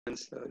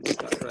So we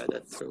start right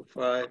at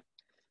 2:05.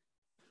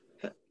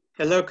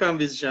 Hello,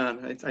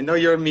 Kambizjan. I know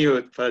you're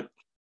mute, but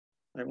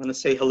I want to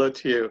say hello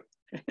to you.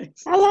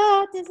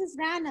 Hello, this is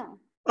Rana.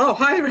 Oh,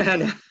 hi,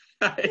 Rana.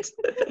 Hi.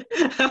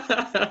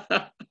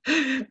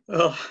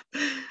 oh,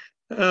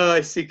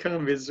 I see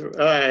Kambiz. All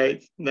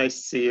right. Nice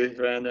to see you,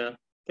 Rana.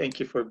 Thank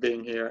you for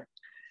being here.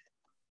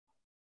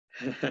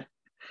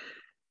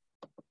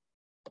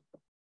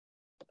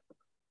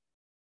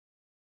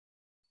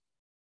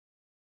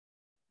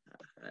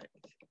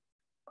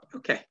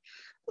 Okay.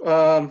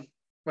 Well,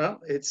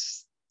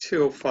 it's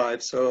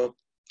 2:05, so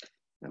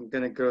I'm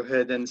going to go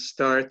ahead and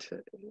start.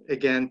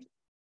 Again,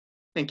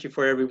 thank you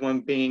for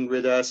everyone being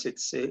with us.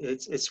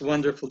 It's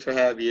wonderful to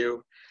have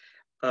you.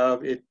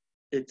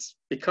 It's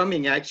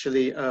becoming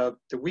actually,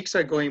 the weeks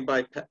are going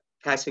by,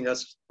 passing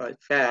us by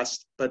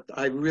fast, but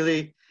I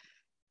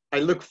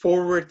look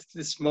forward to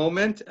this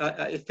moment.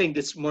 I think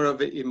it's more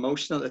of an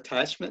emotional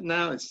attachment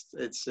now.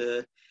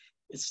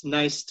 It's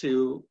nice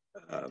to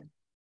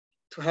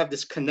have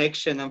this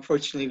connection.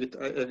 Unfortunately, with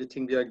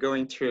everything we are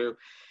going through,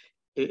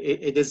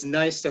 it is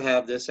nice to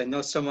have this. I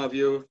know some of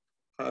you,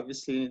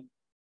 obviously,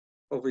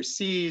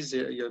 overseas,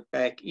 you're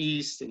back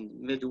east in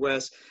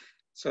Midwest,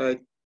 so I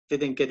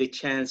didn't get a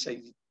chance.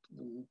 I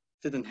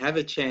didn't have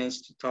a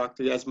chance to talk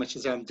to you as much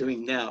as I'm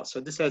doing now.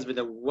 So this has been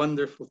a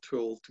wonderful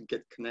tool to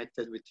get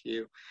connected with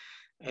you.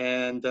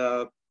 And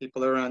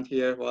people around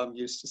here, well, I'm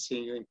used to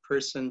seeing you in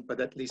person, but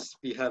at least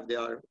we have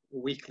our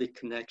weekly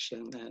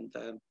connection,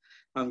 and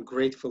I'm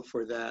grateful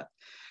for that.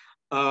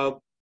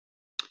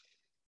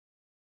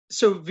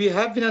 So we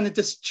have been on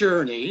this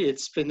journey.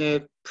 It's been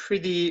a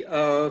pretty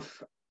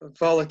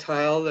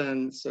volatile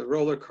and it's a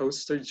roller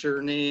coaster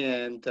journey.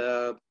 And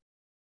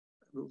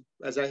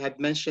as I had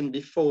mentioned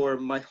before,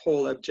 my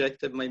whole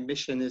objective, my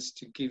mission is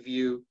to give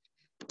you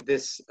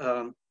this,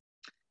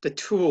 the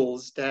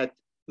tools that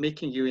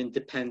making you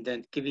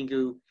independent, giving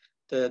you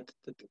the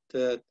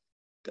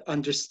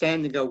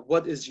understanding of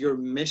what is your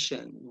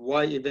mission,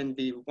 why even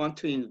we want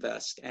to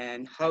invest,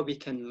 and how we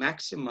can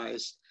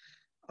maximize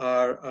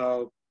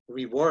our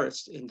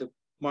rewards in the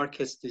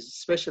markets,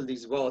 especially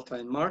these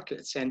volatile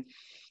markets. And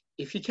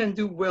if you can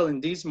do well in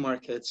these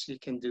markets, you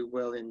can do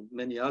well in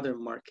many other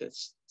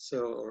markets,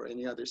 or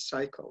any other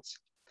cycles.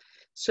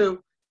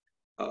 So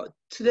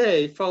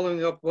today,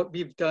 following up what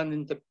we've done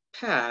in the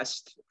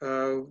past,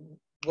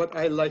 what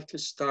I like to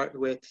start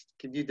with,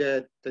 give you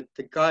the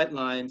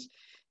guidelines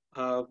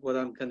of what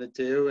I'm going to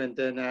do. And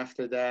then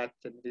after that,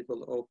 then we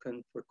will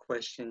open for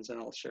questions and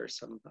I'll share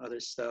some other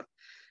stuff.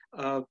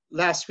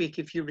 Last week,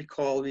 if you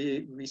recall,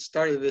 we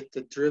started with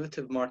the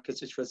derivative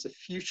markets, which was the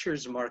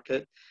futures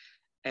market.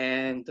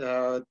 And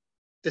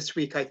this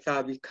week, I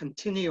thought we'd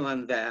continue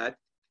on that,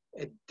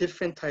 a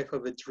different type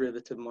of a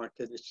derivative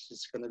market, which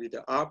is going to be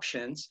the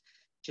options.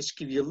 Just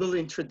give you a little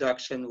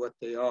introduction what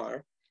they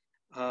are.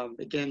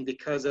 Again,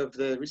 because of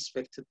the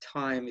respective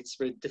time, it's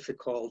very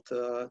difficult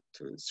to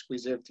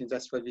squeeze everything.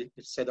 That's why we've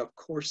set up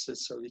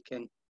courses so we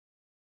can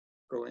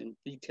go in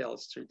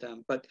details through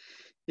them. But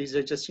these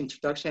are just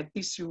introduction. At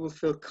least you will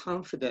feel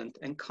confident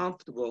and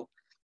comfortable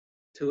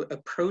to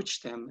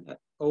approach them,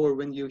 or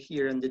when you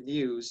hear in the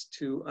news,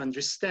 to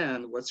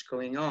understand what's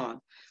going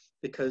on,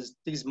 because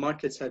these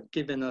markets have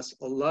given us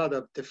a lot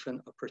of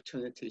different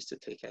opportunities to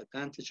take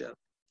advantage of.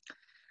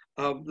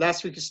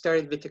 Last week we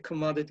started with the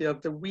commodity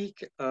of the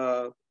week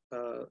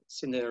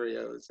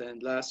scenarios,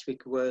 and last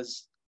week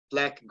was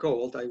black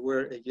gold. I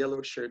wore a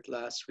yellow shirt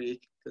last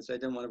week because I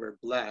didn't want to wear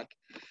black.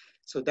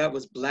 So that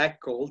was black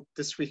gold.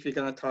 This week we're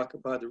going to talk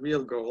about the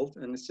real gold,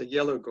 and it's a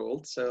yellow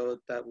gold. So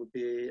that would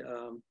be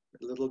a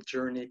little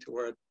journey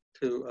toward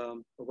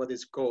what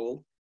is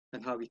gold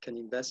and how we can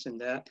invest in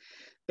that.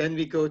 Then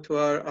we go to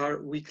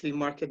our weekly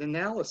market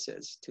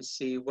analysis to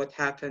see what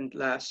happened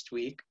last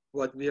week,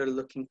 what we are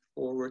looking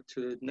forward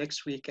to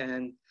next week,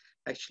 and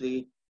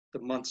actually the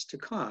months to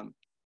come.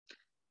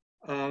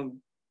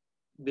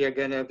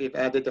 We've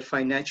added the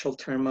financial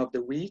term of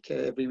the week.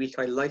 Every week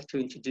I like to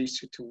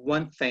introduce you to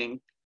one thing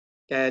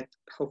that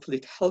hopefully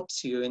it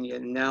helps you in your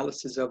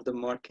analysis of the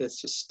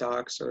markets, the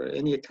stocks, or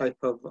any type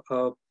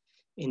of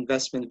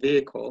investment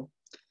vehicle.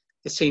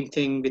 The same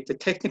thing with the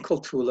technical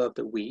tool of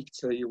the week,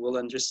 so you will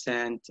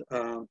understand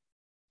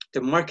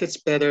the markets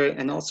better,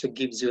 and also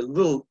gives you a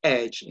little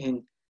edge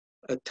in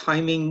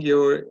timing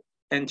your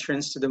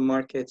entrance to the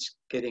markets,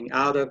 getting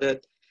out of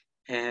it.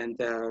 And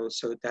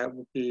so that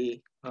would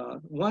be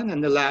one.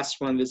 And the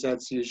last one is,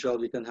 as usual,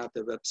 we're going to have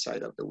the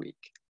website of the week.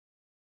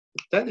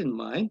 With that in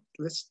mind,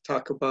 let's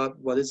talk about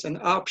what is an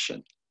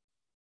option.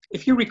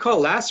 If you recall,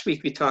 last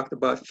week we talked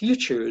about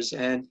futures,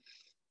 and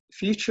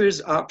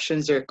futures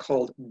options are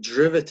called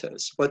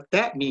derivatives. What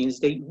that means,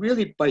 they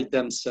really by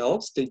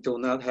themselves, they do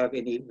not have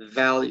any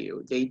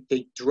value. They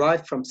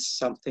derive from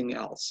something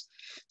else.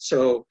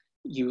 So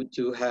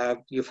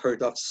you've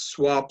heard of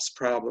swaps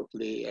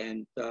probably,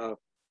 and they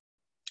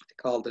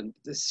call them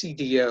the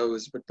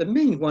CDOs, but the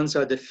main ones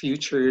are the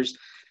futures.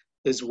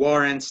 There's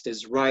warrants,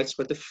 there's rights,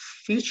 but the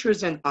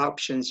futures and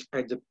options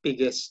are the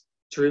biggest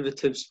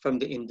derivatives from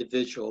the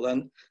individual.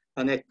 And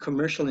on a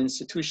commercial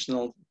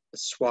institutional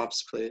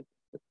swaps play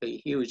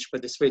huge,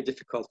 but it's very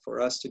difficult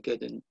for us to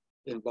get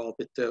involved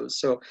with those.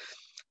 So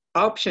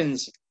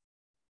options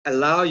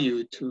allow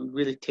you to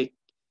really take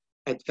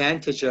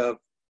advantage of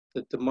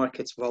the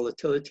market's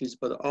volatilities,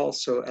 but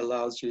also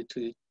allows you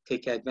to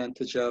take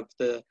advantage of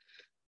the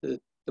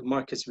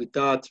markets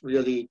without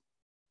really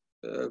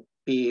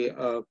be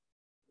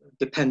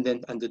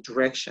dependent on the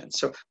direction.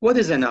 So what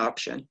is an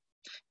option?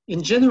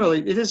 In general,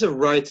 it is a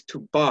right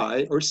to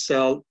buy or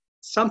sell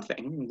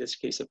something, in this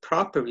case, a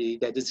property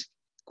that is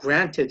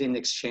granted in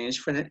exchange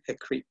for an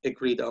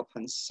agreed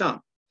upon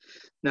sum.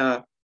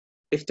 Now,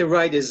 if the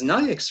right is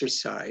not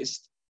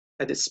exercised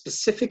at a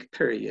specific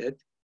period,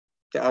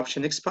 the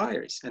option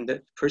expires and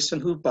the person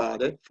who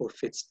bought it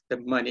forfeits the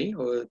money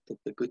or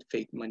the good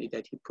faith money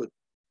that he put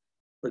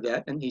for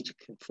that, and he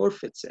can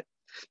forfeits it.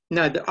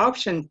 Now, the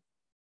option,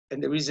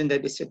 and the reason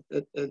that it's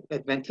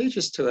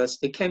advantageous to us,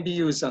 they can be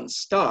used on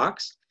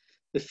stocks,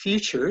 the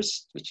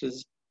futures, which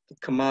is the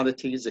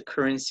commodities, the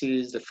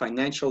currencies, the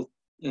financial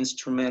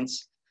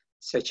instruments,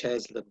 such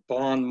as the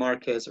bond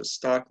markets or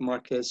stock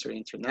markets or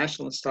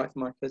international stock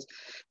markets.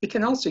 We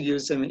can also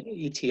use them in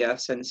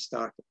ETFs and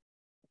stock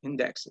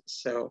indexes.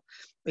 So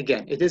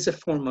again, it is a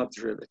form of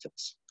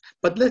derivatives.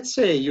 But let's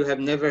say you have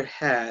never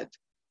had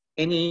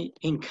any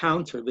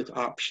encounter with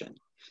option.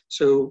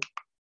 So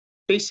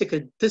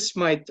basically, this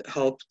might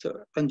help to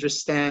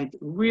understand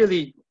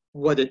really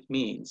what it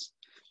means.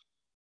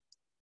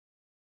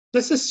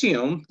 Let's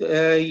assume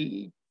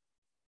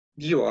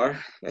you are,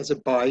 as a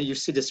buyer, you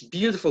see this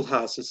beautiful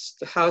house. It's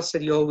the house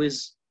that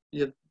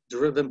you've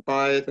driven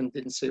by it and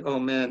didn't say, oh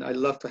man, I'd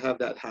love to have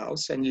that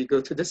house. And you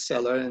go to the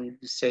seller and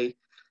you say,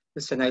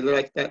 listen, I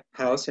like that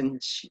house. And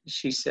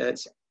she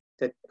says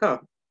that, oh,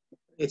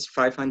 it's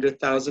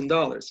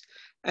 $500,000.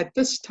 At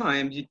this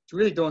time, you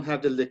really don't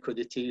have the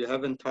liquidity. You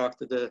haven't talked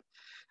to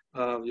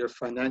your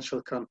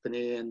financial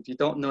company, and you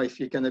don't know if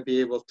you're going to be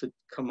able to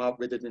come up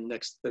with it in the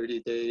next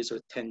 30 days or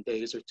 10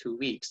 days or 2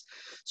 weeks.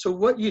 So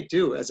what you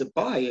do as a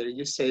buyer,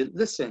 you say,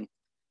 listen,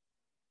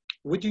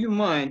 would you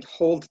mind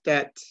hold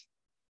that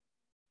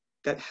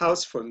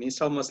house for me?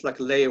 It's almost like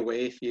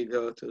layaway if you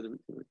go to the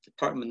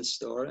department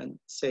store and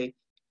say,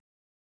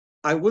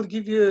 I will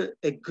give you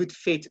a good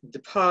faith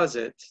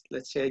deposit.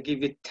 Let's say I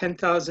give you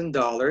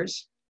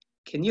 $10,000.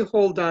 Can you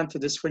hold on to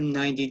this for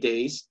 90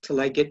 days till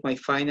I get my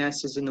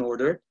finances in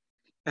order?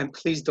 And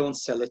please don't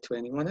sell it to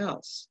anyone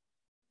else.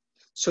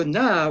 So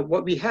now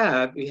what we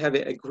have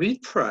an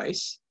agreed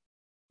price,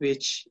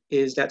 which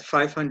is that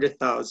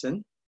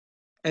 500,000.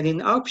 And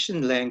in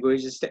option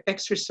language, is the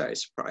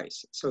exercise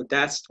price. So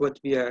that's what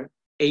we are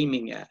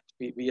aiming at.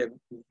 We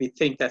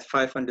think that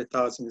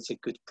 500,000 is a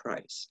good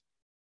price.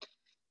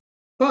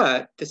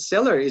 But the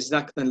seller is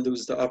not going to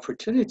lose the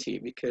opportunity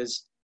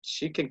because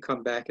she can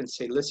come back and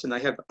say, listen, I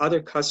have other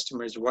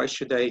customers. Why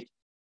should I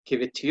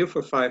give it to you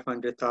for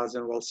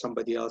 500,000 while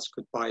somebody else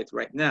could buy it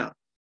right now?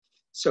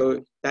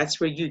 So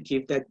that's where you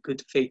give that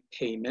good faith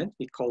payment.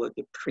 We call it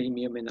the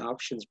premium in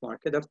options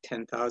market of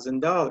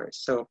 $10,000.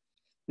 So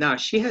now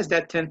she has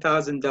that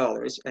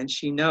 $10,000 and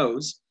she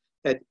knows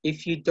that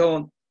if you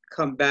don't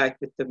come back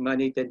with the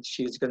money, then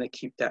she's going to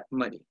keep that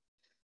money.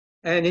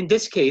 And in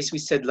this case, we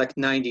said like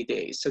 90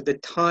 days. So the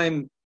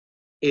time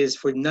is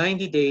for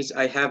 90 days,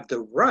 I have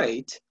the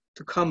right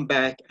to come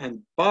back and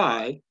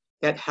buy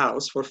that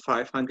house for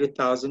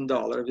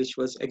 $500,000, which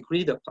was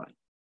agreed upon.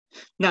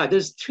 Now,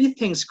 there's three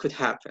things could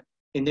happen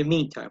in the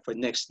meantime for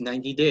the next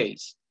 90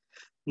 days.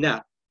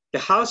 Now, the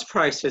house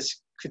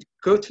prices could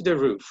go to the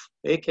roof.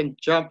 They can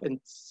jump, and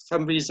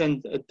some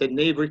reason the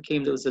neighbor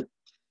came,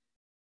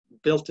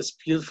 built this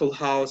beautiful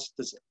house.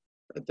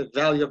 The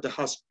value of the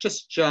house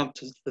just jumped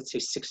to, let's say,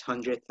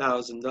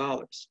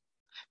 $600,000.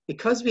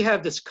 Because we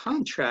have this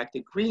contract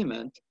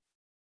agreement,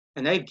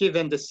 and I've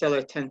given the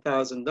seller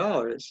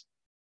 $10,000,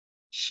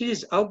 she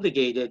is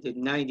obligated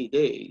in 90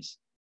 days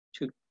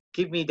to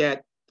give me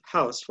that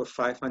house for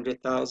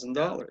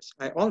 $500,000.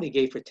 I only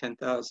gave her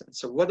 $10,000.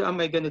 So what am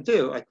I going to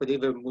do? I could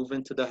either move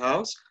into the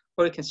house,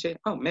 or I can say,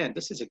 oh man,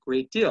 this is a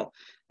great deal.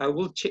 I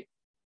will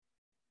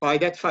buy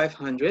that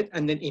 500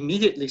 and then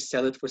immediately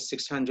sell it for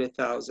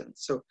 600,000.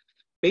 So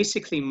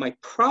basically my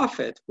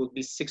profit will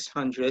be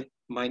 600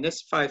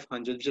 minus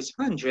 500, which is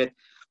 100.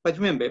 But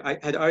remember, I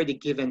had already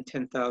given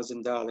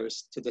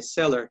 $10,000 to the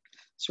seller.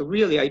 So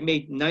really I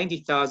made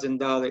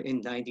 $90,000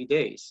 in 90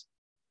 days,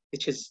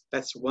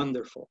 that's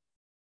wonderful.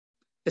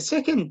 The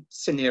second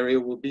scenario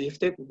will be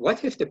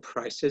what if the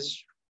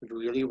prices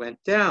really went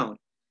down?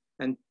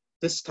 And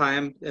this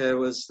time it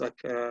was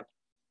like a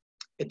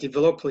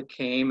developer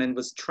came and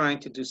was trying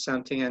to do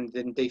something, and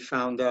then they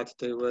found out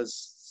there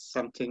was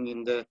something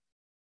in the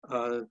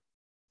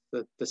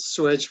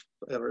sewage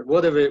or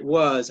whatever it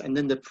was, and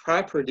then the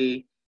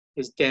property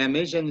is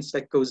damaged and it's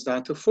like goes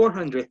down to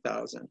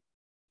 400,000.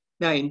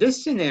 Now in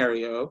this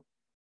scenario,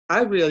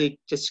 I really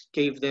just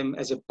gave them,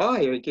 as a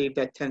buyer, gave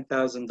that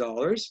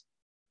 $10,000,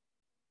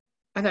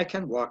 and I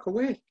can walk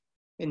away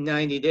in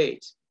 90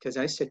 days because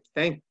I said,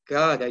 thank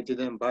God I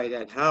didn't buy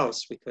that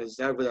house because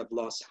I would have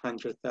lost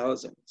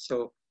 100,000.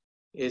 So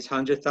is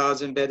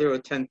 100,000 better or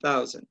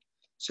 10,000?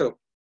 So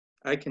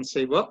I can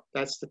say, well,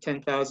 that's the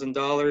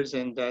 $10,000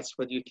 and that's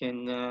what you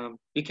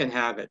can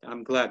have it.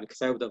 I'm glad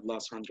because I would have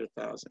lost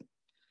 100,000.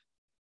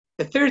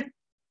 The third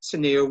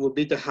scenario will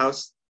be the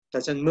house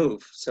doesn't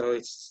move. So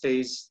it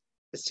stays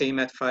the same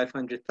at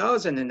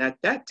 500,000. And at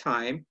that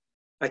time,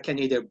 I can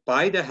either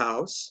buy the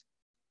house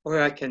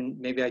or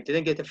maybe I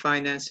didn't get the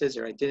finances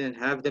or I didn't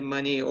have the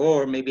money,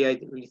 or maybe I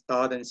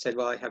rethought and said,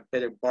 well, I have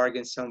better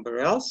bargain somewhere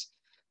else.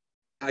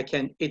 I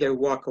can either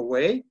walk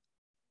away,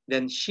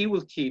 then she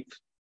will keep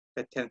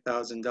the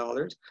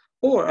 $10,000,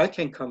 or I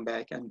can come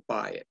back and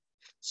buy it.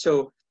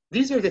 So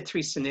these are the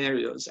three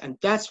scenarios, and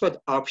that's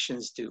what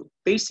options do.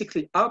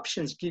 Basically,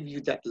 options give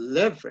you that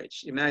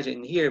leverage.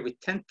 Imagine here with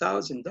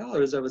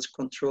 $10,000, I was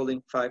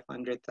controlling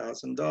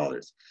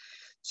 $500,000.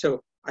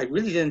 So I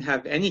really didn't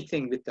have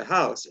anything with the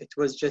house. It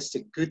was just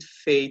a good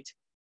faith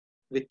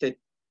with the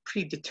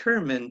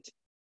predetermined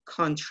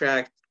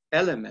contract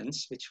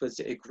elements, which was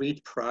the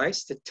agreed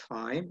price, the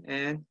time,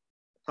 and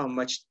how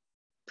much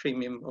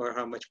premium or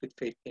how much good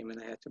faith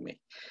payment I had to make.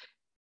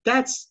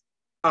 That's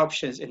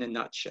options in a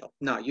nutshell.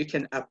 Now, you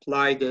can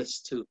apply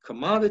this to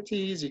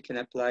commodities, you can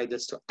apply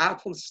this to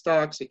Apple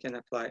stocks, you can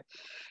apply,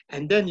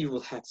 and then you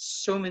will have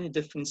so many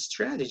different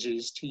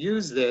strategies to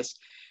use this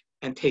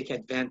and take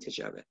advantage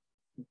of it.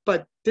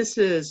 But this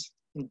is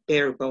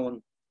bare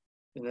bone,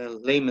 in a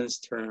layman's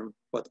term,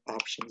 what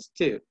options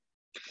do.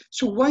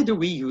 So why do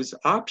we use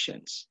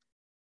options?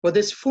 Well,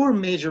 there's four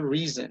major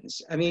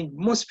reasons. I mean,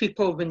 most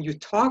people, when you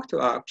talk to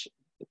options,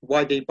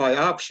 why they buy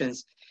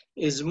options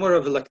is more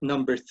of like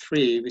number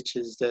three, which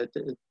is that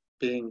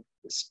being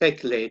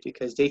speculate,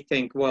 because they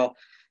think, well,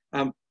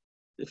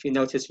 if you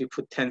notice, we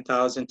put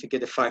 10,000 to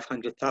get a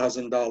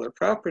 $500,000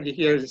 property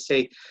here to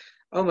say,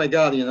 oh my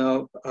God,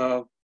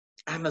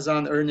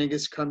 Amazon earning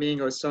is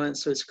coming or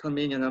so-and-so is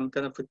coming and I'm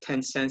gonna put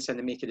 10 cents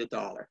and make it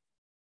 $1.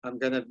 I'm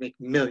gonna make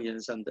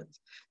millions on this.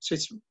 So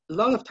it's a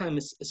lot of time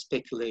is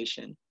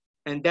speculation.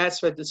 And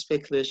that's what the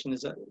speculation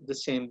is the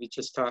same we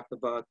just talked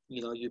about.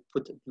 You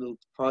put a little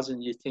deposit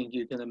and you think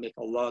you're gonna make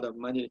a lot of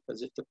money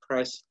because if the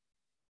price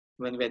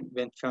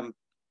went from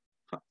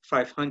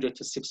 500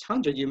 to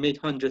 600, you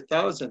made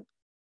 100,000.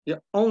 You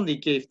only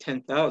gave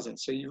 10,000.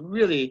 So your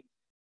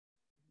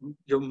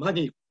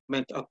money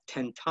went up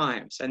 10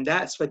 times. And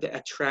that's what the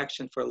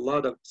attraction for a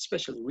lot of,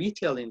 especially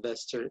retail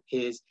investor,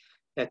 is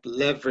that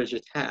leverage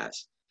it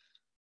has.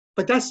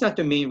 But that's not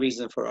the main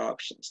reason for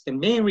options. The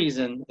main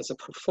reason as a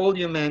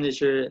portfolio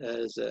manager,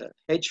 as a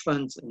hedge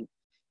funds,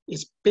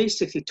 is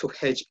basically to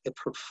hedge a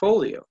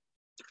portfolio.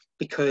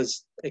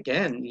 Because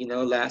again,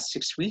 last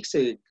 6 weeks are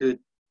a good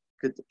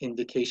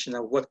indication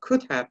of what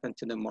could happen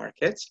to the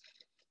markets.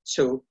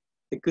 So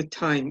a good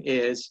time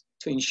is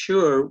to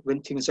ensure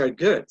when things are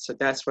good. So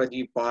that's why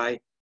you buy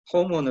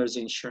homeowners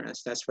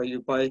insurance. That's why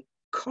you buy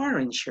car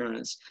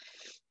insurance.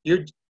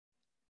 The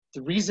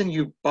reason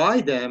you buy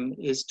them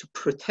is to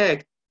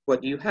protect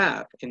what you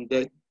have. In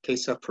the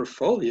case of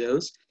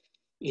portfolios,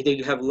 either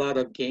you have a lot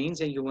of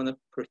gains and you want to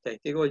protect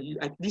it, or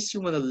at least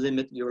you want to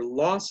limit your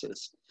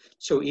losses.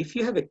 So if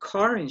you have a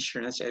car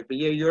insurance, every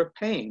year you're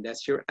paying,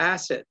 that's your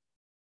asset.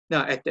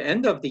 Now, at the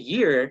end of the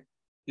year,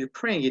 you're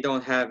praying you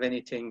don't have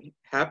anything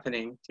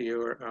happening to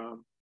your,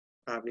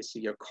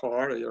 obviously your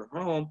car or your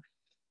home.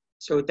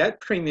 So that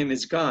premium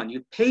is gone.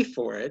 You pay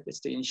for it. It's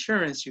the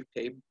insurance you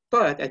pay.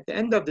 But at the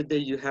end of the day,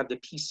 you have the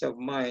peace of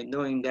mind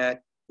knowing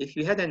that if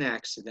you had an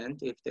accident,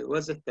 if there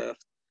was a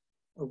theft,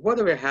 or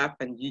whatever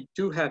happened, you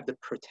do have the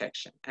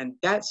protection. And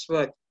that's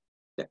what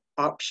the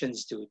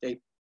options do. They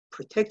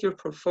protect your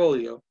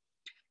portfolio.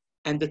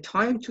 And the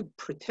time to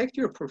protect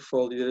your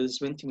portfolio is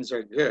when things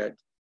are good.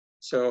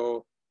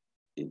 So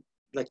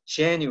like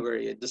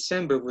January,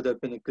 December would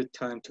have been a good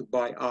time to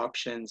buy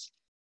options,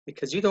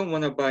 because you don't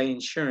want to buy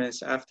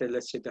insurance after,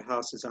 let's say, the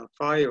house is on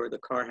fire or the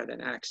car had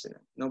an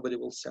accident. Nobody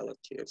will sell it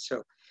to you.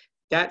 So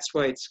that's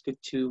why it's good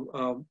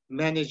to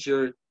manage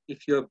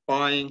if you're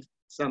buying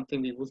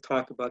something, we will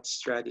talk about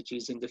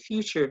strategies in the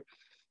future.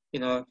 You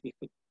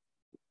could,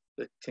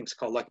 the things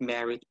called like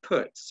married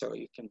put. So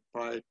you can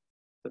buy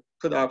the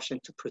put option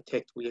to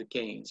protect your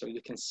gains, or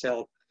you can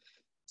sell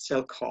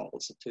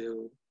calls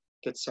to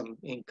get some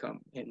income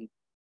and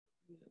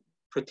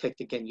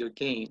protect again your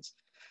gains.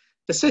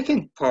 The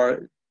second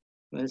part,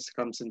 this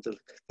comes into the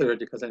third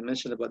because I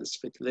mentioned about the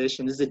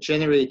speculation, is the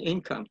generate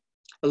income.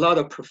 A lot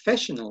of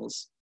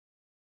professionals,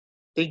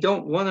 they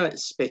don't want to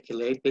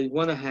speculate. They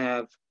want to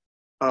have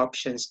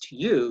options to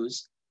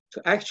use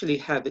to actually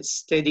have a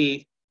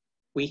steady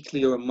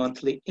weekly or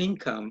monthly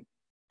income,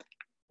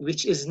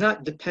 which is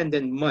not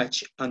dependent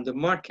much on the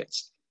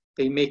markets.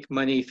 They make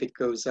money if it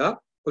goes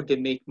up, or they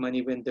make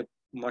money when the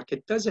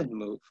market doesn't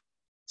move.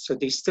 So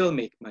they still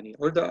make money,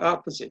 or the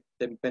opposite.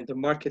 When the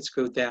markets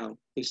go down,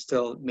 they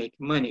still make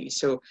money.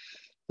 So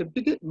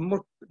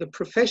the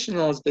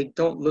professionals, they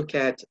don't look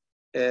at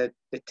the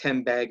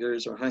 10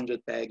 baggers or 100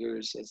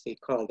 baggers, as they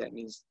call that,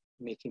 means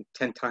making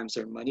 10 times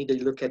their money. They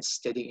look at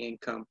steady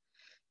income.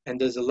 And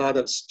there's a lot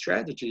of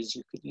strategies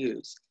you could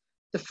use.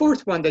 The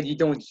fourth one that you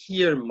don't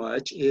hear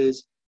much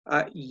is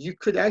you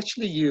could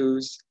actually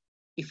use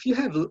if you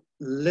have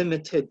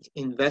limited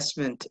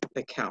investment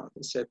account,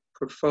 it's a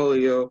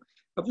portfolio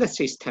of, let's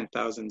say it's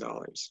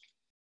 $10,000.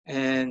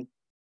 And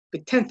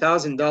with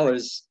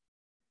 $10,000,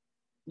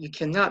 you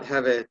cannot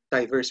have a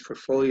diverse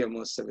portfolio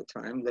most of the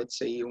time. Let's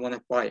say you want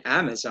to buy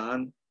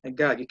Amazon, and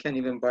God, you can't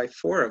even buy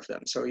 4 of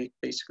them. So you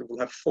basically will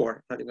have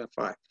 4, not even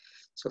 5.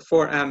 So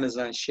 4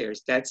 Amazon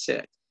shares, that's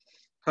it.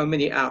 How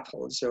many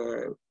Apples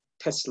or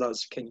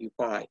Teslas can you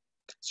buy?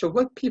 So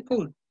what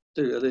people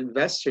do, the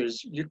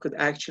investors, you could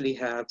actually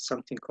have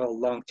something called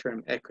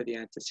long-term equity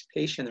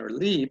anticipation, or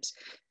LEAPs,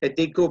 that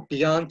they go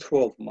beyond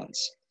 12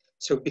 months.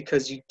 So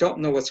because you don't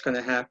know what's going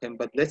to happen,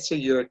 but let's say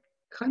you're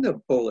kind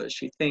of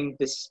bullish, you think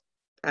this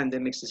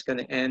pandemic is going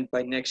to end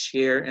by next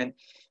year, and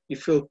you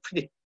feel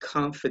pretty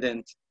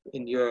confident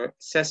in your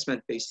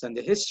assessment based on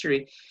the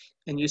history,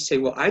 and you say,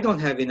 well, I don't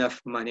have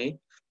enough money,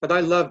 but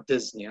I love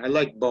Disney, I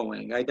like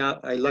Boeing,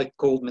 I like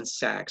Goldman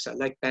Sachs, I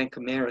like Bank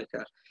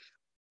America,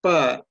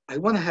 but I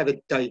want to have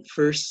a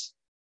diverse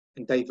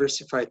and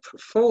diversified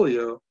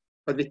portfolio,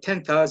 but with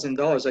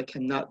 $10,000, I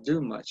cannot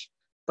do much.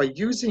 By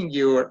using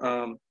your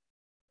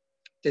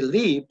the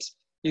LEAPs,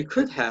 you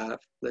could have,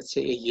 let's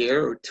say, a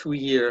year or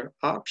 2-year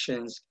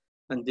options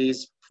on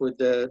these for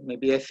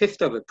maybe a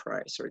fifth of a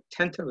price or a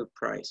tenth of a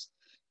price.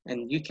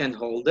 And you can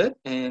hold it.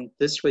 And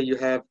this way you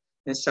have,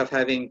 instead of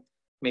having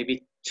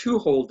maybe 2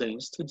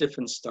 holdings, 2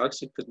 different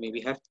stocks, you could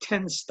maybe have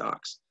 10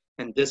 stocks.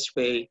 And this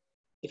way,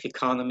 if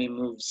economy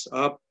moves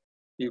up,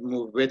 you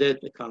move with it,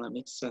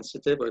 economic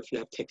sensitive, or if you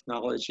have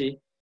technology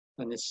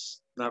and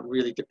it's not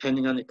really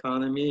depending on the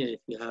economy, if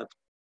you have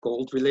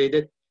gold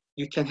related,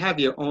 you can have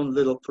your own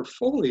little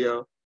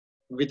portfolio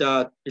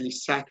without really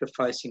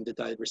sacrificing the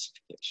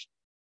diversification.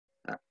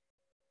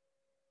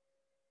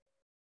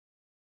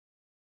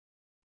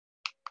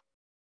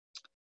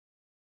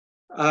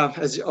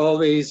 As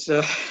always,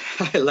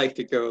 I like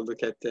to go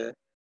look at the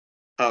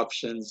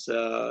options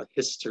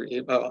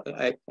history. Well,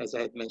 as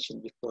I had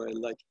mentioned before, I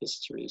like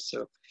history.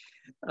 So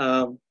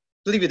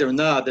believe it or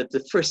not, that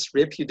the first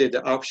reputed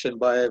option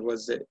by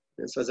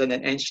this was an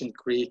ancient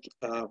Greek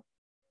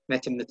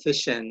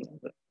mathematician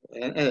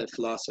and a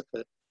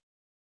philosopher.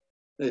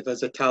 It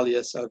was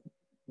Thales of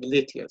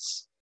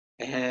Miletus.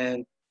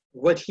 And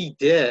what he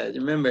did,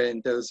 remember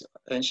in those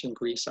ancient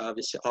Greece,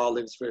 obviously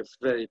olives were a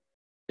very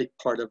big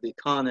part of the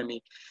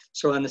economy.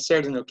 So on a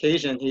certain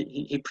occasion,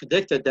 he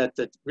predicted that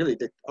really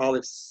the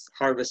olives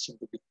harvest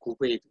would be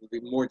great, would be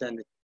more than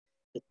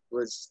it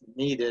was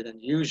needed and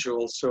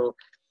usual. So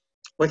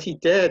what he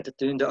did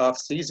during the off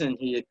season,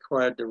 he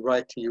acquired the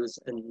right to use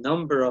a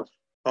number of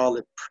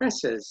olive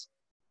presses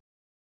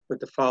for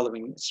the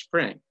following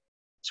spring.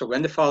 So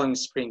when the following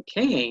spring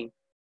came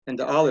and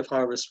the olive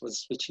harvest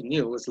was, which he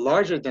knew was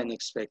larger than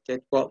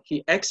expected, well,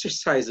 he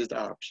exercised the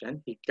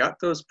option, he got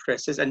those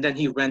presses, and then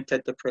he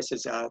rented the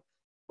presses out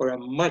for a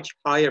much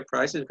higher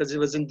price because it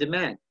was in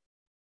demand.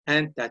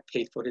 And that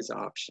paid for his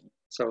option.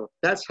 So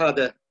that's how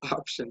the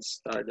option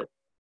started.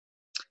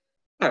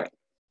 All right.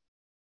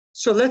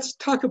 So let's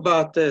talk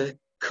about the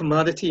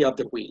commodity of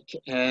the week.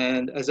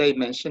 And as I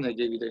mentioned, I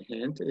gave you the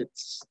hint.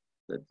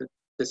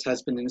 This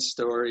has been in the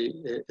story.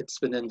 It's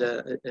been in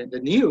the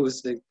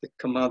news. The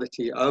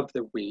commodity of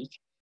the week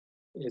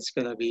is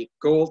going to be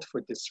gold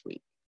for this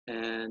week.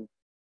 And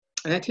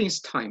I think it's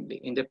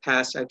timely. In the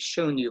past, I've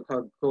shown you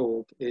how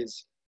gold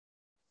is,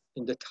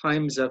 in the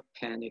times of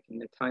panic, in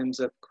the times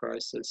of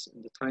crisis,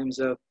 in the times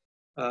of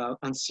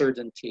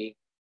uncertainty,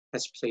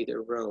 has played a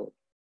role.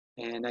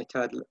 And I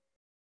thought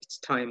it's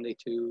timely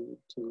to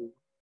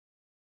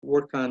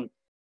work on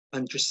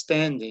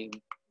understanding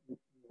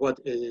what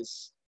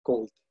is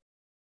gold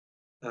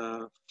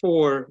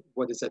for,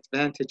 what its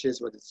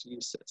advantages, what its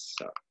uses.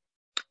 So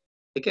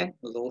again,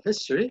 a little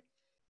history.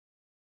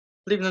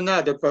 Believe it or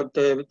not,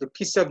 the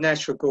piece of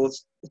natural gold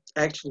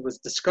actually was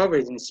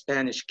discovered in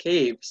Spanish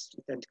caves,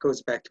 and it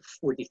goes back to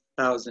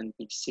 40,000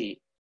 BC.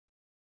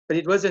 But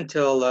it wasn't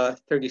until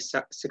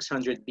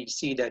 3600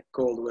 BC that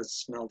gold was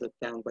smelted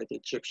down by the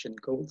Egyptian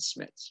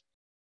goldsmiths.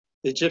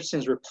 The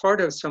Egyptians were part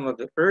of some of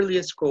the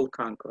earliest gold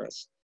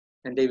conquests,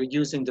 and they were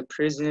using the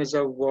prisoners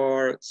of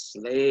war,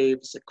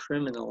 slaves, the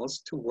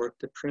criminals to work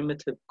the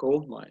primitive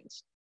gold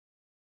mines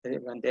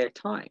in their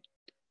time.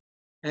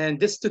 And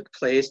this took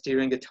place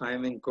during a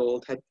time when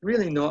gold had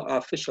really no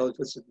official, it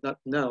was not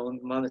known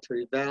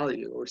monetary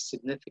value or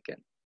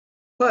significant.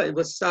 But it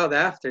was sought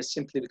after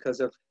simply because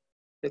of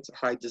its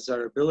high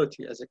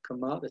desirability as a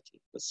commodity.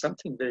 It was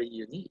something very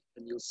unique,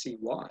 and you'll see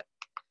why.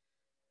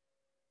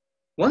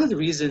 One of the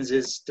reasons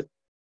is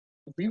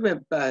we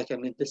went back, I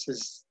mean, this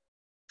is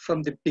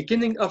from the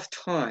beginning of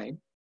time,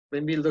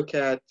 when we look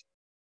at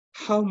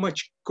how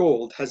much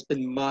gold has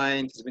been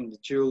mined, has been the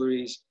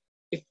jewelries.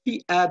 If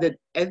we added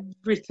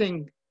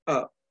everything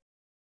up,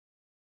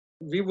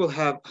 we will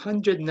have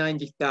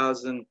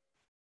 190,000,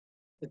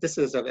 this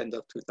is at the end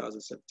of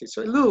 2017,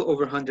 so a little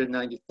over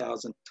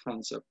 190,000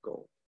 tons of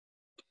gold.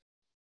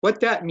 What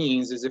that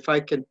means is, if I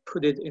can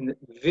put it in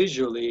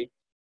visually,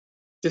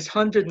 this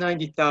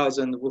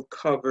 190,000 will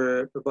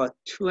cover about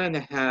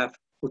 2.5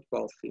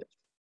 football fields.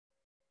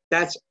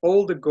 That's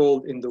all the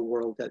gold in the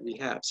world that we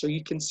have. So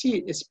you can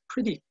see it's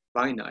pretty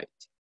finite.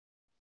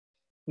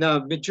 Now,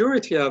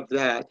 majority of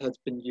that has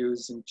been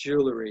used in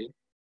jewelry,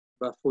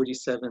 about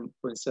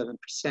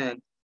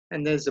 47.7%,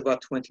 and there's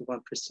about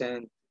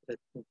 21%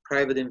 in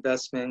private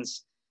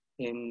investments,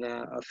 in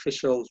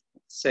official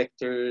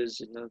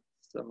sectors,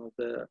 some of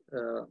the,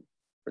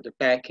 for the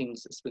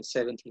backings, it's been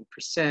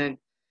 17%,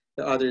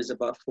 the others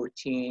about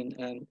 14,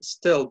 and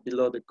still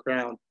below the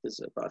ground, there's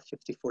about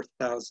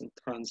 54,000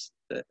 tons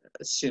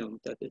assumed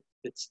that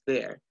it's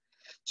there.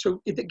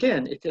 So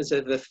again, it is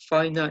a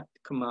finite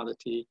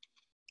commodity.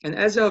 And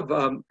as of,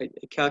 I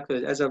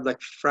calculated, as of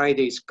like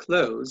Friday's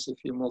close, if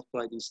you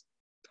multiply these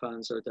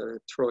tons or the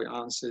troy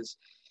ounces,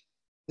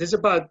 there's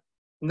about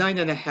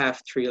 $9.5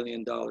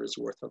 trillion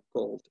worth of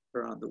gold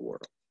around the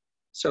world.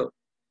 So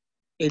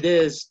it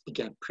is,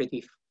 again,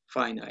 pretty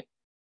finite.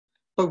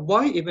 But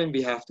why even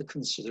we have to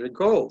consider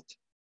gold?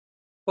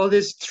 Well,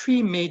 there's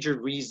three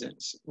major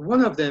reasons.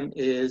 One of them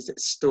is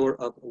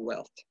store of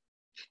wealth.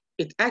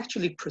 It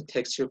actually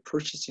protects your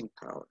purchasing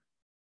power.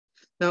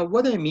 Now,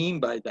 what I mean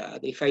by that,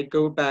 if I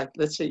go back,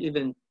 let's say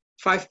even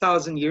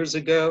 5,000 years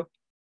ago,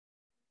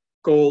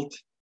 gold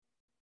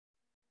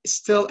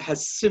still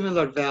has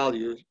similar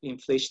value,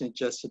 inflation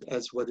adjusted,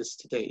 as what is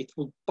today. It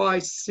will buy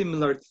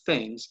similar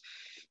things.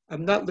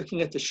 I'm not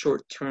looking at the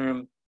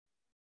short-term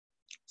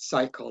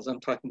cycles. I'm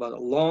talking about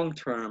a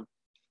long-term.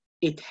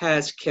 It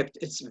has kept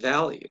its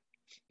value.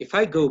 If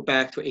I go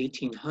back to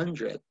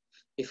 1800,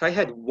 if I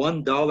had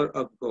 $1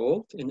 of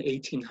gold in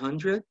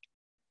 1800,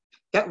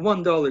 that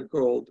 $1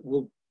 gold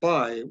will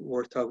buy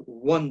worth of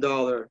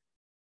 $1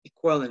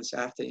 equivalence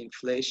after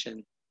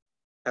inflation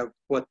of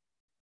what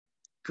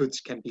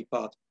goods can be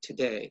bought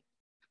today.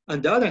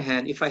 On the other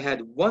hand, if I had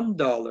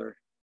 $1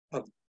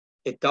 of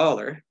a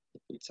dollar,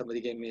 if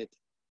somebody gave me a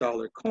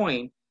dollar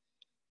coin,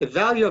 the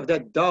value of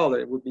that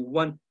dollar would be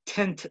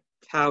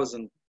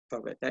 1/10,000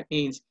 of it. That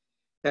means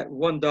that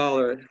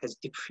 $1 has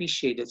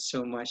depreciated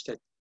so much that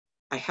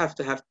I have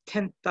to have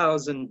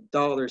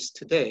 $10,000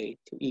 today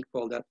to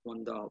equal that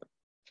 $1.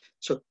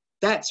 So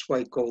that's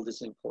why gold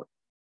is important.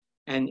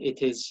 And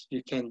it is,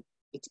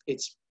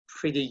 it's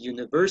pretty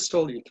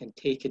universal. You can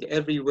take it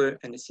everywhere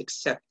and it's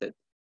accepted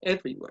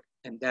everywhere.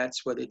 And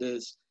that's what it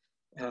is.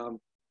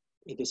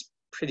 It is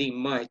pretty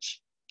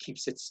much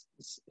keeps its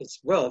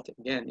wealth.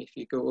 Again, if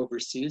you go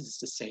overseas, it's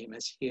the same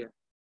as here.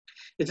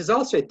 It is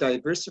also a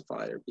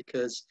diversifier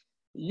because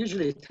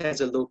usually it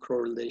has a low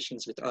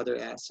correlations with other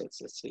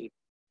assets, let's say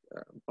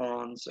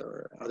bonds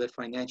or other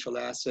financial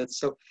assets.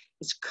 So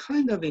it's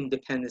kind of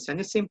independent, and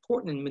it's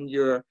important when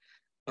you're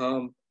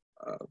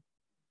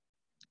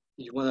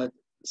you want to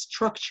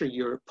structure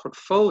your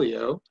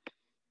portfolio.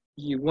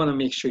 You want to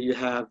make sure you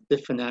have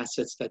different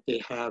assets that they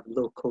have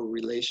low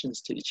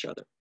correlations to each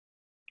other.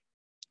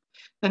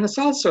 And it's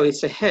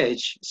a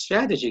hedge,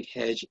 strategic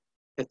hedge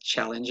at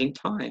challenging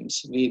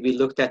times. We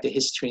looked at the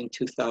history in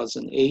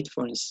 2008,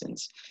 for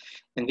instance,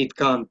 and we've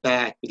gone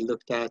back. We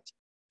looked at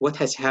what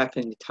has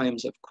happened in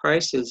times of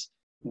crisis.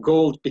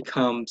 Gold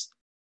becomes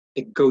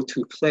a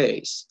go-to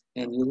place,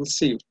 and you will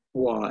see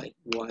why.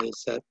 Why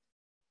is that?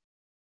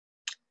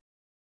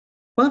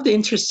 One of the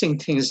interesting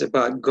things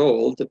about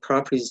gold, the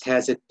properties it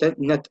has that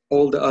not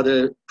all the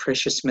other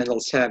precious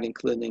metals have,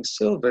 including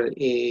silver,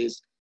 is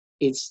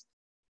it's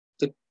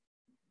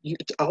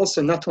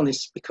also not only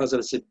because of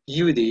its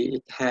beauty,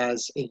 it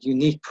has a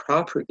unique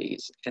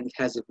properties and it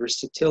has a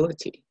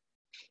versatility.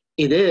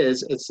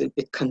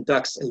 It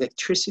conducts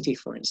electricity,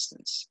 for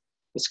instance.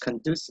 It's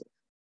conducive.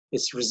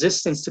 Its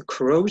resistance to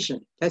corrosion.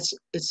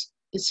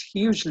 It's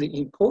hugely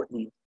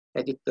important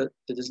that there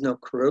is no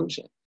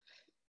corrosion.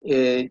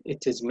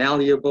 It is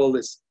malleable,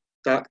 it's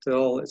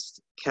ductile, it's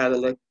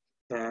catalytic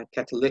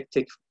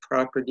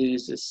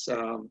properties, it's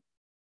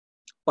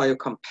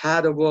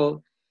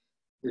biocompatible.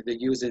 They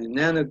use it in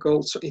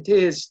nanogold. So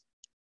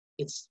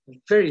it's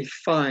very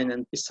fine,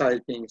 and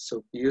besides being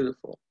so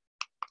beautiful.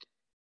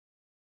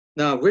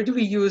 Now, where do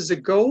we use the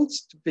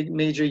golds? The big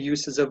major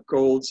uses of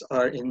golds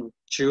are in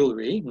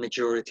jewelry,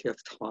 majority of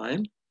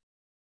time.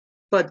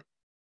 But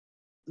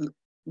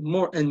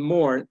more and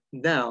more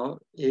now,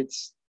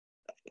 it's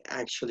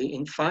actually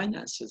in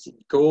finances.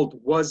 Gold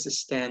was the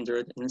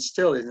standard and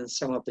still is in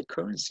some of the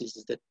currencies,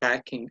 is the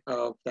backing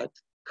of that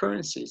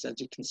currencies. As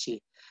you can see,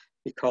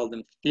 we call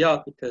them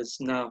fiat because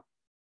now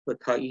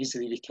look how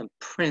easily we can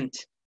print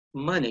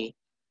money.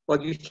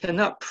 Well, you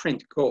cannot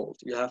print gold.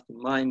 You have to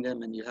mine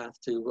them and you have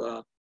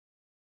to,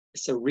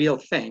 it's a real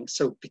thing.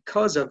 So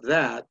because of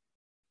that,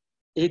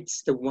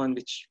 it's the one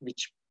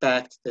which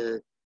backed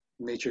the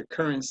major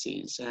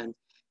currencies. And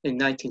in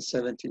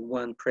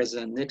 1971,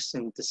 President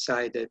Nixon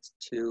decided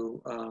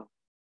to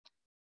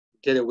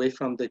get away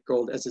from the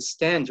gold as a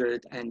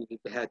standard, and we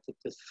had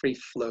the free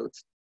float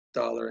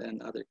dollar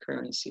and other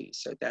currencies.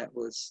 So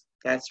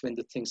that's when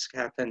the things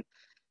happened.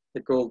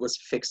 The gold was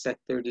fixed at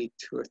 $32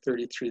 or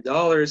 $33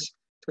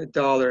 to a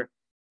dollar,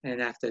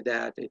 and after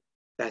that,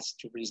 that's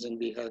the reason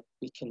we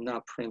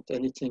cannot print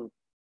anything,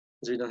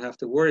 because we don't have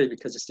to worry,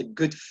 because it's the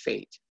good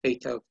fate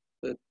of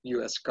the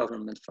U.S.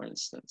 government, for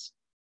instance.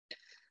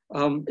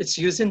 It's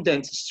used in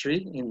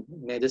dentistry, in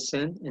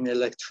medicine, in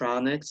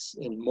electronics,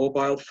 in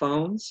mobile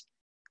phones,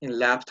 in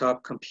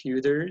laptop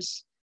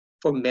computers,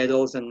 for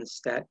metals and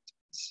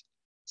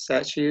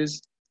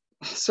statues.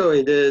 Also,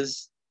 it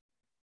is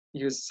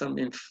used some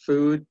in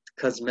food,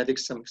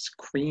 cosmetics, some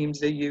creams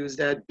they use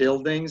that,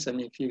 buildings. I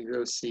mean, if you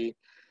go see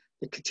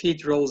the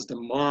cathedrals, the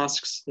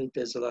mosques,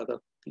 there's a lot of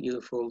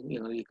beautiful,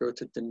 you go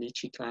to the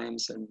Medici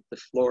times and the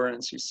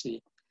Florence, you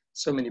see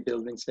so many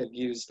buildings that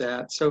use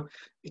that. So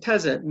it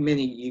has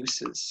many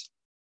uses.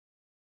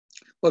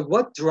 But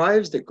what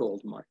drives the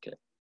gold market?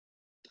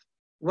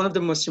 One of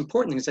the most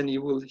important things, and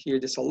you will hear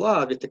this a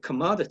lot with the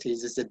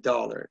commodities, is the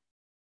dollar.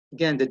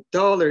 Again, the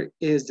dollar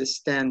is the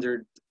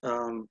standard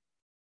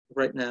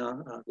right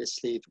now,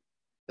 obviously,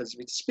 as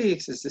we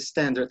speak, is the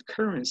standard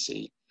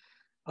currency.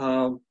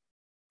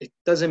 It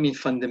doesn't mean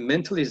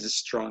fundamentally is the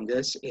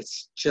strongest.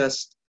 It's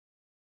just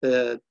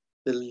the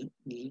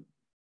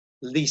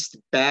least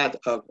bad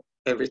of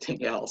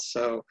everything else.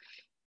 So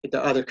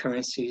the other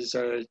currencies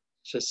are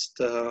just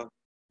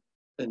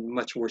in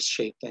much worse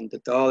shape than the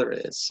dollar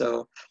is.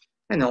 So,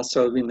 and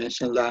also we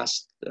mentioned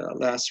last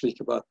week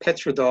about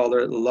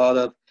petrodollar, a lot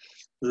of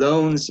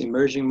loans,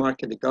 emerging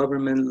market, the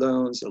government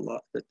loans, a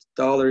lot. The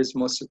dollars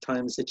most of the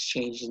times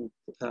exchanged in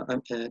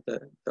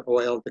the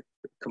oil, the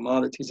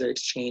commodities are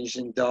exchanged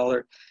in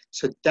dollar.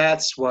 So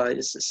that's why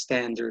it's a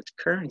standard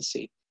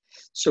currency.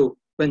 So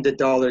when the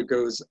dollar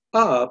goes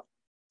up,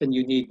 then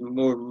you need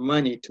more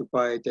money to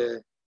buy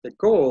the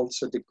gold,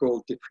 so the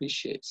gold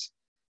depreciates.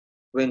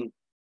 When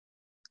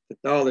the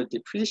dollar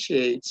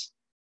depreciates,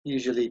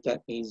 usually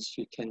that means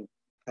you can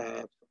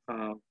have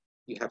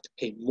you have to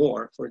pay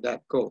more for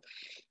that gold.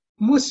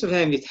 Most of the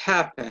time it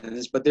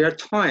happens, but there are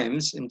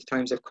times, in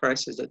times of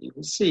crisis, that you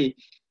will see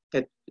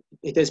that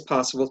it is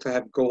possible to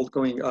have gold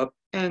going up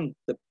and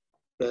the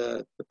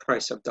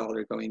price of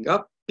dollar going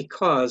up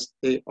because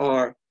they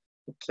are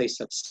a place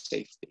of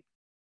safety.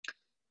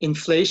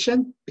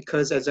 Inflation,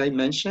 because as I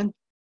mentioned,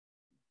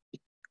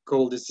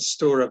 gold is the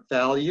store of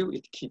value.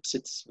 It keeps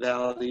its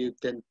value.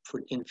 Then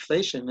for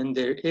inflation, when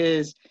there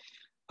is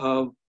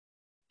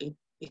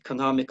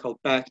economical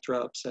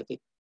backdrops that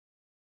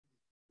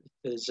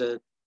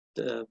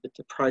with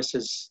the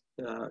prices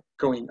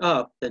going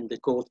up, then the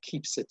gold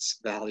keeps its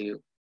value.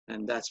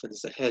 And that's what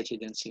is a hedge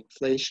against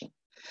inflation.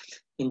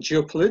 In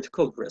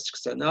geopolitical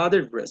risks and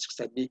other risks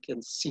that we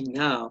can see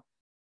now,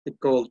 the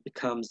gold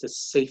becomes the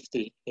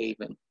safety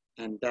haven.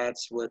 And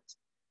that's what,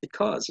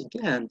 because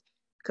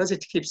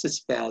it keeps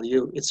its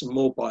value, it's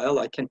mobile.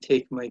 I can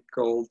take my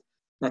gold,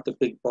 not the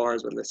big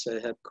bars, but let's say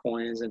I have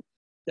coins, and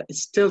it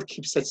still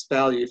keeps its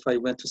value. If I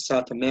went to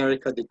South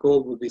America, the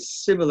gold would be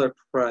similar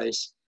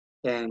price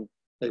than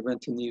I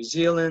went to New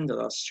Zealand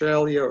or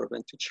Australia or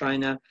went to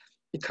China.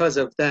 Because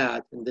of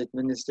that, and that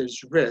when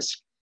there's risk,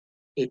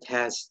 it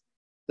has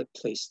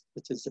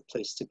it is the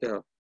place to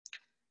go.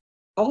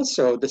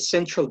 Also, the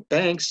central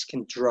banks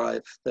can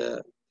drive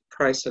the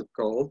price of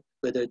gold,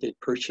 whether they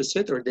purchase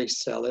it or they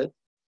sell it,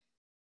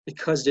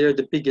 because they're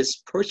the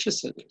biggest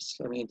purchasers.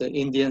 I mean, the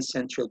Indian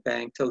central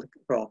bank,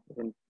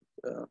 when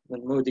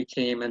Modi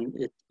came and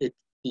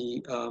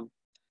he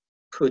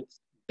put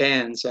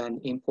bans on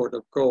import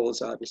of gold,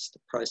 obviously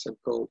the price of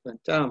gold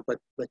went down, but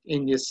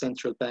India's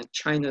central bank,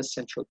 China's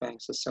central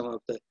banks are some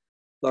of the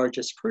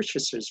largest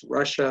purchasers.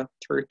 Russia,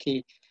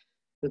 Turkey,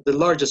 the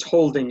largest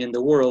holding in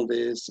the world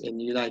is in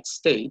the United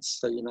States.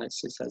 So the United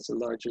States has the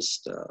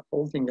largest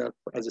holding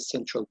as a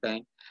central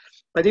bank.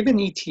 But even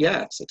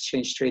ETFs,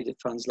 exchange traded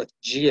funds like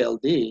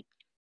GLD,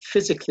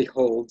 physically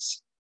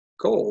holds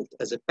gold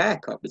as a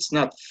backup. It's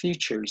not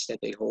futures that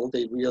they hold.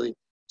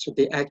 So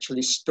they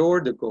actually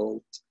store the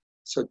gold.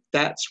 So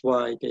that's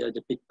why they are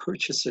the big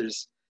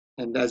purchasers.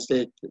 And as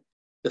the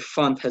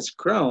fund has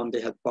grown,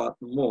 they have bought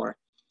more.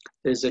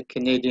 There's a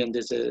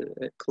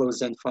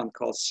closed-end fund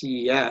called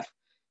CEF.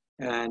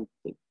 And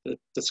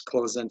this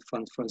closed-end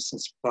fund, for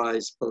instance,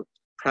 buys both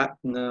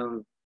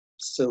platinum,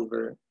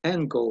 silver,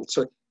 and gold.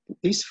 So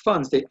these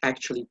funds, they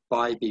actually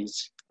buy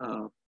these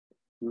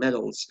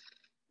metals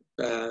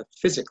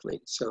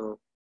physically. So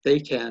they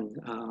can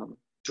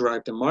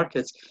drive the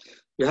markets.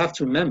 You have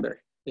to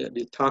remember,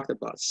 we talked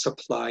about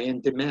supply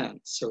and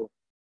demand. So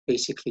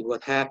basically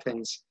what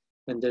happens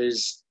when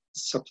there's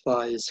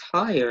supply is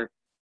higher,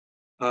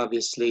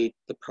 obviously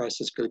the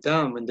prices go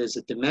down. When there's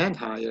a demand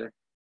higher,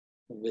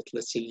 with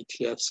let's say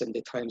ETFs in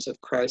the times of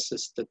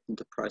crisis, the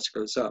price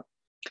goes up.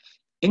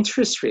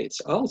 Interest rates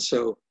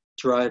also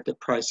drive the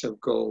price of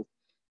gold,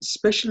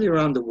 especially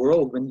around the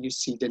world when you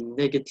see the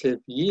negative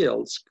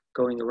yields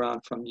going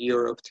around from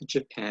Europe to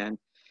Japan.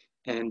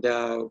 And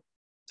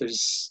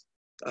there's,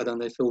 I don't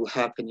know if it will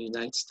happen in the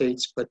United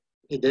States, but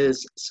it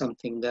is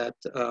something that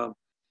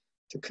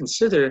to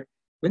consider.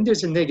 When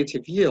there's a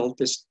negative yield,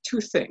 there's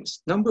two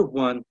things. Number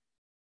one,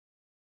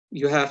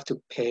 you have to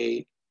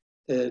pay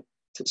to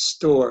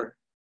store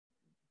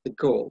the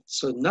gold.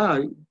 So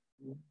now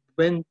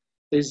when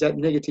there's that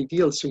negative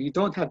yield, so you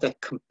don't have that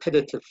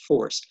competitive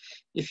force.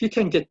 If you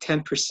can get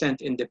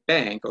 10% in the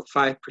bank or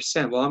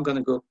 5%, well, I'm going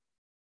to go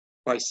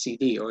buy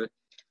CD, or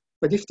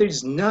But if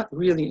there's not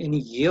really any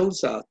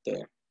yields out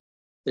there,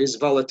 there's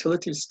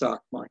volatility in the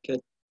stock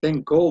market,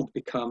 then gold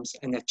becomes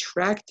an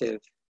attractive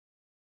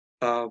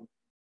uh,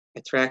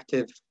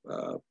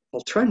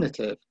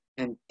 alternative.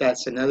 And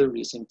that's another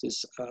reason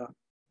there's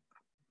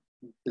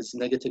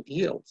negative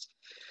yields.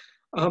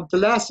 The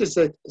last is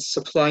the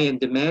supply and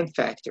demand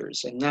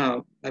factors. And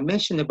now I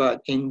mentioned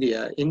about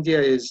India.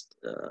 India is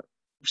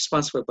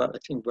responsible about, I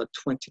think, about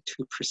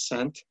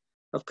 22%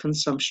 of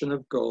consumption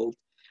of gold,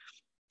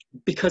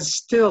 because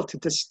still to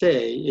this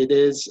day it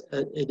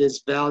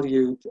is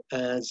valued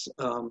as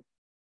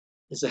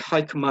a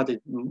high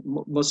commodity.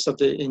 Most of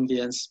the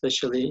Indians,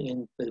 especially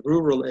in the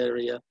rural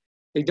area,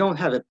 they don't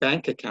have a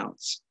bank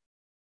accounts,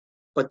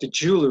 but the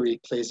jewelry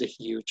plays a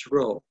huge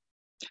role.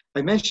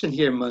 I mentioned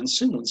here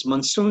monsoons.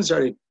 Monsoons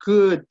are a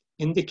good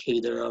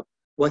indicator of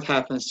what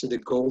happens to the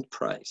gold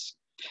price.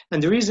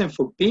 And the reason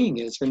for being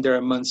is when there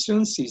are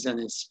monsoon season,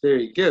 it's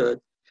very good.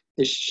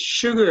 The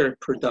sugar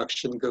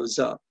production goes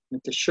up.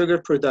 With the sugar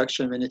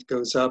production, when it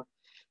goes up,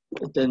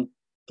 then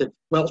the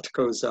wealth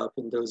goes up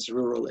in those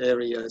rural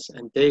areas.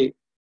 And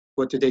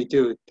what do?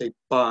 They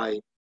buy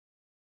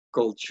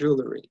gold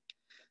jewelry.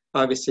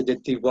 Obviously, the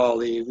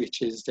Diwali,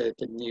 which is the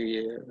New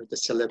Year, or the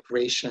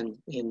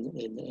celebration in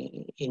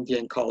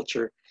Indian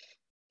culture,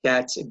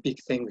 that's a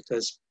big thing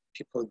because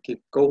people give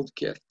gold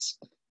gifts.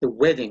 The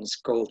weddings,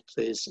 gold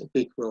plays a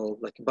big role.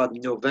 Like about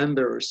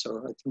November or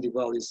so, I think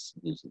Diwali is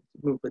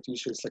but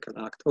usually it's like in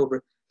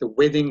October. The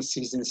wedding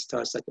season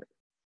starts like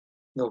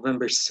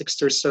November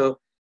 6th or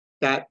so.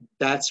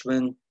 That's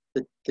when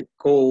the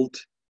gold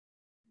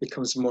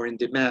becomes more in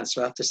demand.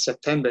 So after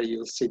September,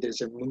 you'll see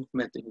there's a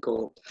movement in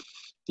gold.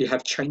 You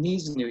have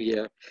Chinese New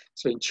Year.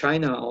 So in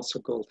China, also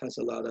gold has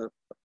a lot of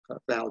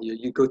value.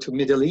 You go to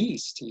Middle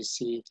East, you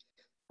see,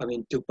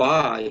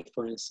 Dubai,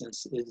 for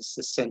instance, is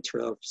the center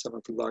of some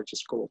of the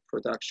largest gold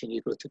production.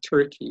 You go to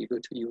Turkey, you go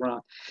to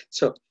Iran.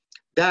 So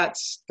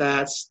that's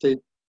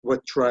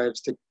what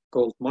drives the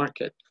gold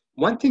market.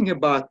 One thing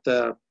about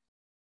I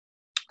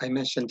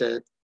mentioned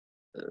the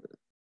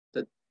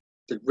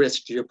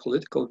risk,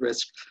 geopolitical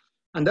risk.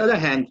 On the other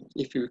hand,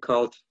 if you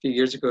recall, a few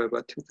years ago,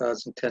 about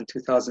 2010,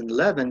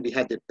 2011, we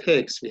had the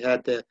PIGS. We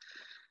had the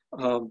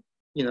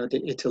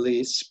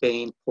Italy,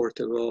 Spain,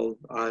 Portugal,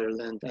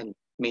 Ireland, and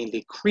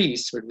mainly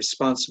Greece were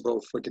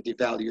responsible for the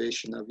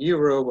devaluation of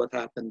euro, what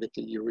happened with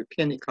the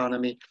European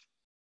economy.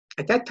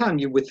 At that time,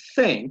 you would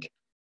think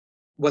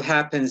what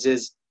happens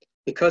is,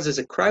 because there's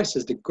a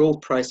crisis, the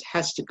gold price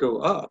has to go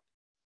up.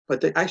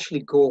 But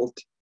actually gold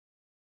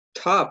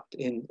topped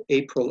in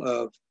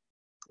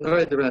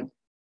right around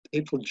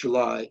April,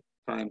 July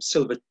time.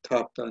 Silver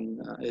topped on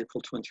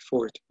April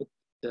 24th, but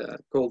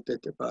gold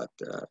did about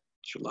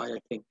July, I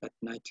think, at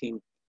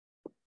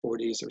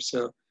 1940s or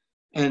so.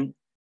 And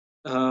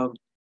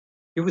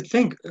you would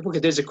think, okay,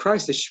 there's a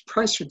crisis, the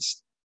price should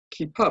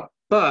keep up.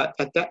 But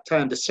at that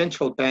time, the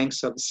central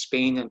banks of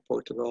Spain and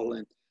Portugal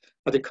and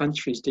other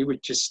countries, they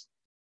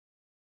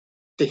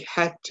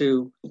had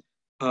to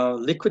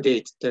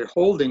liquidate their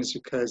holdings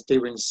because they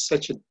were in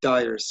such a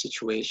dire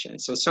situation.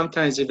 So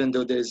sometimes, even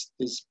though there's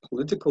these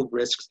political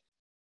risks,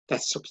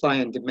 that supply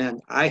and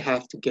demand, I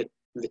have to get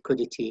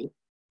liquidity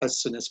as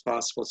soon as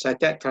possible. So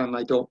at that time,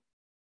 I don't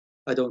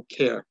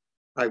care.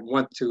 I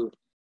want to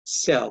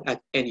sell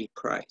at any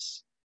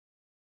price.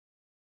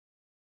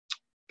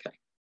 Okay.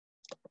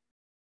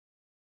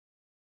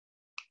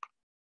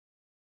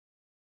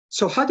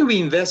 So how do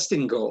we invest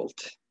in gold?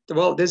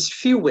 Well, there's a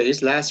few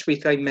ways. Last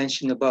week I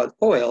mentioned about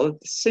oil.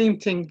 The same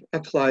thing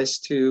applies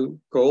to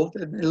gold,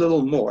 and a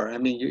little more.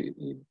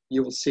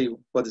 You will see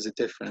what is the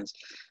difference.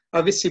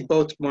 Obviously,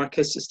 both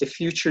markets is the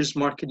futures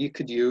market you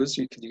could use.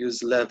 You could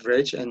use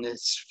leverage, and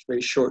it's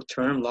very short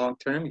term, long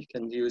term. You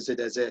can use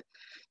it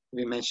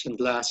we mentioned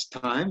last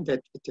time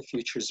that with the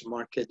futures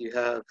market, you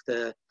have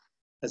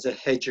as a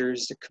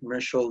hedgers, the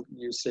commercial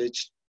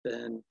usage,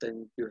 and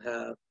then you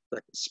have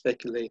like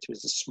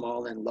speculators, the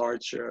small and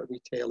large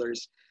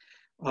retailers.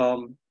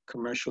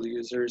 Commercial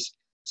users.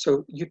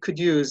 So you could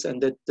use,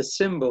 and the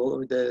symbol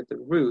or the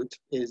root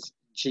is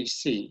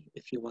GC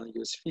if you want to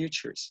use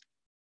futures.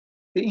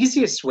 The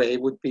easiest way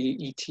would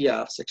be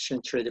ETFs,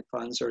 exchange traded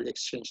funds, or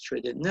exchange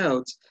traded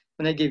notes.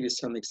 And I give you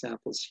some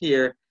examples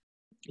here.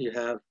 You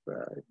have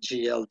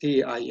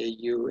GLD,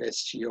 IAU,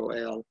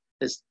 SGOL.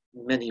 There's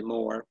many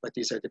more, but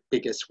these are the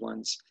biggest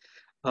ones.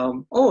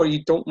 Or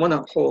you don't want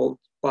to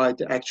buy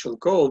the actual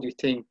gold. You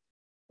think,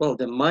 well,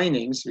 the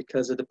minings,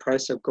 because of the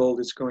price of gold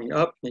is going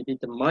up, maybe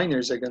the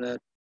miners are going to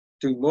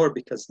do more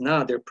because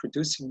now they're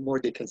producing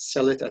more. They can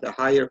sell it at a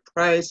higher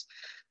price,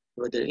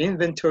 or their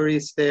inventory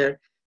is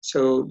there.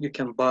 So you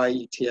can buy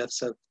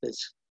ETFs of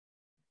this.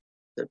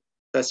 The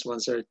best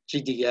ones are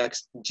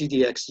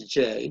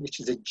GDXJ, which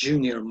is a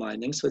junior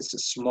mining. So it's a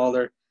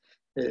smaller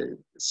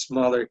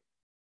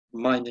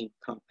mining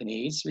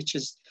companies, which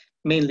is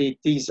mainly,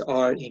 these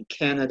are in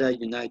Canada,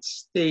 United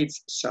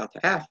States, South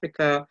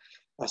Africa,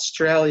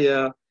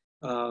 Australia,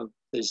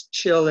 there's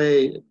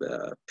Chile,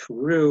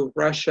 Peru,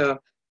 Russia,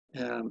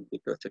 we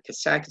go to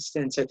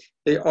Kazakhstan. So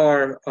they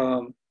are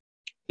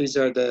these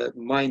are the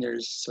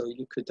miners, so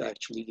you could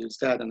actually use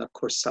that. And of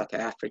course, South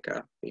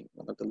Africa being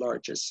one of the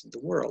largest in the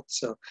world.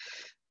 So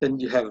then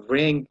you have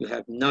Ring, you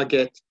have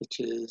Nugget, which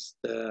is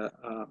the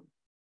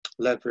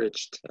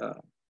leveraged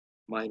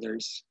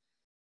miners.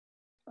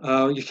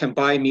 You can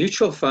buy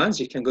mutual funds.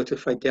 You can go to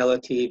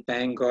Fidelity,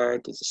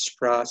 Vanguard, there's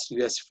Spross,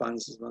 US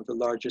Funds is one of the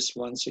largest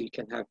ones. So you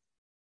can have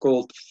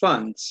gold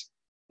funds.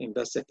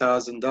 Invest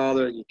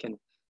 $1,000.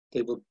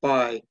 They will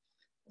buy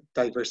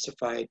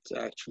diversified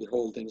actually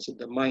holdings in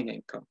the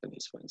mining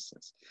companies, for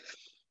instance.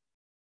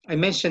 I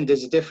mentioned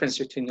there's a difference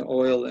between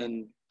oil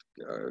and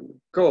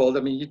gold.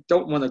 I mean, you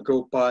don't want to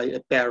go buy a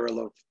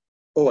barrel of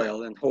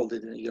oil and hold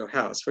it in your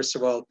house. First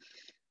of all,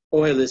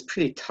 oil is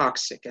pretty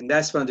toxic, and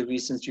that's one of the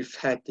reasons you've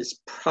had this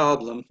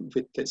problem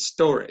with the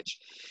storage.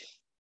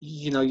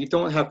 You know, you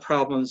don't have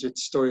problems with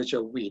storage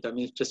of wheat. I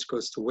mean, it just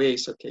goes to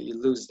waste. Okay,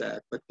 you lose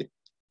that. But with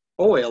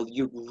oil,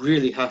 you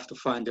really have to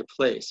find a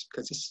place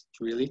because it's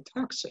really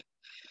toxic.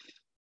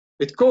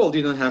 With gold,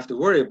 you don't have to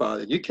worry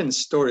about it. You can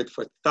store it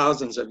for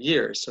thousands of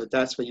years. So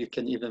that's why you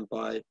can even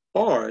buy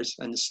bars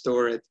and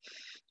store it.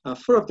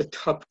 Four of the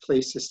top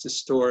places to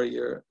store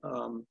your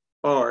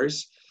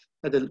bars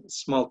at a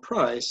small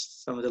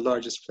price. Some of the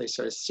largest places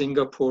are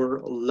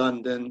Singapore,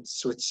 London,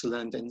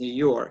 Switzerland, and New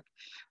York.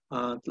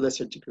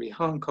 Lesser degree,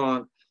 Hong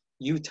Kong,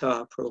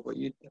 Utah, Provo,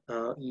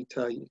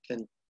 Utah. You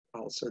can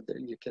also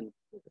you can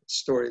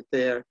store it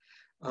there.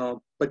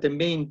 But the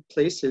main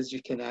places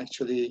you can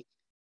actually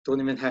don't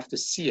even have to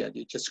see it.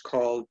 You just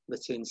call,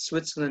 let's say in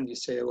Switzerland, you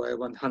say, oh, I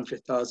want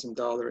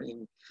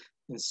 $100,000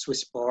 in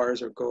Swiss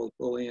bars or gold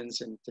bullions,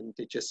 and then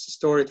they just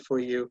store it for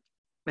you,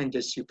 and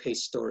just you pay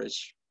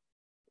storage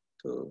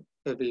to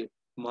every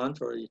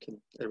month, or you can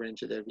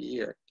arrange it every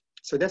year.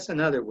 So that's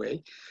another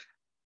way.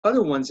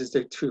 Other ones is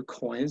they're through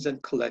coins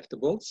and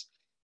collectibles,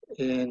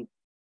 and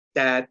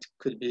that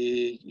could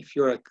be, if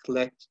you're a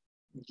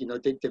you know,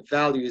 the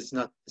value is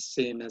not the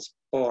same as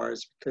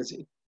bars because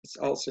it's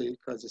also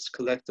because it's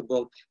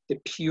collectible. The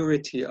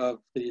purity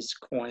of these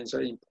coins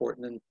are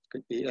important. It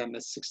could be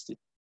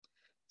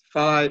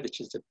MS65, which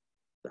is the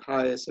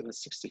highest,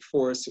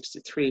 MS64,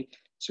 63.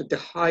 So the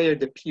higher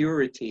the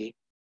purity,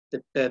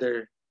 the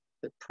better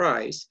the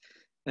price.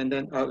 And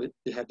then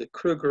we have the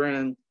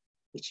Krugerrand,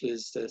 which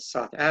is the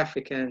South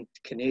African,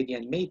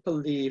 Canadian maple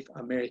leaf,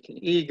 American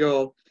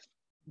eagle,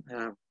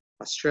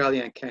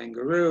 Australian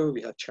kangaroo.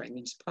 We have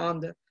Chinese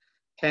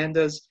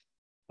pandas.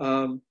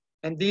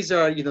 And these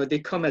are, you know, they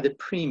come at a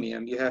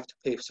premium. You have to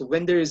pay. So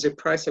when there is a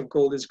price of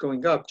gold is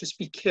going up, just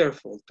be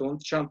careful.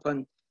 Don't jump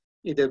on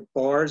either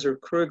bars or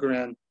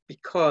Krugerrand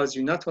because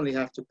you not only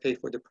have to pay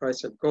for the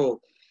price of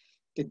gold,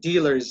 the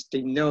dealers,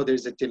 they know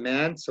there's a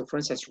demand. So for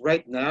instance,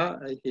 right now,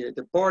 I hear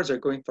the bars are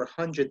going for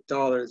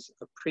 $100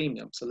 a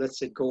premium. So let's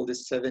say gold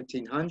is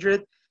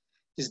 $1,700.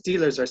 These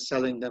dealers are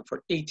selling them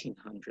for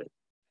 $1,800.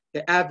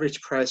 The average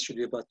price should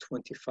be about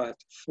 $25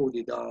 to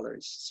 $40.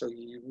 So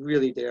you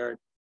really, they are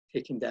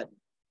taking that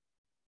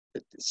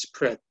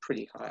spread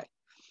pretty high.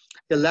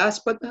 The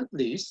last but not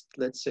least,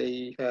 let's say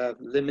you have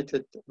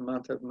limited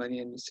amount of money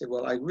and you say,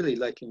 well, I really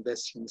like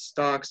investing in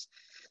stocks.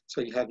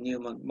 So you have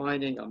Newmont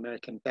Mining,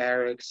 American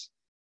Barracks,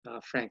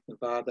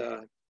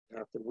 Frank-Nevada, you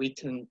have the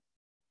Wheaton,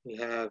 we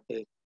have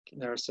the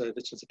Narrowside,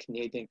 which is a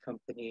Canadian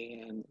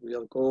company, and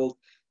Real Gold.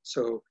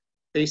 So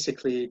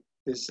basically,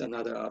 this is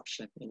another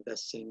option,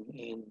 investing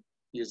in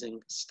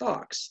using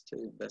stocks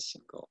to invest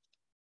in gold.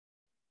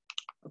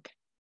 Okay.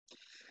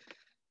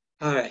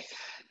 All right.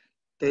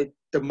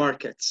 The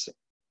markets.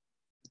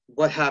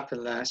 What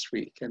happened last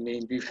week? I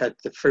mean, we've had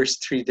the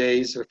first 3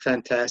 days were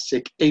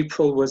fantastic.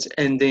 April was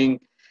ending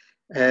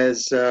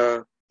as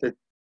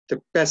the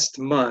best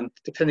month,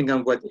 depending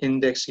on what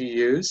index you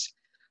use,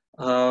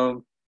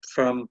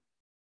 from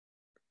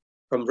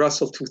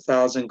Russell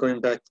 2000 going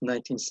back to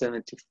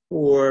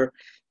 1974.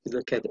 You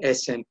look at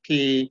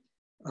S&P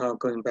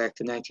going back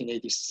to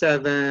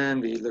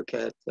 1987. We look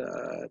at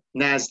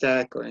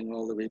NASDAQ going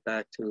all the way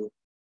back to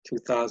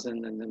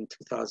 2000 and then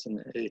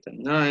 2008 and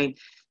 9.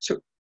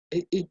 So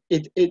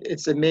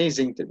it's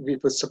amazing that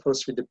it was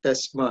supposed to be the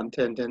best month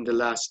and then the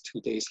last 2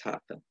 days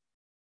happened.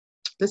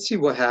 Let's see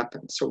what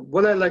happened. So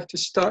what I like to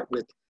start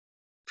with,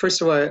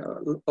 first of all, I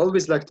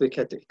always like to look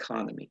at the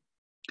economy.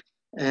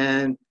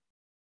 And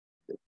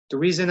the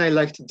reason I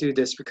like to do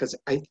this because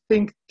I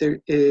think there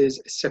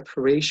is a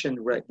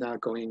separation right now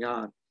going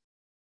on.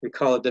 We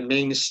call it the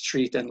Main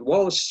Street and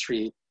Wall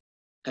Street.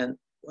 And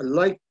I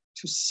like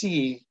to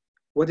see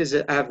what is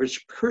the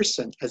average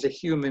person as a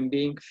human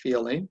being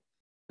feeling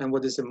and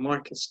what is the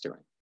markets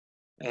doing.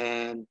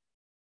 And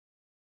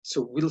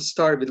so we'll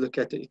start with look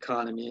at the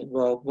economy.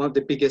 Well, one of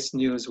the biggest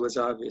news was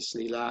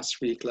obviously last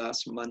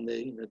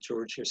Monday, you know,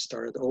 Georgia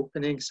started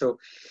opening. So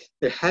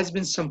there has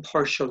been some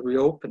partial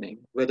reopening,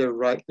 whether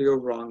rightly or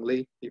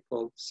wrongly.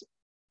 People,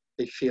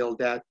 they feel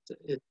that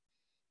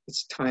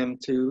it's time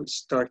to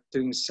start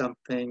doing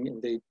something,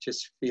 and they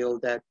just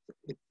feel that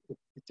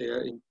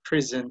they're in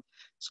prison.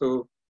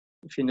 So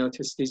if you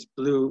notice these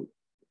blue,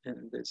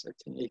 and there's I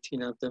think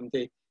 18 of them,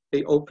 they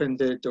open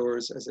their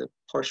doors as a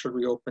partial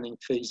reopening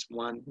phase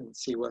 1 and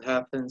see what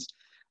happens.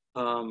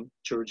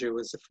 Georgia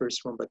was the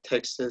first one, but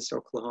Texas,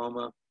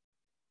 Oklahoma.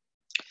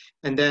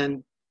 And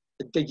then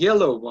the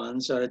yellow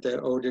ones are the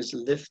orders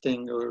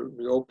lifting or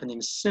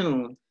reopening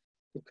soon.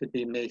 It could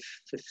be May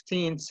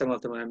 15th, some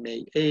of them are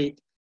May 8th.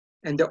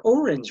 And the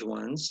orange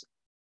ones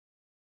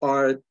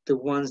are the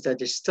ones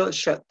that are still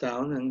shut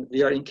down. And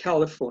we are in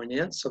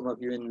California, some of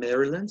you in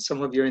Maryland,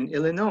 some of you in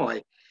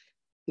Illinois.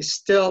 We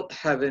still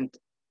haven't,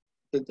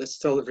 there's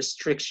still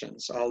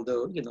restrictions,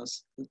 although, you know,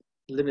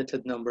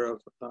 limited number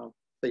of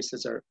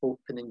places are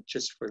opening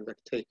just for like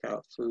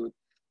takeout food.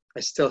 I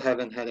still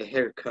haven't had a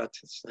haircut.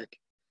 It's like,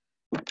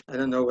 I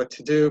don't know what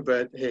to do,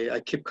 but hey,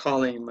 I keep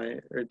calling my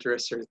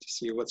hairdresser to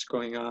see what's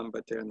going on,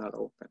 but they're not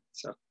open.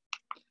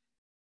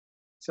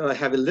 So I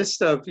have a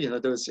list of, you know,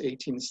 those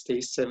 18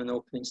 states, 7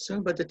 opening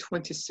soon, but the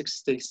 26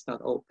 states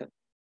not open.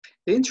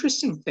 The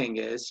interesting thing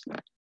is,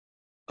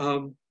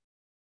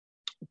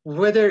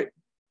 whether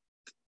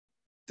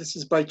this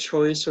is by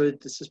choice or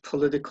this is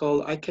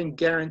political, I can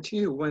guarantee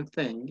you one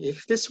thing.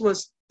 If this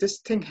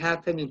thing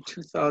happened in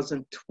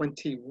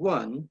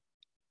 2021,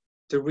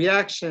 the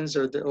reactions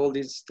of all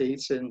these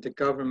states and the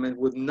government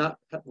wouldn't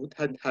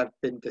have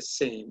been the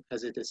same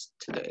as it is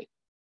today.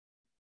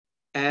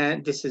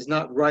 And this is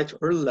not right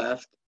or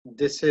left.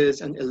 This is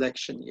an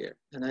election year.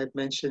 And I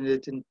mentioned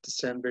it in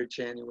December,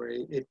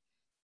 January.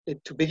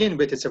 To begin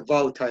with, it's a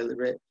volatile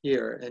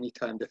year,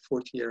 anytime the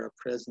 4th year of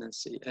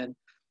presidency. And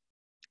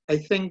I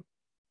think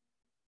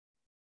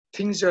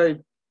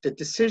the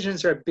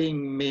decisions are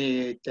being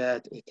made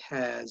that it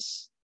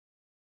has,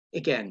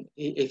 again,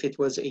 if it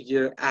was a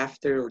year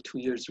after or 2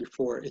 years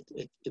before,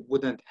 it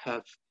would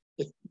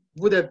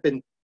have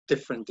been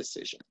different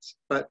decisions,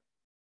 but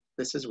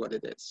this is what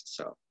it is.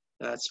 So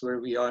that's where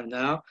we are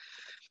now.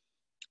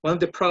 One of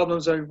the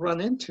problems I run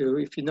into,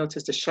 if you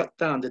notice the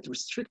shutdown, the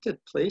restricted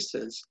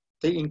places,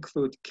 they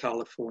include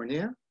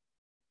California,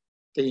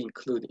 they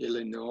include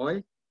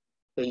Illinois,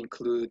 they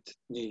include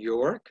New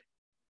York,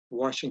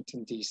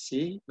 Washington,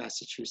 DC,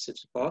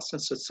 Massachusetts, Boston.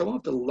 So some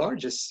of the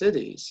largest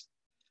cities,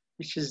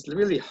 which is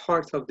really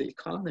heart of the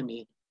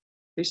economy,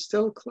 they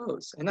still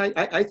close. And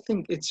I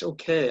think it's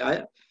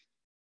okay.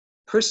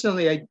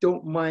 Personally, I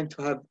don't mind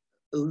to have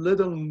a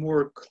little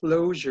more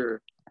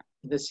closure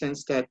in the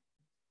sense that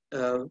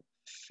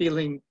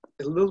feeling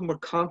a little more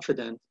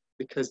confident,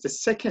 because the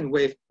second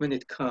wave, when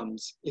it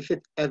comes, if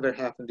it ever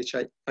happens, which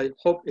I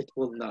hope it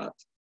will not,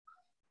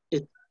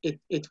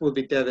 it will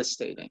be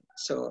devastating.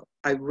 So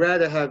I'd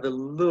rather have a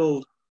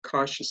little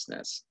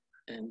cautiousness.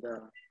 And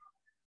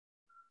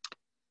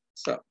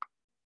so,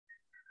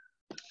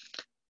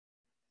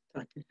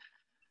 okay.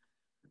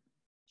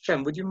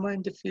 Shem, would you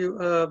mind if you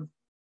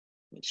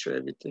make sure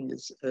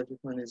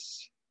everyone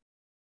is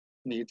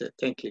muted?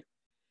 Thank you.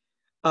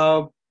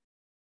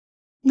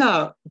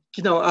 Now,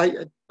 you know,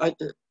 I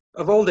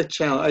of all the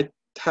channels, I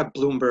have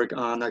Bloomberg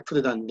on. I put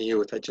it on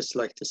mute. I just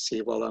like to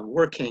see while I'm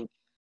working.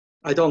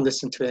 I don't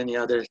listen to any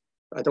other.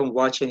 I don't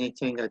watch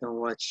anything. I don't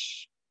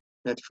watch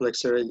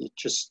Netflix or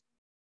just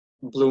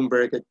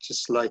Bloomberg. I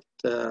just like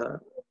the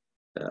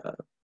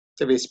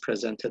way it's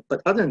presented.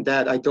 But other than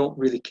that, I don't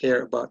really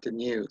care about the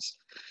news,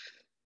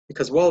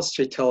 because Wall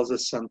Street tells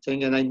us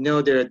something, and I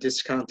know there are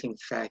discounting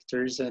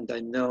factors, and I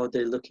know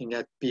they're looking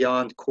at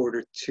beyond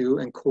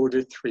Q2 and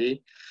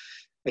Q3.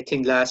 I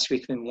think last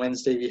week on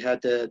Wednesday we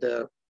had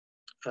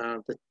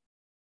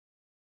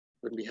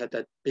when we had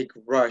that big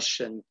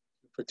rush, and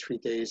for 3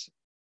 days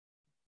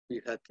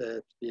we hit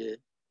the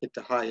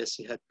highest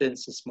it had been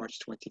since March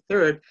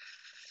 23rd.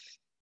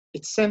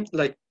 It seemed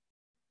like,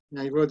 and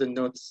I wrote a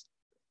note,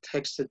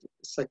 texted,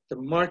 it's like the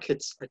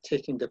markets are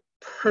taking the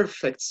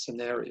perfect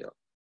scenario,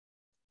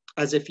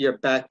 as if you're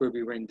back where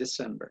we were in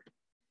December.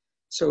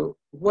 So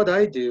what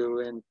I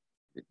do, and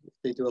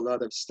they do a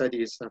lot of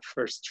studies,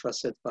 First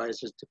Trust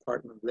Advisors,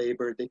 Department of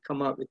Labor, they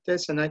come up with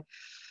this. And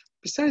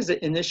besides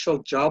the initial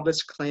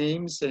jobless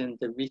claims and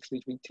the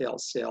weekly retail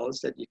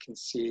sales that you can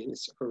see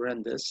is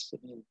horrendous. I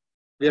mean,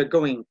 we are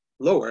going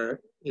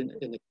lower in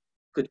a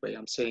good way.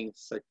 I'm saying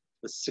it's like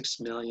it was 6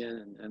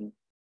 million and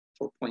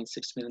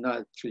 4.6 million,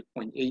 now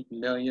 3.8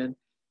 million.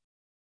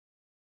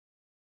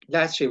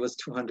 Last year was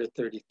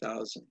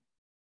 230,000.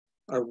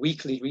 Our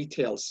weekly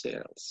retail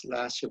sales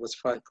last year was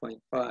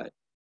 5.5.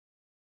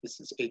 This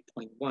is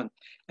 8.1.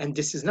 And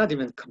this is not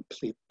even a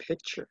complete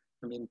picture.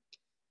 I mean,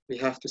 we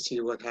have to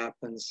see what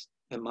happens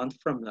a month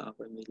from now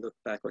when we look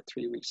back, or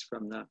 3 weeks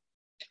from now.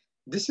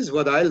 This is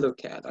what I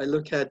look at. I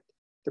look at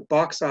the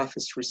box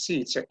office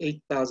receipts are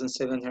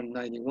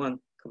 8,791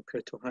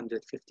 compared to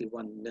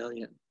 151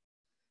 million.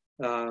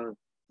 The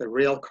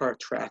rail car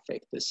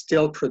traffic, the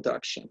steel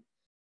production.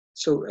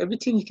 So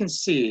everything you can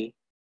see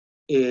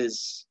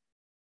is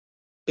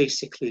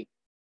basically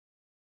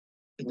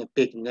in the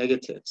big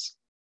negatives.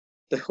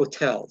 The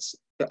hotels,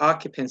 the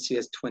occupancy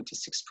is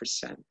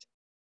 26%.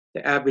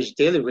 The average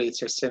daily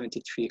rates are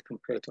 73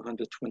 compared to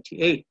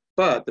 128,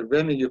 but the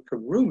revenue per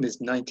room is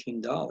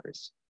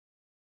 $19.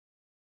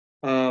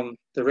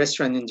 The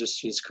restaurant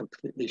industry is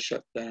completely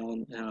shut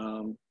down.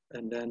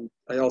 And then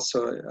I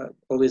also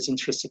always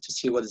interested to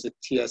see what is the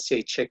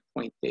TSA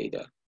checkpoint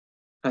data.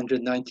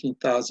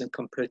 119,000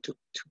 compared to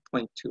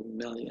 2.2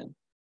 million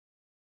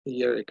a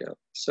year ago.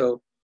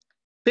 So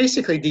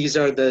basically, these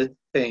are the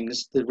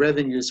things, the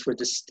revenues for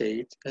the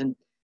state. And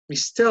we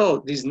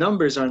still, these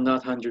numbers are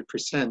not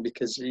 100%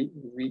 because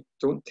we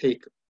don't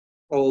take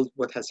all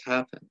what has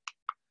happened.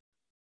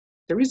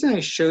 The reason I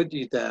showed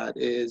you that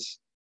is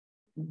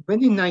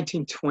when in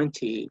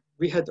 1920,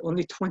 we had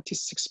only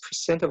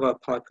 26% of our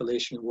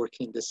population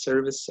working in the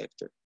service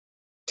sector.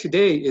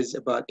 Today is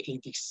about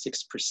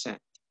 86%.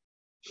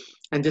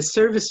 And the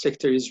service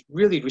sector is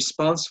really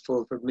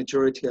responsible for the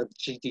majority of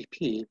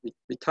GDP.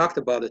 We talked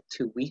about it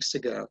 2 weeks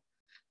ago.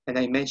 And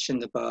I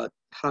mentioned about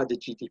how the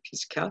GDP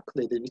is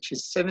calculated, which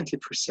is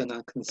 70%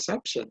 on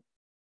consumption,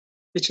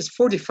 which is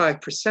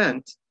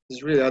 45%,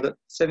 is really other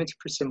 70%,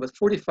 but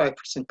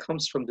 45%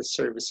 comes from the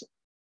service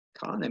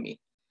economy.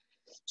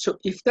 So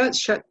if that's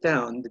shut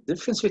down, the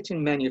difference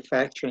between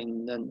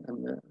manufacturing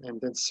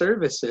and then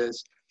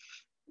services,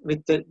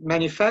 with the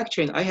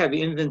manufacturing, I have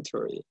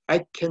inventory.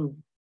 I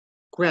can,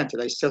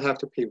 granted, I still have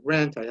to pay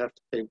rent, I have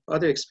to pay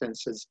other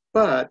expenses,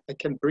 but I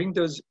can bring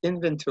those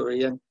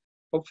inventory and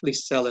hopefully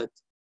sell it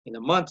in a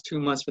month, 2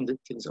 months when the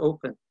things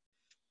open.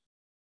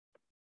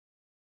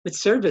 With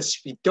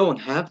service, we don't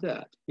have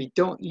that. We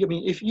don't, I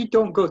mean, if you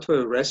don't go to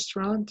a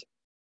restaurant,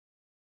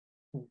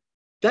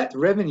 that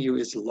revenue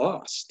is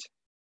lost.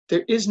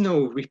 There is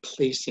no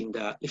replacing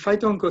that. If I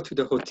don't go to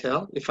the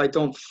hotel, if I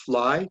don't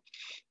fly,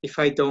 if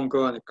I don't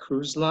go on a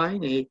cruise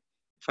line, if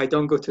I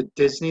don't go to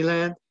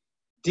Disneyland,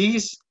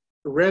 these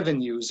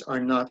revenues are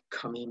not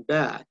coming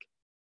back.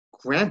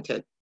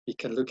 Granted, we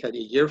can look at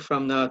a year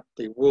from now,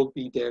 they will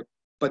be there,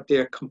 but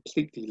they're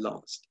completely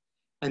lost.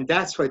 And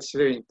that's why it's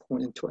very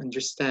important to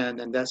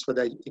understand, and that's what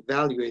I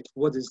evaluate,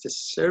 what is the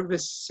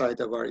service side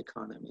of our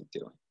economy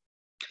doing?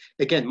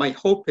 Again, my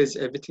hope is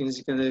everything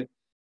is gonna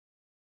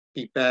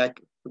be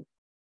back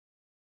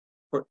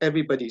for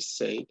everybody's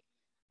sake.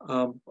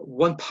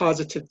 One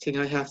positive thing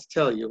I have to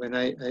tell you, and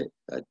I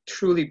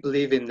truly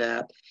believe in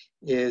that,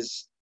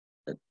 is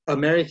that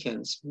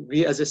Americans,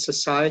 we as a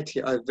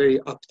society are a very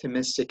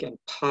optimistic and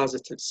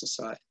positive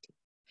society.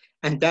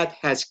 And that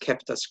has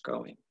kept us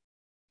going.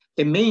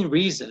 The main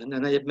reason,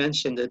 and I have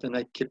mentioned it and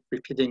I keep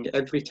repeating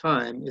every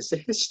time, is the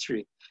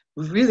history.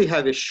 We really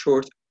have a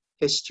short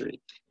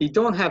history. We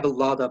don't have a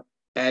lot of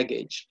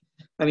baggage.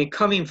 I mean,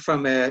 coming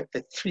from a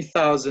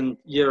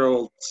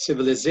 3,000-year-old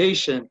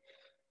civilization,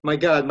 my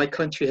God, my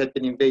country had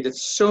been invaded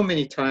so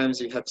many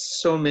times. We have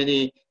so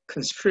many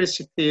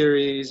conspiracy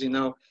theories, you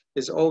know,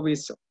 there's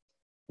always,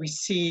 we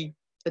see,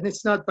 and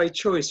it's not by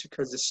choice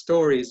because the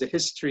stories, the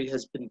history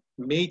has been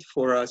made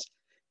for us,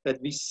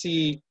 that we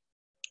see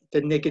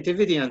the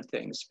negativity on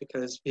things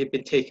because we've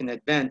been taken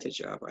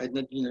advantage of. Right?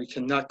 You know, you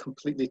cannot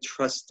completely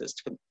trust this.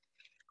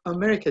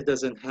 America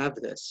doesn't have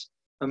this.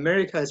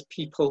 America has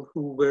people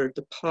who were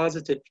the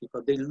positive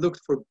people. They looked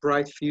for a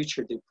bright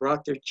future. They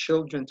brought their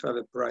children to have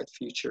a bright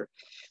future.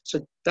 So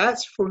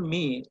that's, for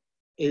me,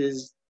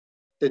 is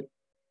the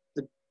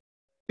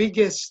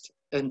biggest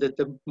and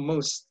the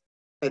most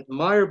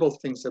admirable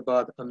things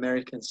about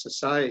American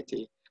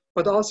society.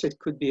 But also it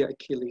could be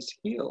Achilles'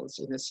 heels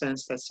in the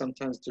sense that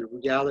sometimes the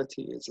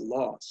reality is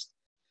lost.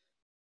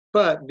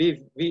 But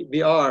we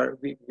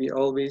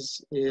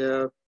always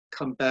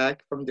come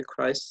back from the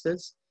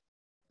crisis,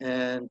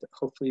 and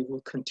hopefully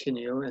we'll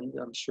continue, and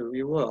I'm sure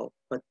we will.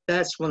 But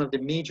that's one of the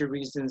major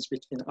reasons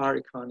between our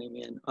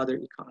economy and other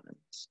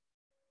economies.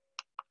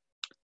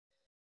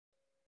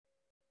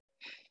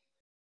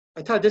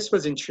 I thought this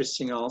was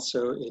interesting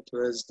also. It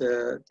was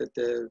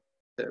the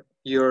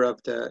Bureau of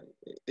the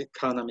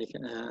Economic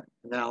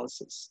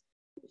Analysis.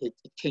 It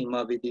came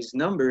up with these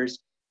numbers.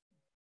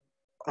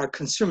 Our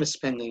consumer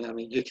spending, I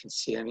mean, you can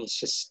see, I mean, it's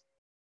just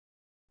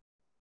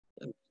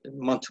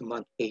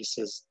month-to-month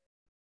basis,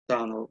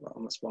 down over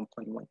almost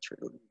 $1.1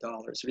 trillion.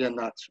 We are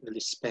not really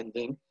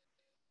spending.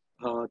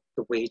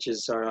 The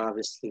wages are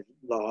obviously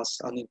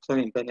lost.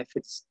 Unemployment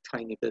benefits,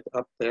 tiny bit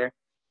up there.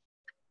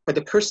 But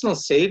the personal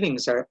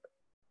savings are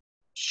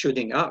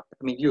shooting up.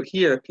 I mean, you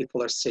hear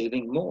people are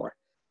saving more.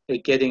 They're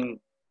getting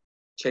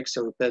checks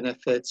or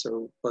benefits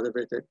or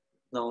whatever the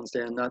loans,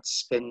 they're not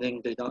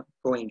spending, they're not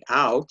going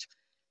out.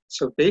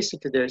 So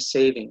basically they're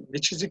saving,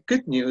 which is a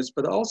good news,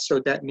 but also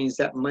that means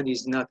that money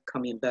is not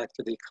coming back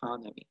to the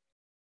economy.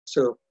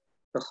 So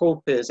the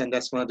hope is, and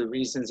that's one of the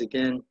reasons,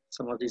 again,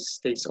 some of these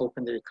states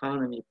open their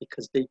economy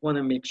because they want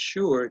to make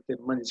sure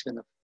that money is going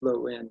to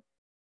flow in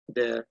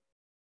to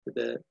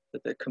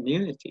the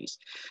communities.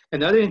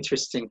 Another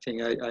interesting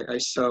thing I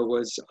saw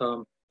was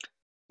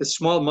the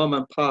small mom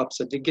and pops,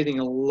 they're getting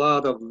a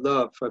lot of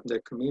love from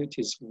their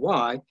communities.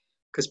 Why?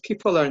 Because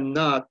people are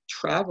not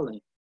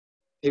traveling.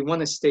 They want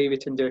to stay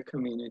within their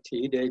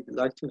community. They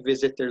like to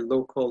visit their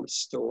local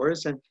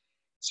stores. And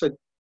so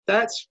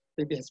that's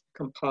maybe has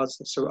become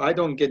positive. So I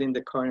don't get in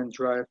the car and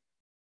drive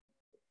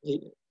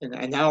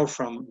an hour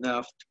from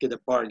now to get a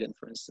bargain,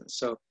 for instance.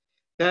 So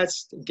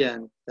that's,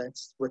 again,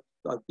 that's what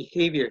our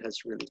behavior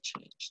has really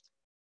changed.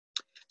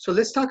 So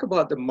let's talk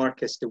about the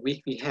markets the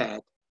week we had.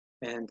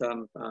 And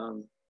I'm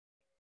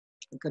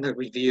going to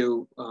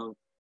review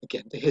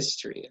again, the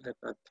history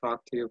I've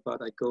talked to you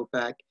about. I go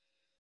back.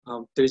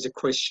 There's a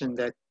question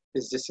that,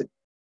 is this a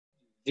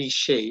V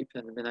shape?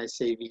 And when I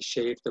say V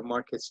shape, the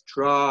markets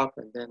drop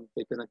and then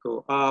they're going to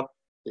go up.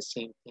 The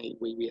same thing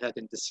we had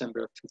in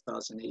December of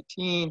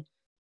 2018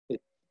 with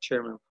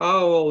Chairman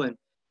Powell.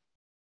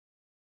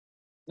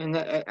 And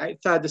I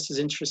thought this is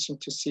interesting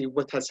to see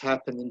what has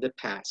happened in the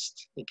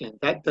past. Again,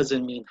 that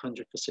doesn't mean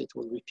 100%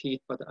 will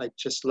repeat, but I'd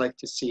just like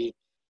to see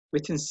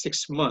within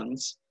 6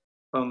 months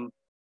from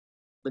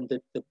when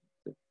the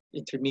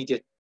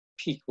intermediate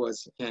peak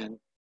was in,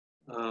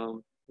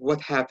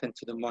 what happened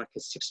to the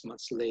market 6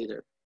 months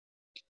later.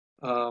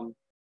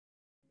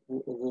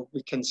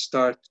 We can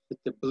start with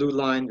the blue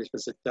line, which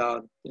was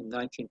down in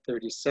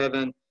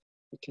 1937.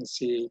 You can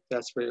see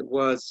that's where it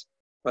was.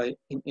 But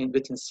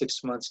within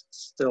 6 months, it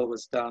still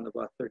was down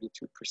about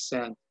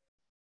 32%.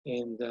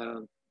 In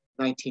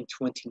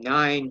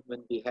 1929,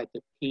 when we had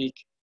the peak,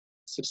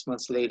 6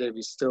 months later,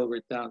 we still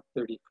were down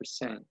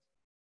 30%.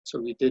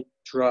 So we did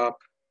drop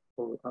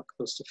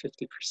close to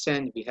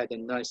 50%. We had a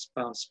nice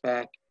bounce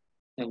back,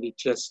 and we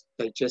just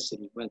digested.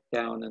 We went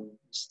down, and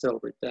still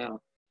we're down.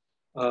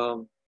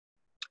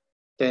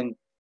 Then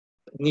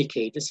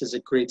Nikkei, this is a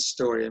great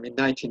story. I mean,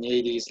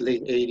 1980s,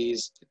 late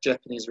 80s, the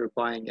Japanese were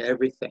buying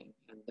everything,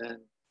 and then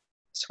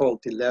this whole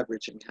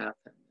deleveraging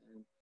happened.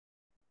 And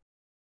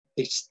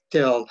they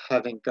still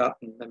haven't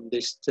gotten them.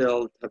 They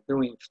still have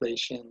no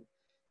inflation.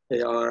 They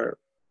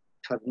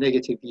have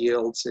negative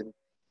yields and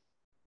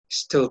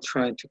still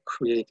trying to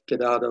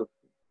get out of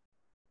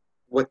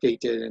what they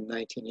did in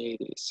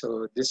 1980.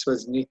 So this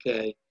was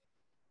Nikkei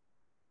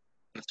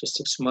after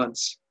 6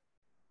 months.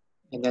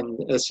 And then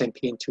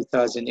S&P in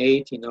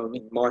 2008,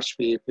 in March,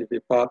 we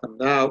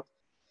bottomed out.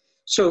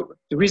 So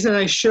the reason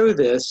I show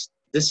this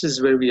is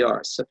where we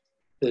are, so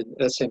the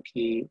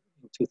S&P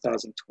in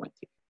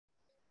 2020.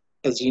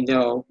 As you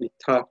know, we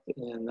talked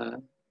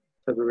in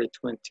February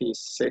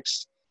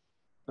 26th,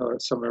 or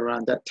somewhere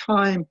around that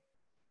time.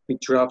 We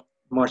dropped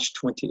March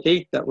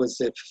 28th. That was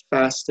the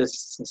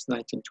fastest since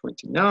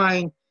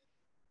 1929,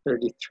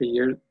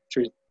 33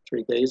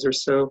 days or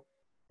so.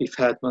 We've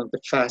had one of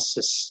the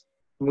fastest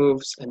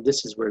moves, and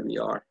this is where we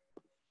are.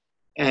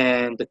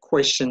 And the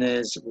question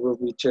is, will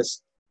we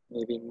just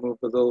maybe move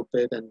a little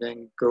bit and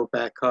then go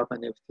back up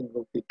and everything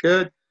will be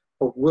good?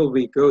 Or will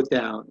we go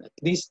down, at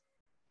least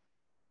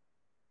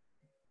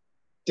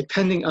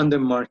depending on the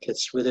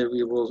markets, whether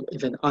we will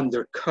even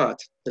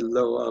undercut the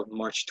low of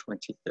March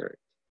 23rd.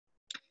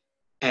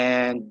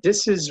 And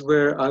this is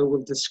where I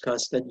will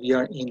discuss that we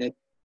are in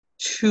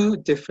two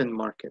different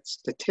markets,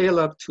 the tail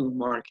of two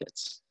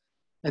markets.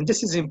 And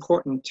this is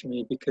important to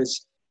me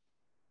because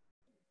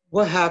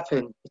what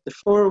happened with the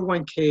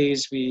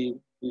 401ks,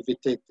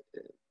 with the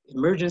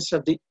emergence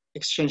of the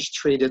exchange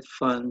traded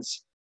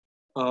funds,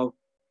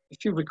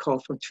 if you recall,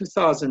 from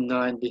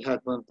 2009, we had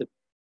one of the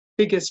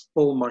biggest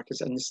bull markets,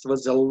 and this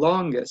was the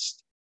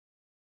longest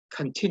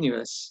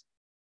continuous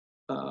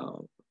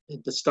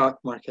in the stock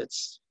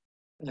markets,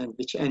 and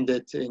which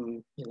ended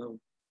in,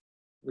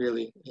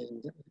 really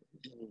in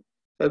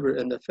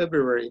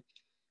February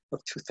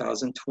of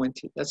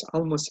 2020. That's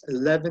almost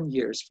 11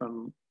 years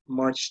from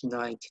March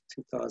 9th,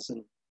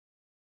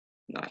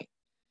 2009.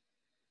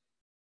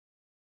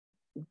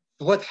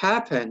 What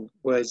happened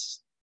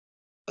was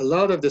a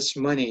lot of this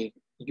money,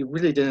 you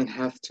really didn't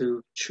have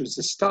to choose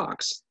the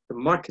stocks. The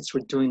markets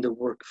were doing the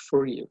work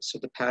for you. So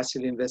the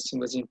passive investing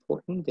was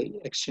important. The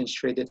exchange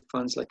traded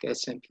funds like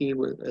S&P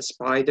were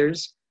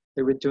spiders.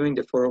 They were doing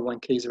the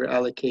 401ks were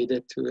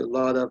allocated to a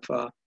lot of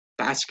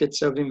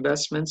baskets of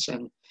investments,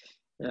 and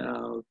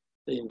the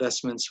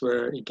investments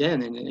were,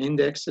 again, in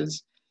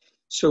indexes.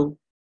 So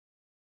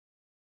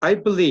I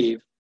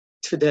believe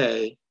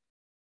today,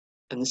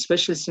 and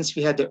especially since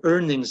we had the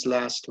earnings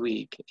last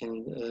week,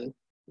 and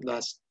we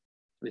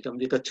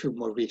got 2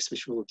 more weeks,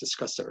 which we will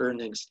discuss the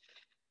earnings.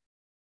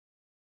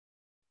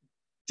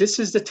 This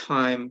is the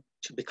time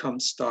to become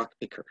stock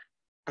picker.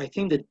 I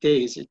think the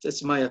days,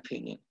 it's my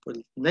opinion, for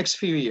the next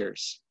few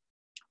years,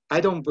 I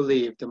don't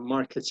believe the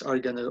markets are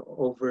going to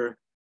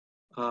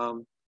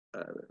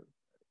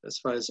as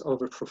far as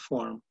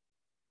overperform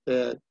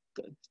the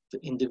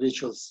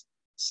individual's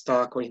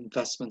stock or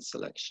investment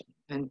selection.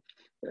 And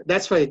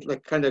that's why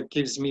it kind of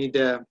gives me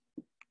the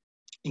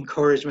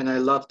encouragement. I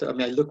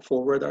look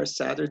forward our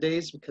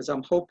Saturdays, because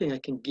I'm hoping I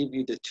can give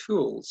you the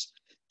tools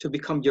to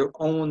become your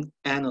own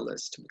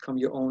analyst, to become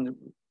your own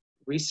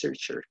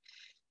researcher,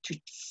 to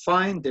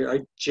find there are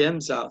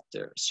gems out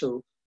there.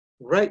 So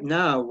right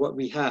now, what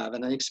we have,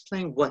 and I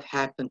explained what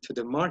happened to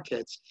the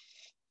markets,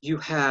 you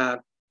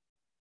have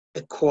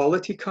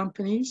quality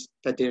companies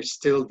that they're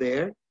still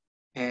there,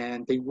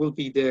 and they will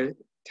be there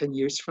 10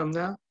 years from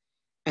now.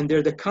 And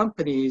they're the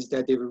companies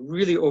that they were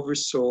really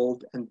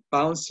oversold and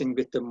bouncing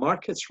with the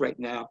markets right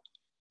now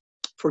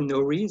for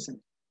no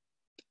reason.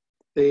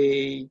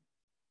 Whether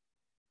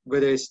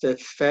it's the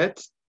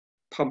Fed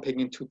pumping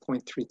in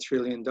 $2.3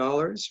 trillion,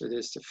 whether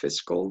it's the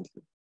fiscal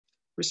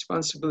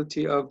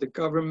responsibility of the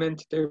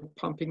government, they're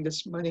pumping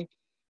this money,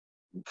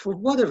 for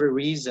whatever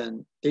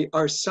reason, there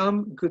are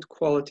some good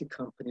quality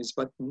companies,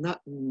 but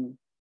not,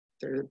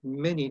 there are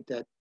many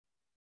that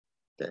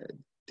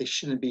they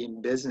shouldn't be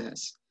in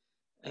business.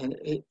 And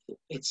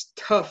it's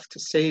tough to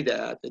say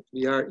that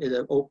we are in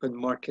an open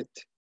market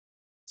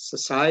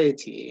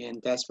society,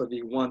 and that's what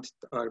we want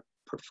our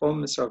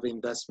performance of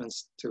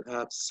investments to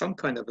have some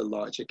kind of a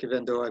logic,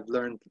 even though I've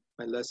learned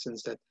my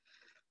lessons that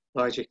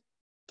logic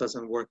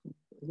doesn't work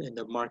in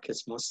the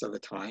markets most of the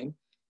time.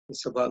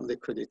 It's about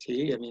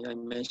liquidity. I mean, I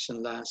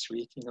mentioned last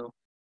week,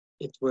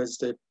 it was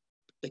the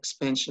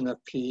expansion of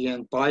PE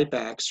and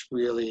buybacks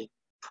really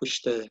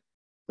pushed the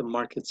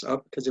markets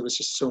up because there was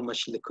just so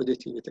much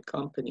liquidity with the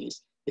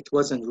companies. It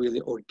wasn't really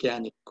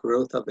organic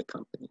growth of the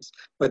companies,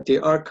 but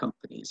there are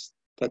companies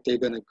that they're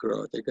going to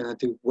grow. They're going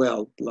to do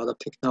well, a lot of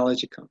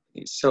technology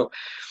companies. So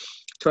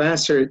to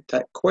answer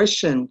that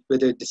question,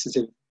 whether this is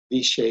a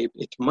V-shape,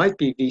 it might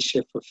be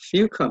V-shape for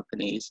few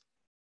companies,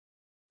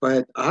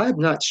 but I'm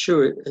not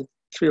sure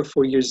 3 or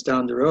 4 years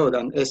down the road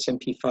on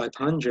S&P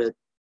 500,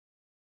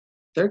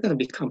 there are going to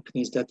be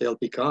companies that they'll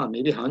be gone,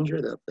 maybe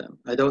 100 of them.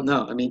 I don't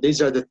know. I mean,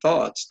 these are the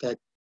thoughts that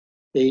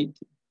we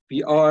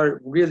are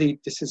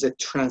really, this is a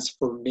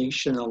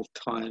transformational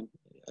time,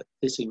 at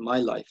least in my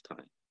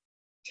lifetime.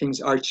 Things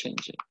are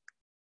changing.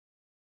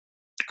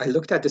 I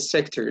looked at the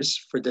sectors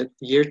for the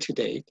year to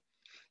date,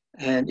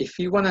 and if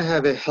you want to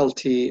have a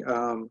healthy,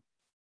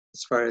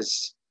 as far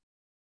as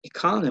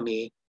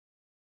economy,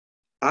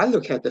 I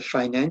look at the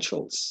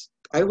financials.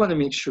 I want to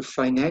make sure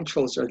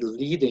financials are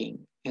leading,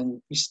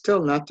 and we're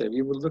still not there.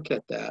 We will look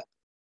at that.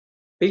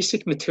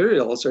 Basic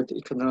materials are the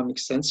economic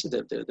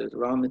sensitive. They're the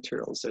raw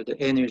materials, they're the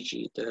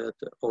energy, the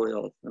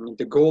oil. I mean,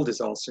 the gold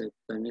is also,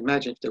 I mean,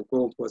 imagine if the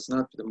gold was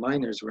not, the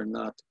miners were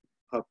not,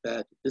 how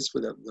bad this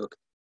would have looked.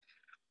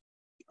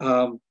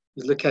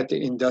 We look at the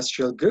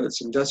industrial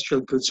goods.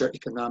 Industrial goods are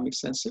economic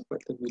sensitive,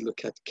 but then we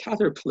look at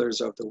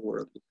Caterpillars of the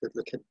world. We could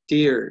look at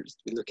Deere's,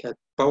 we look at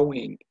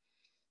Boeing.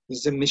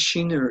 There's the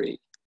machinery.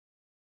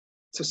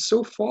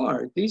 So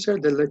far, these are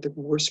the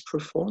worst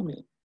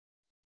performing.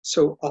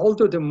 So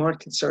although the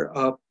markets are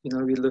up,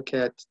 we look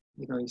at,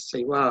 you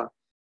say, wow,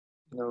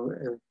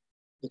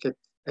 look at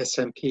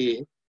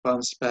S&P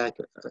bounce back,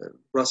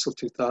 Russell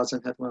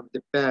 2000 had one of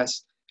the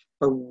best,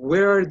 but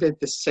where are the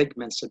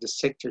segments or the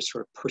sectors who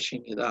are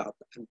pushing it up?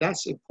 And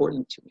that's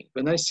important to me.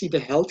 When I see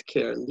the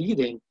healthcare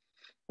leading,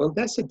 well,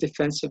 that's the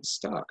defensive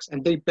stocks,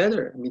 and they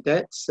better. I mean,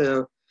 that's,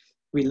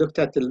 we looked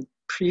at the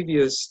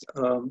previous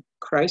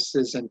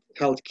crisis, and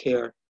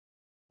healthcare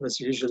was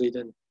usually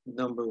the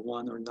number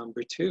one or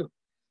number two.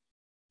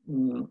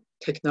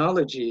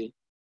 Technology,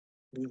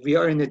 we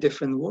are in a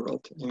different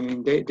world. I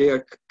mean, they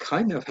are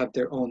kind of have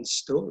their own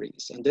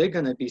stories, and they're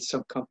going to be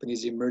some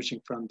companies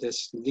emerging from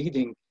this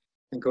leading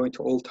and going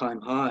to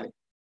all-time high.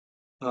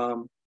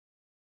 Then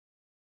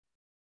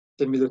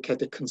we look at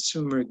the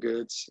consumer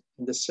goods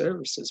and the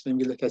services. When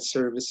we look at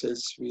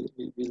services, we're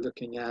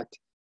looking at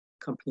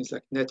companies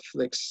like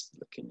Netflix,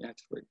 looking at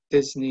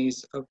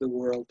Disney's of the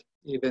world,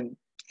 even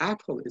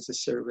Apple is a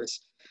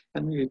service.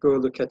 And we go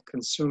look at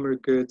consumer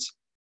goods.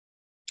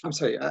 I'm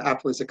sorry,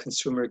 Apple is a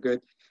consumer good.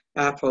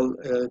 Apple,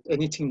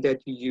 anything that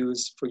you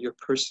use for your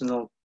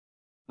personal,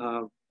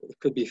 it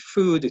could be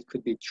food, it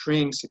could be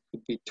drinks, it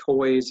could be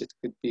toys, it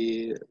could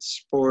be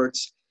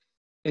sports,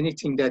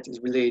 anything that is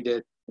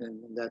related, and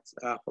that's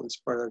Apple is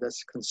part of,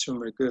 that's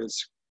consumer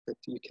goods that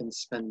you can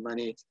spend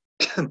money,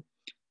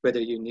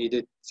 whether you need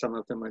it. Some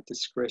of them are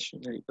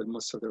discretionary, but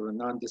most of them are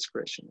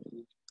non-discretionary.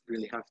 You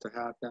really have to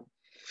have them.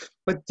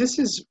 But this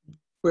is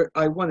where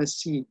I want to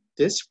see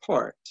this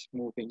part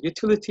moving.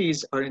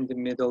 Utilities are in the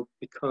middle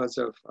because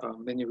of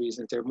many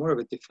reasons. They're more of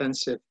a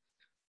defensive,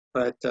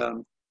 but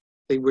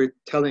they were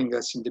telling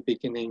us in the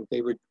beginning,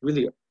 they were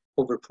really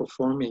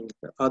overperforming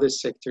the other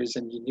sectors,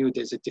 and you knew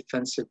there's a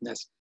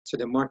defensiveness, so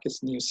the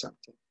markets knew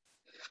something.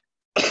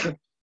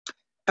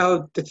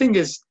 The thing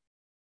is,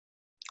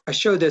 I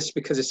show this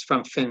because it's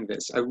from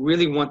Finviz. I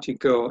really want to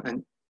go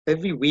and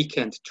every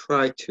weekend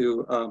try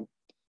to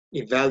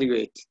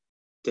evaluate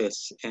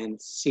this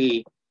and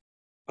see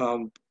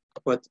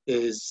what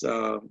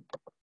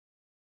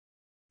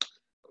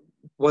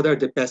are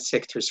the best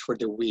sectors for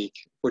the week,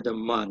 for the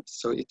month.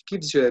 So it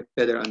gives you a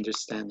better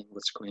understanding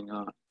what's going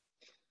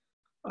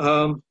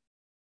on.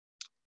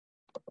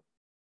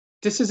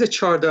 This is a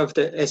chart of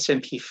the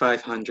S&P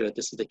 500.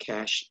 This is the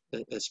cash,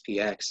 the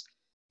SPX.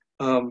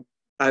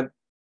 I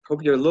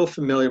hope you're a little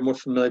more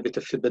familiar with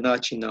the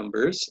Fibonacci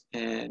numbers,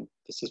 and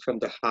this is from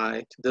the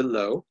high to the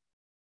low.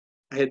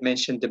 I had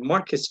mentioned the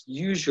markets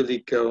usually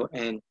go,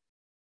 and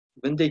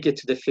when they get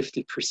to the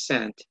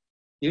 50%,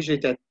 usually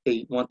that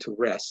they want to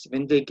rest.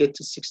 When they get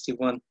to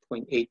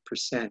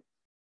 61.8%,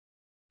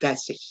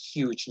 that's a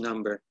huge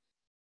number,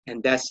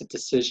 and that's a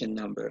decision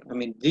number. I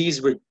mean,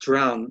 these were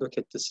drawn, look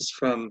at this is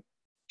from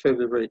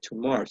February to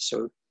March.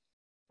 So,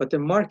 but the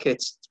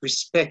markets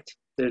respect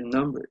their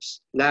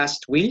numbers.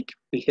 Last week,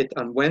 we hit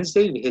on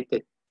Wednesday, we hit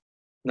the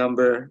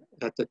number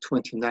at the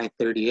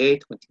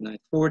 29.38,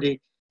 29.40.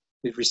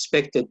 We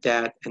respected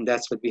that, and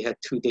that's what we had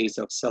 2 days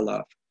of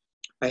sell-off.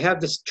 I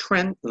have this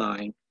trend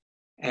line,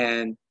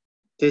 And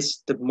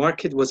the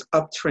market was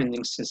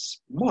uptrending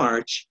since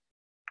March,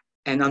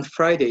 and on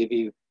Friday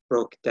we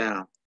broke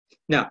down.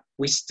 Now,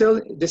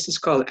 this is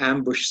called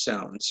ambush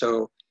zone.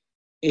 So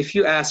if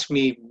you ask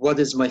me what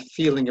is my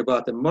feeling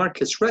about the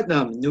markets, right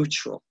now I'm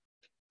neutral.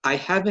 I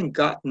haven't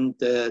gotten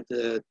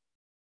the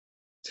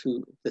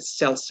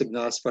sell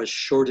signal as far as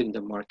shorting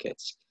the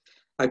markets.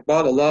 I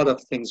bought a lot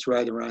of things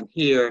right around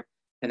here,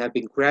 and I've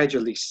been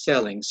gradually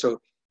selling. So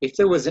if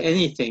there was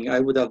anything, I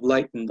would have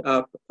lightened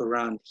up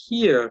around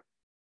here.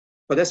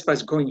 But as far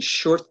as going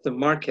short the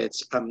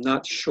markets, I'm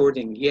not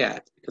shorting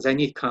yet because I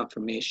need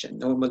confirmation.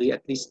 Normally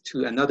at least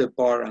to another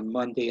bar on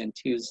Monday and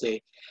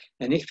Tuesday.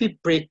 And if we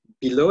break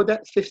below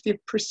that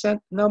 50%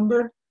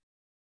 number,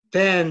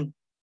 then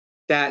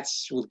that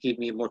will give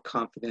me more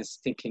confidence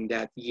thinking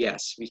that,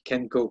 yes, we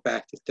can go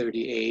back to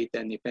 38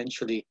 and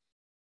eventually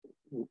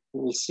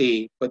we'll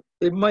see. But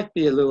there might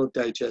be a little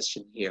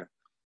digestion here.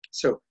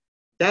 So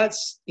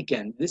that's,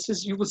 again,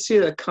 you will see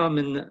a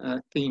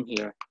common theme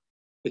here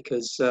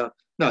because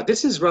now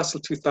this is Russell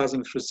 2000,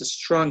 which was the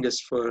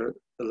strongest for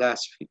the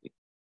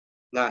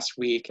last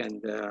week,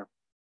 and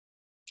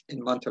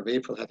in month of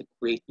April had a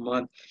great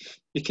month.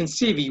 You can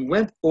see we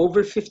went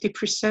over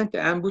 50%,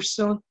 the ambush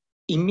zone.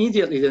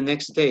 Immediately the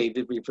next day,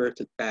 we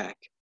reverted back.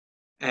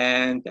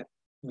 And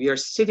we are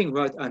sitting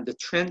right on the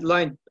trend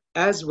line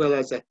as well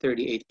as at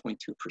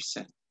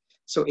 38.2%.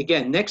 So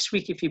again, next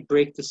week, if you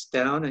break this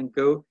down and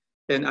go,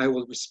 then I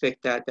will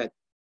respect that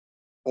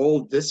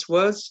all this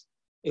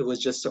it was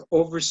just an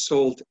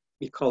oversold,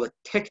 we call it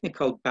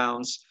technical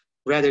bounce,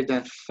 rather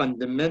than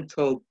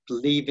fundamental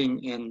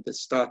believing in the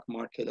stock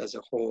market as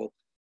a whole,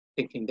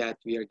 thinking that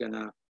we are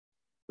gonna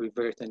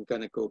revert and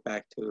gonna go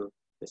back to,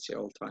 let's say,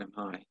 all-time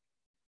high.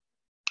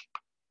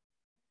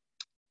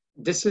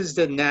 This is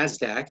the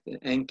NASDAQ, the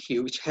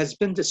NQ, which has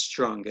been the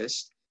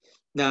strongest.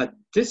 Now,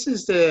 this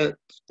is the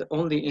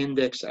only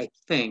index, I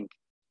think,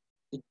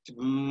 it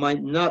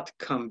might not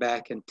come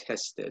back and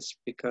test this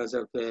because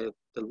of the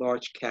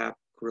large cap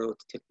growth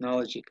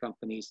technology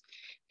companies.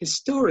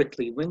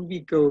 Historically, when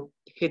we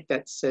hit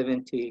that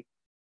 70.8,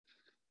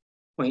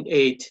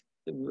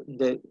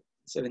 the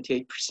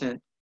 78%,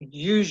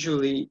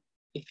 usually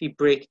if we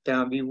break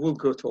down, we will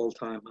go to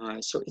all-time high.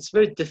 So it's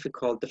very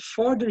difficult. The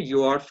farther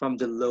you are from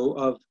the low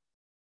of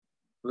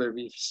where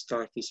we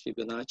start this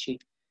Fibonacci,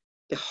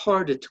 the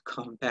harder to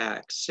come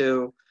back.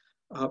 So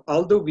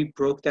although we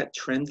broke that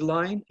trend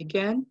line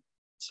again,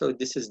 so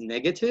this is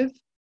negative,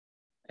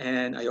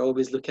 and I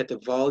always look at the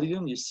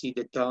volume. You see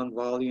the down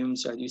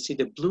volumes, you see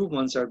the blue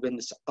ones are when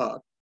it's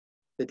up.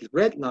 The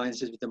red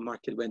lines is when the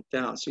market went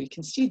down. So you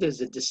can see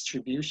there's a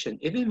distribution.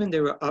 Even when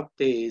there were up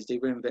days, they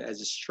weren't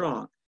as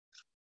strong.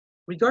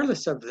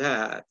 Regardless of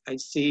that, I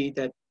see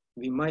that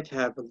we might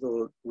have a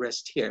little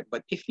rest here.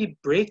 But if you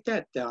break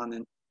that down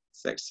and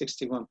it's like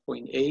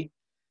 61.8,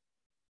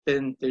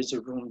 then there's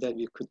a room that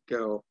you could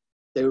go.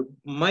 There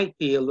might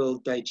be a little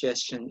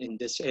digestion in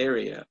this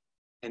area.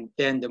 And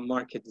then the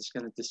market is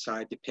going to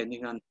decide,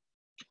 depending on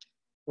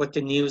what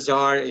the news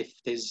are, if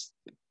there's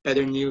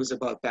better news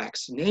about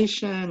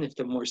vaccination, if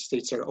the more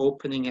states are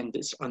opening and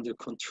it's under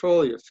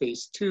control, your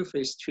phase 2,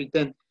 phase 3,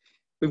 then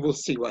we will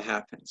see what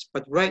happens.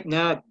 But right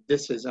now,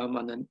 I'm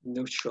on a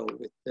neutral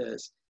with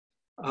this.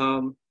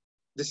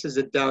 This is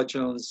the Dow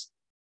Jones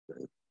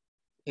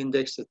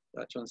index, the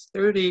Dow Jones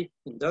 30,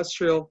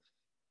 industrial.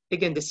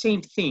 Again, the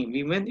same theme.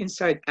 We went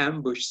inside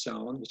ambush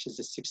zone, which is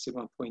the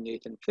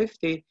 61.8 and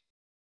 50.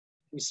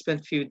 We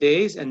spent a few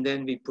days and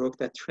then we broke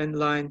that trend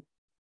line,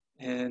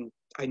 and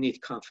I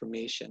need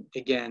confirmation.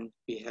 Again,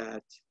 we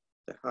had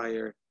the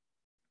higher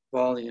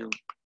volume.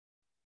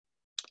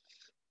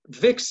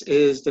 VIX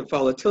is the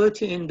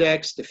volatility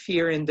index, the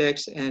fear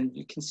index, and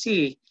you can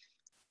see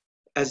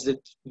as the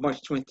March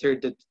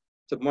 23rd,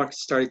 the market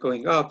started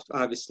going up,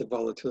 obviously the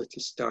volatility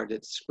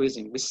started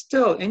squeezing. But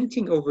still,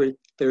 anything over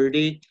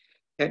 30,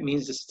 that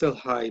means it's still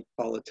high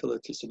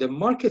volatility. So the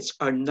markets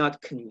are not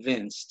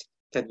convinced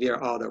that we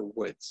are out of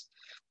woods.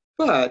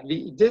 But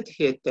we did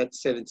hit that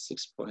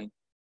 76.8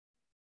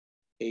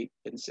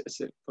 and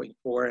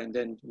 6.4, and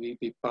then we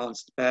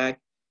bounced back.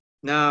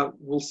 Now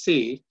we'll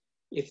see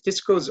if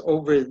this goes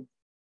over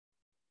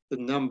the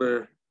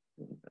number,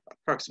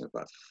 approximately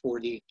about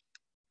 40,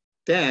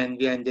 then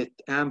we ended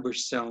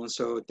ambush zone.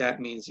 So that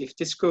means if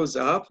this goes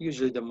up,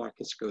 usually the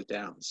markets go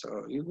down.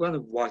 So you want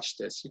to watch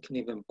this. You can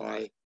even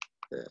buy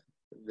the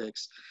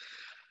VIX.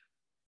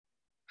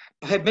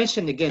 I had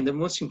mentioned again, the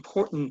most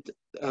important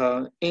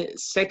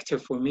sector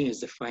for me is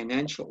the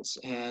financials.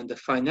 And the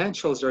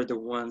financials are the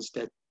ones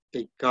that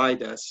they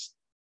guide us.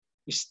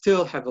 We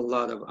still have a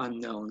lot of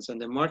unknowns,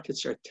 and the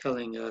markets are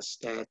telling us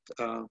that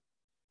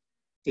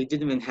they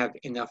didn't even have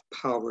enough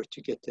power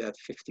to get to that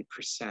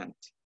 50%.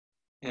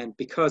 And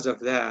because of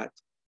that,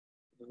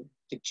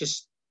 it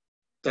just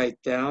died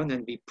down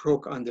and we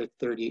broke under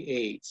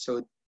 38.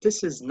 So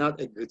this is not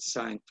a good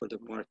sign for the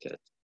market.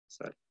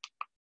 So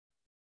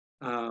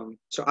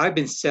I've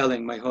been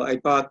selling I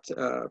bought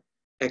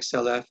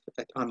XLF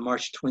on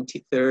March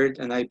 23rd,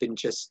 and I've been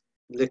just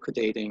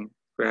liquidating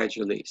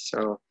gradually.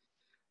 So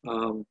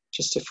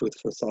Just a food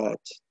for thought.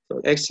 So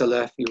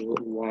XLF you will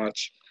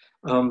watch.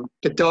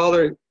 The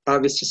dollar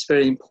obviously is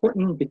very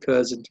important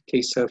because in the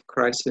case of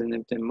crisis, and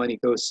if the money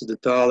goes to the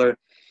dollar,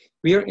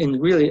 we are in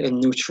really a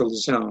neutral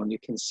zone. You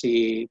can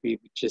see we're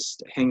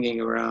just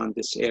hanging around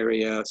this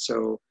area.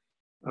 So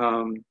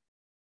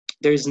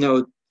there's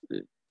no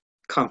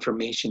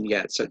confirmation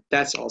yet. So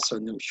that's also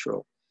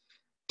neutral.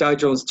 Dow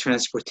Jones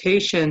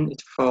Transportation,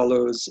 it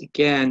follows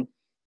again.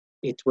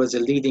 It was a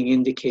leading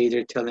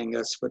indicator telling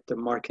us what the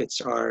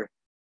markets are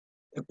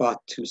about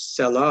to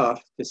sell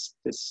off. This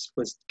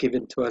was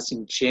given to us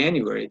in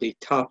January. They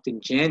topped in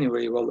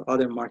January while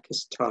other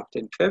markets topped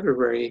in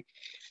February.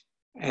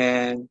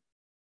 And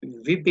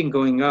we've been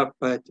going up,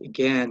 but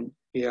again,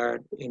 we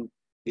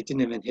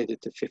didn't even hit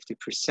it to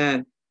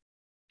 50%,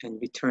 and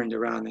we turned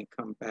around and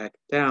come back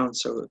down.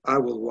 So I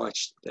will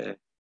watch the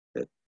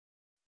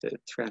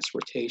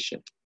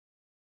transportation.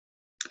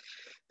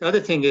 The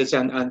other thing is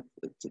on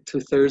 2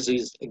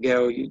 Thursdays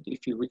ago,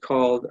 if you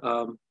recall,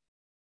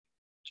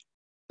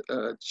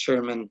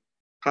 Chairman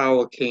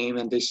Powell came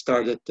and they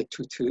started the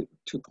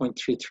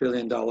 $2.3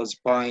 trillion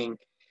buying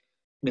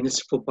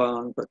municipal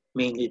bond, but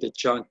mainly the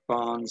junk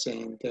bonds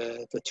and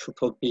the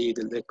triple B,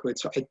 the liquid.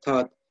 So I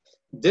thought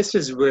this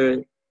is where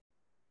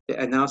the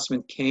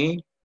announcement came.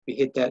 We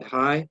hit that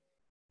high.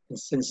 And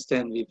since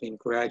then, we've been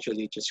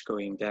gradually just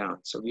going down.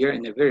 So we are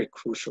in a very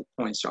crucial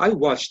point. So I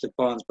watch the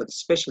bonds, but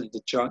especially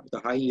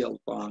the high yield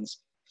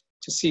bonds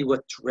to see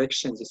what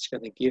directions it's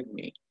going to give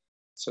me.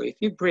 So if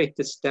you break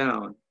this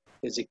down,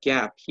 there's a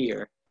gap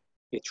here.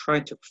 You're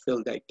trying to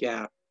fill that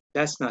gap.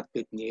 That's not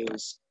good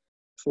news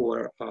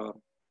for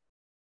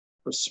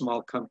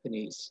small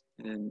companies.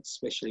 And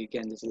especially,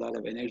 again, there's a lot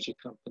of energy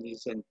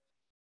companies. And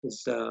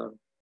there's,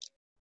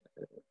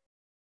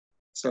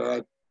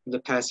 in the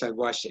past, I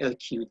watched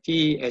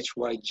LQD,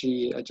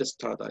 HYG. I just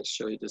thought I'd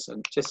show you this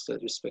on just the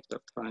respect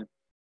of time.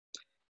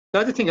 The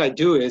other thing I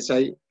do is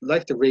I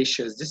like the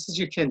ratios. This is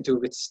you can do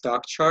with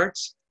stock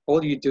charts.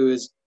 All you do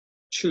is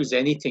choose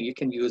anything. You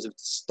can use it with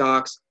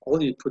stocks.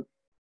 All you put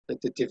the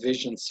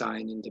division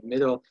sign in the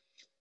middle.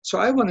 So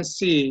I want to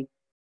see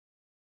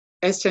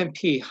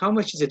S&P, how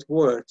much is it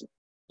worth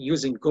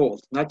using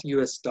gold, not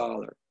US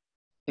dollar?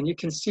 And you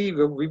can see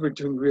we were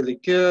doing really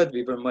good.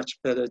 We were much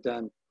better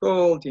than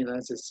gold,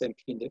 as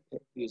S&P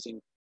using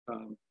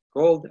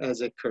gold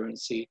as a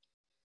currency.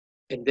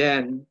 And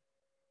then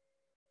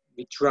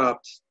we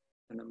dropped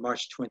on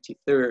March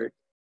 23rd.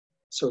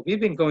 So we've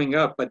been going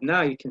up, but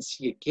now you can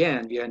see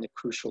again, we are in a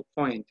crucial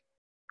point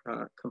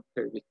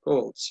compared with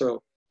gold.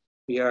 So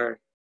we are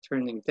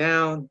turning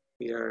down.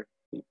 We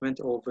went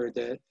over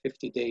the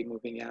 50-day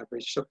moving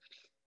average. So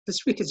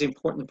this week is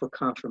important for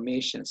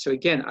confirmation. So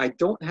again, I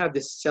don't have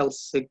the sell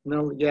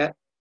signal yet,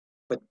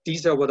 but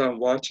these are what I'm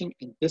watching.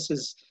 And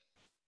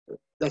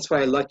that's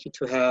why I like you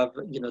to have,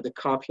 the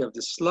copy of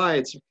the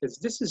slides, because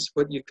this is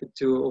what you could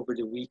do over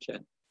the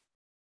weekend.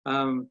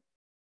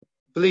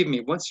 Believe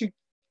me, once you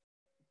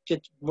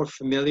get more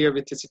familiar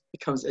with this, it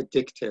becomes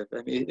addictive.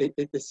 I mean,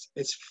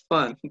 it's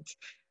fun.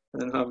 I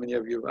don't know how many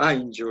of you, I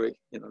enjoy,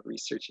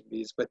 researching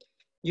these, but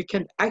you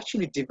can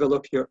actually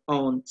develop your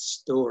own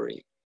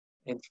story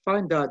and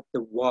find out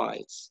the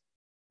whys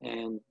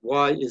and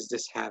why is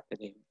this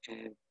happening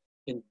and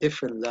in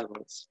different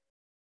levels.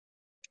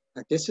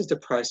 Now, this is the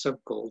price of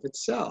gold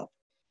itself.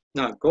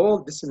 Now,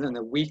 gold, this is on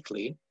a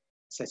weekly.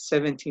 It's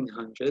at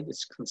 1,700.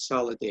 It's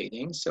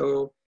consolidating.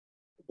 So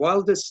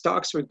while the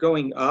stocks were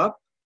going up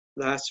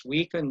last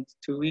week and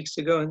 2 weeks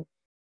ago,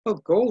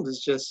 gold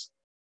is just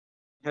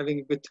having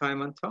a good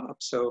time on top.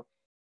 So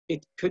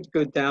it could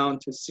go down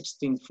to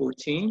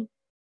 1614,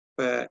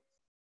 but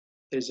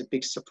there's a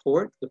big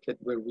support. Look at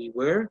where we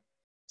were.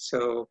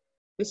 So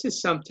this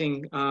is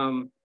something, I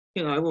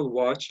will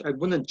watch. I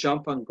wouldn't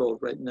jump on gold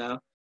right now,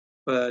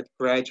 but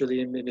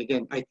gradually, and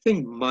again, I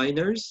think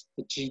miners,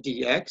 the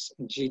GDX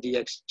and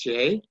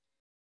GDXJ,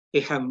 they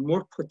have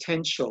more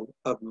potential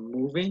of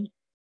moving.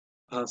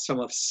 Some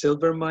of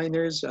silver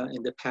miners,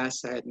 in the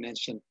past I had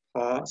mentioned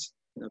PAS,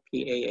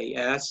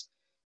 PAAS.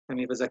 I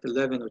mean, it was like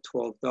 $11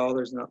 or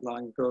 $12 not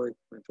long ago. It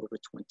went over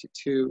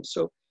 22.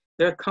 So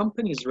there are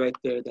companies right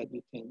there that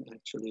you can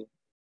actually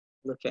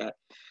look at.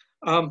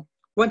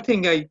 One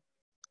thing I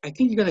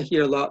think you're going to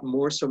hear a lot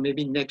more. So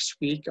maybe next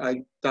week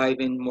I dive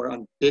in more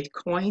on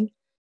Bitcoin.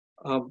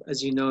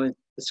 As you know,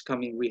 this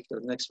coming week or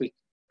next week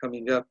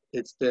coming up,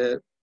 it's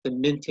the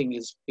minting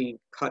is being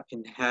cut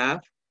in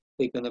half.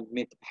 They're going to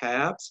mint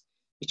halves,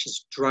 which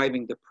is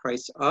driving the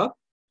price up.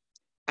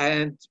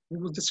 And we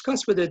will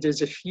discuss whether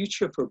there's a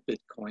future for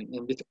Bitcoin.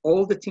 And with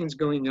all the things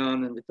going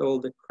on and with all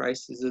the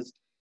crises,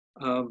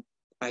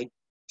 I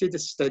did a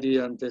study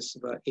on this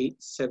about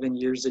 7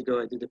 years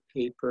ago. I did a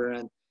paper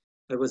and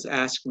I was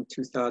asked in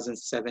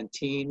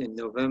 2017 in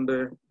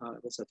November. I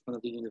was at one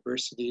of the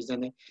universities.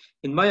 And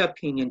in my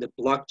opinion, the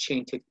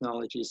blockchain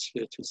technology is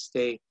here to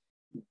stay.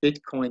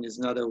 Bitcoin is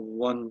not a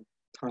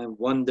one-time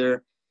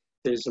wonder.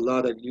 There's a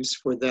lot of use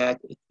for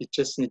that. It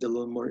just needs a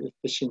little more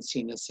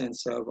efficiency in the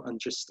sense of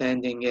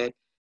understanding it.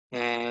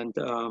 And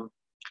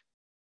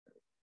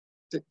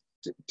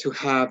to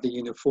have the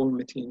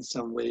uniformity in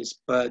some ways,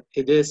 but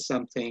it is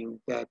something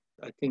that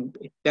I think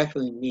it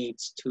definitely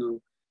needs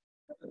to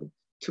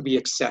be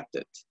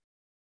accepted.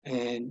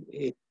 And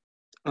it,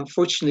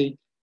 unfortunately,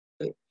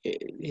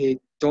 it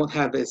don't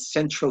have a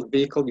central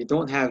vehicle. We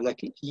don't have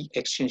like an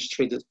exchange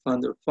traded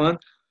fund or fund.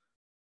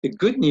 The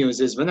good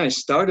news is when I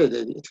started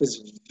it, it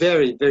was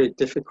very, very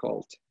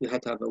difficult. You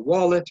had to have a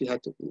wallet.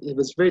 It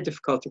was very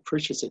difficult to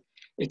purchase it.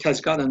 It has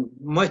gotten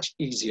much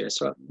easier.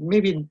 So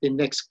maybe in the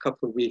next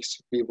couple of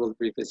weeks, we will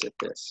revisit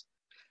this.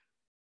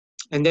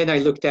 And then I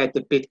looked at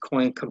the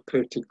Bitcoin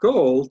compared to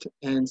gold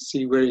and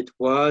see where it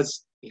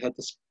was. We had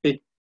this big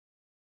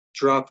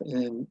drop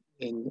in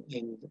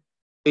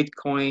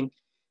Bitcoin.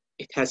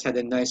 It has had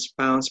a nice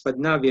bounce, but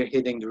now we're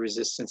hitting the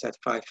resistance at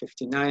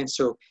 559.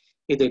 So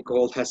either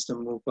gold has to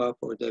move up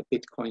or the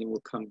Bitcoin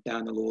will come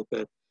down a little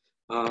bit.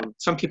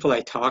 Some people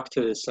I talk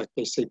to, it's like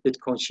they say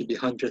Bitcoin should be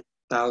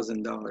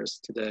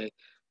 $100,000 today.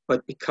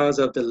 But because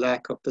of the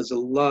lack of, there's a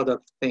lot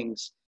of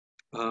things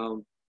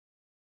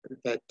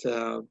that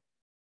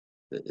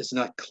is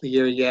not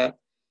clear yet.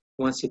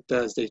 Once it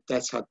does,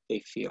 that's how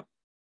they feel.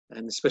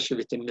 And especially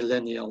with the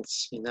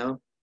millennials, you know,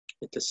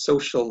 with the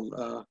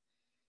social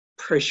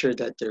pressure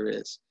that there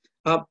is.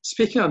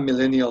 Speaking of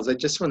millennials, I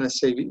just want to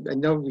say, I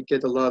know we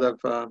get a lot of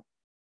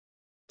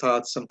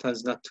thoughts,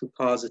 sometimes not too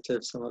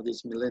positive. Some of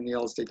these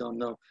millennials, they don't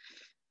know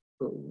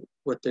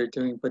what they're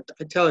doing. But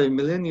I tell you,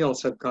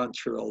 millennials have gone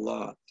through a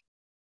lot.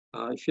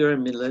 If you're a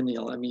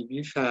millennial, I mean,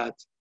 you've had,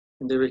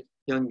 when they were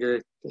younger,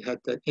 they had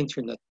the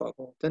internet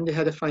bubble. Then they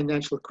had a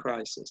financial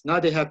crisis. Now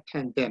they have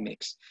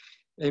pandemics.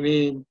 I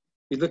mean,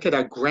 you look at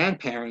our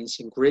grandparents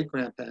and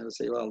great-grandparents,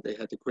 say, well, they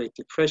had the Great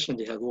Depression,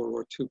 they had World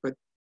War II. But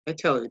I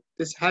tell you,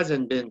 this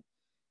hasn't been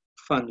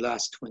fun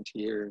last 20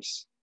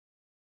 years.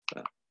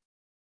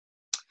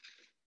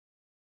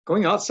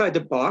 Going outside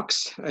the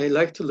box, I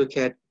like to look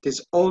at,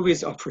 there's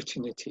always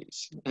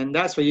opportunities. And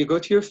that's why you go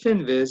to your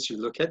FinViz, you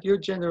look at your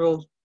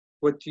general,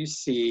 what you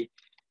see,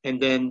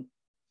 and then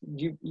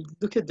you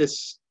look at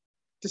this.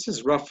 This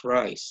is rough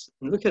rice.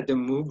 And look at the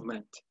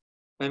movement.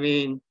 I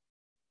mean,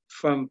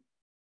 from,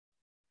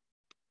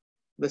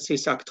 let's say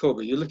it's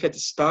October. You look at the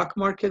stock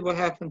market, what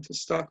happened to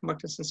stock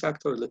market since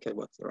October, look at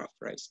what the rough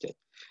rice did.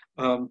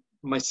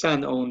 My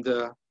son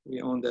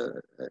we owned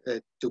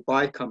a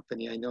Dubai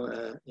company, I know,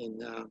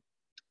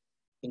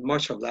 in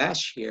March of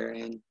last year,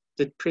 and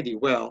did pretty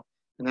well.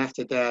 And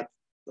after that,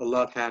 a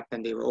lot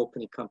happened. They were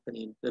opening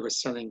company, they were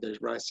selling their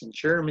rice in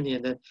Germany,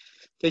 and then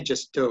they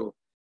just dove.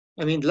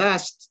 I mean,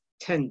 last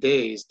 10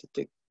 days,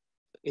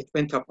 it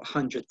went up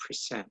 100%.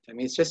 I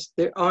mean, it's just,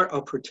 there are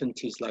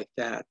opportunities like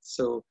that.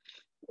 So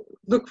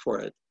look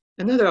for it.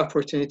 Another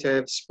opportunity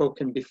I've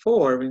spoken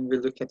before, when we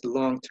look at the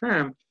long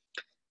term,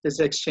 is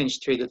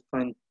exchange traded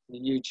fund, the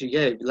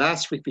UGA.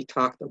 Last week we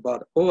talked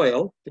about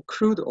oil, the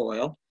crude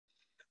oil,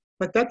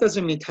 but that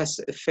doesn't mean it has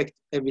to affect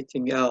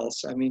everything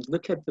else. I mean,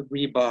 look at the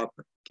Reebok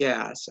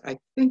gas. I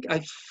think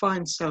I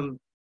find some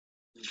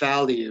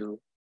value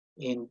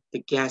in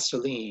the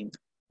gasoline.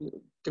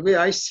 The way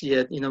I see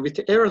it, you know, with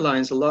the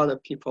airlines, a lot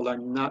of people are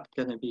not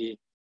going to be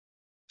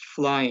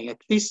flying.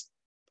 At least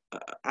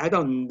I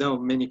don't know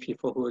many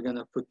people who are going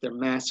to put their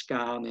mask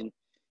on and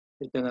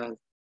they're going to,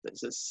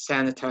 there's a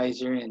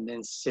sanitizer and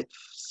then sit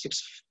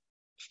 6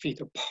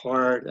 feet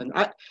apart. And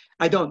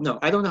I don't know.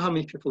 I don't know how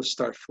many people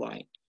start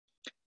flying.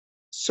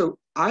 So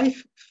I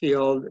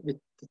feel with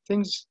the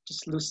things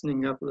just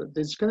loosening up,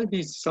 there's going to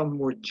be some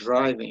more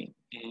driving,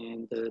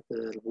 and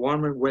the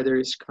warmer weather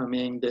is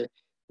coming, the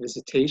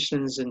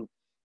visitations, and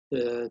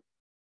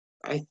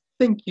I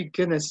think you're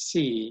going to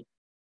see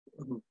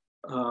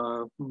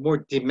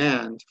more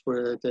demand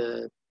for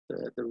the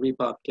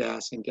Reebok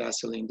gas and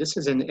gasoline. This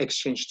is an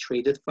exchange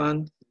traded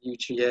fund,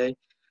 UGA.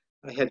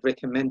 I had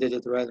recommended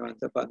it right around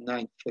about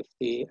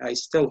 $9.50. I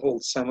still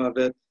hold some of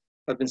it.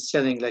 I've been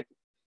selling, like,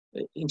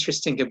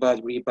 interesting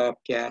about Reebok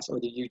gas or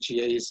the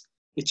UGA is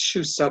it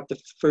shoots up the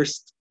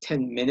first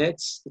 10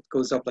 minutes. It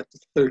goes up like to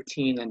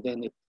 13 and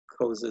then it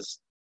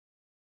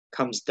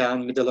comes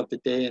down middle of the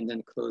day and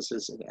then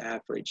closes at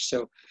average.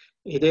 So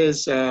it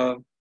is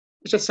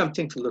it's just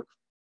something to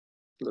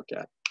look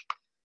at.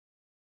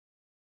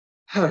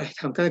 All right,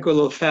 I'm gonna go a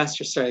little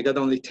faster. Sorry, I got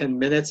only 10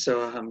 minutes,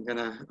 so I'm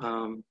gonna,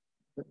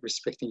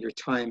 respecting your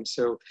time.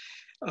 So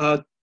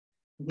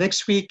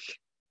next week,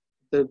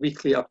 the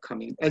weekly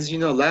upcoming. As you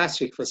know,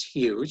 last week was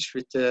huge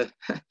with the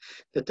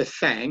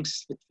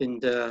FANGs between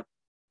the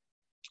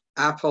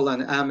Apple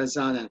and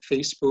Amazon and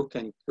Facebook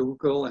and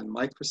Google and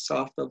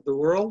Microsoft of the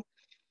world.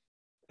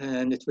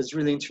 And it was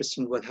really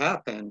interesting what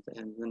happened.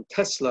 And then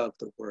Tesla of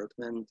the world,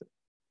 when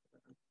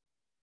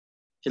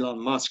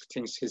Elon Musk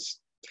thinks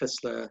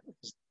their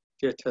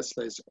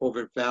Tesla is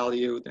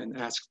overvalued and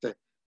asked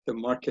the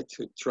market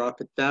to drop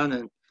it down.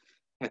 And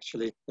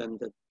actually then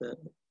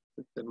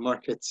the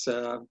markets,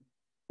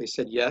 they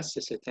said yes,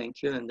 they said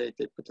thank you, and they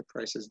put the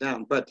prices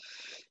down. But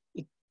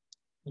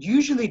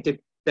usually the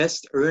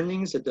best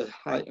earnings or the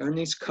high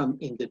earnings come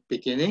in the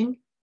beginning.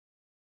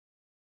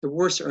 The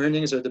worst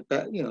earnings are the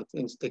best, you know,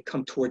 things they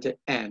come toward the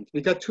end.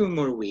 We got 2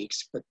 more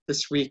weeks, but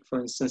this week,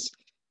 for instance,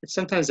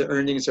 sometimes the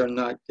earnings are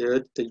not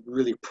good. They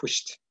really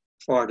pushed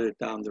farther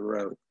down the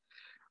road.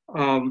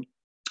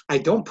 I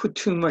don't put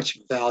too much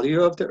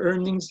value of the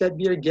earnings that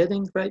we are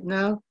getting right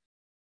now,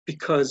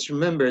 because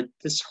remember,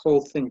 this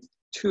whole thing,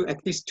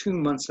 at least 2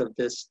 months of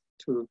this,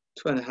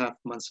 2.5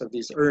 months of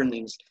these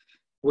earnings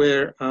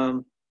were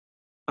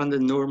under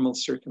normal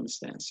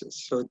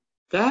circumstances. So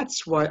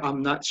that's why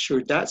I'm not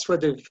sure. That's why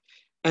the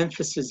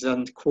emphasis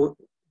on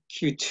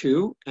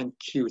Q2 and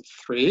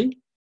Q3.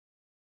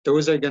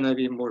 Those are going to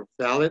be more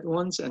valid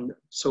ones. And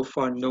so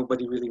far,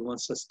 nobody really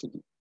wants us to,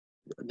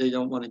 they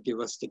don't want to give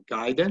us the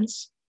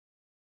guidance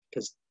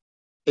because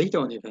they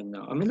don't even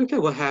know. I mean, look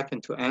at what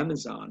happened to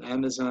Amazon.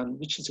 Amazon,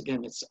 which is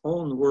again its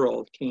own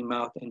world, came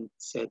out and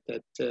said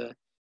that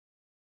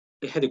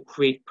they had a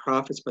great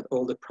profits, but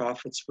all the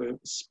profits were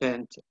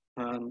spent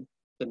on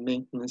the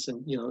maintenance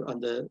and, you know, on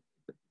the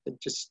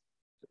just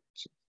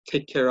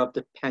take care of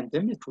the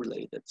pandemic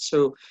related.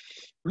 So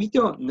we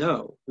don't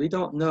know. We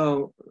don't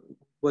know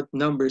what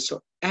numbers.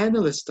 So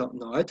analysts don't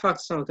know. I talked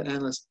to some of the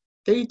analysts.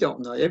 They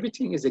don't know.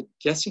 Everything is a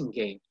guessing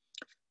game.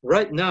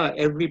 Right now,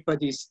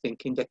 everybody's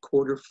thinking that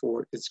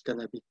Q4 is going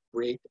to be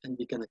great and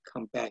we're going to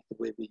come back the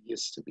way we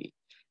used to be.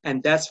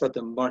 And that's what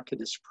the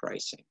market is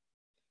pricing.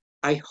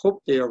 I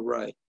hope they are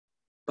right.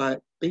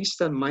 But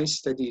based on my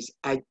studies,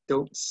 I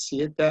don't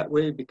see it that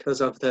way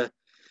because of the,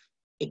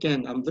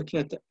 again, I'm looking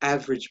at the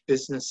average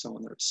business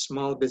owner,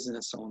 small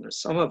business owners.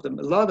 Some of them,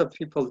 a lot of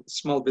people,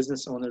 small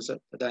business owners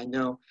that I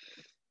know,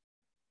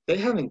 they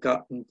haven't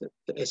gotten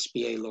the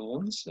SBA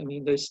loans. I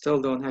mean, they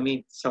still don't. I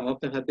mean, some of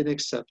them have been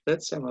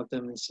accepted, some of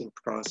them is in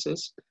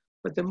process,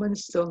 but the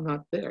money's still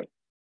not there.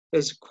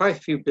 There's quite a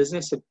few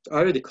businesses that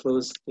already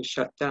closed, they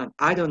shut down.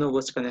 I don't know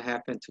what's going to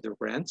happen to the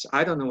rents.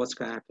 I don't know what's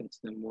going to happen to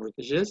the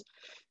mortgages.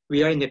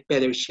 We are in a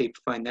better shape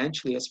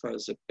financially as far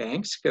as the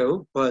banks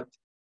go, but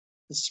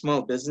the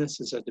small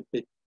businesses are the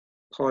big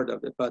part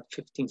of it, about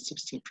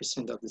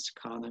 15-16% of this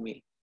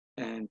economy,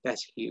 and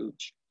that's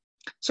huge.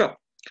 So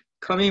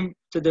coming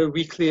to the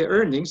weekly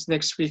earnings,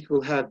 next week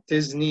we'll have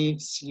Disney,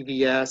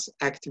 CVS,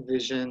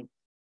 Activision,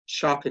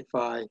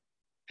 Shopify,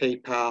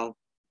 PayPal,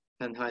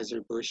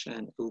 Anheuser-Busch,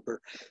 and Uber.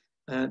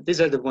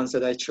 These are the ones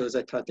that I chose.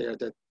 I thought they're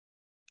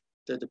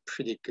the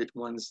pretty good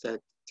ones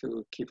that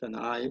to keep an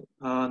eye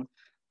on.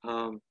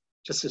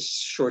 Just a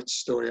short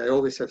story. I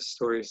always have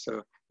stories,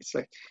 so it's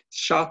like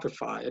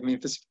Shopify. I mean,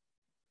 it's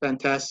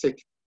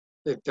fantastic.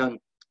 They've done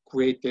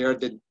great. They are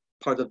the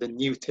part of the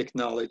new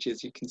technology.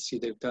 As you can see,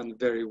 they've done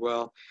very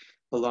well,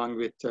 along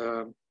with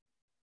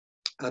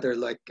other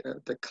like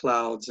the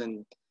clouds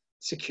and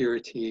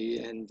security,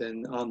 and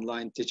then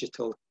online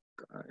digital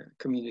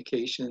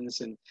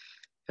communications and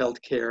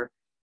healthcare.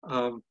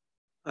 I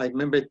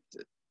remember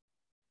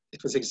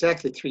it was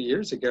exactly 3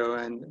 years ago,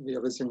 and I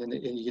was in a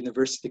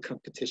university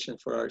competition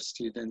for our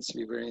students.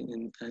 We were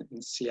in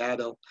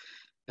Seattle,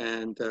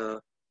 and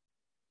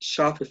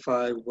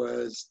Shopify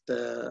was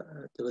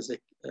there was a,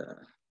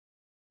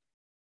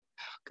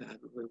 God,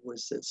 what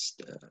was this?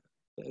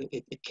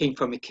 It came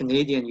from a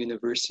Canadian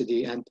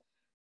university, and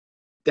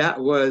that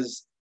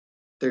was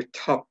their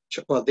top,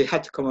 well, they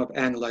had to come up and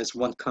analyze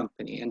one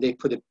company, and they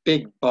put a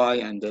big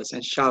buy on this,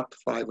 and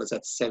Shopify was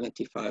at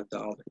 $75.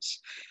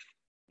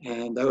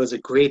 And that was a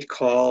great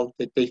call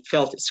that they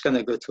felt it's going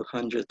to go to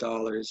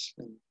 $100.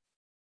 And,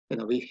 you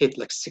know, we hit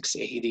like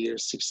 680 or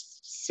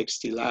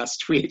 660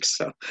 last week.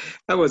 So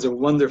that was a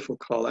wonderful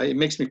call. It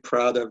makes me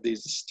proud of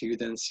these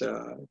students.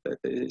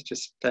 It's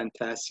just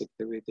fantastic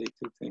the way they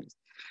do things.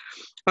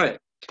 All right,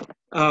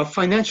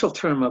 financial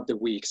term of the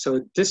week.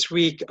 So this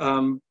week,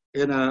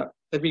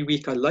 every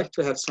week I like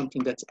to have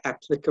something that's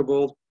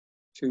applicable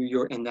to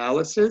your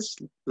analysis.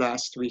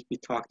 Last week we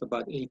talked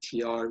about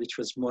ATR, which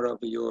was more of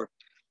your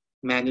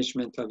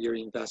management of your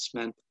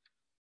investment.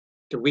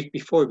 The week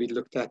before, we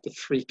looked at the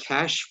free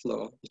cash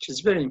flow, which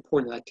is very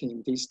important, I think,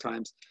 in these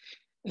times.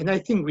 And I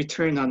think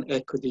return on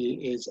equity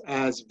is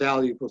as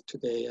valuable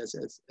today as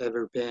it's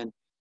ever been,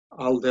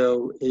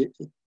 although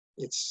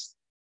it's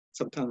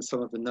sometimes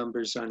some of the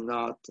numbers are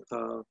not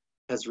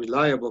as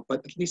reliable,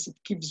 but at least it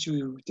gives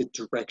you the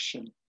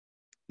direction.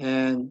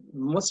 And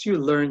once you're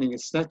learning,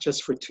 it's not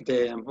just for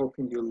today. I'm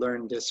hoping you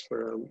learn this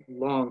for a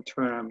long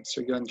term,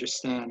 so you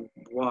understand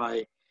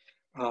why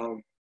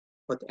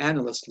what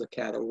analysts look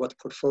at or what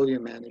portfolio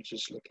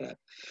managers look at.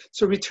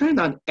 So return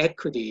on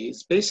equity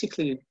is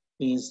basically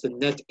means the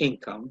net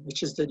income,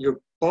 which is your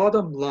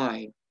bottom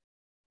line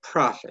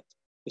profit,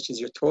 which is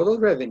your total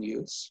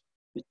revenues.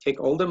 You take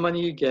all the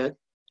money you get,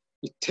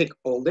 you take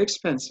all the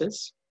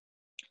expenses,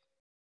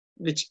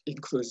 which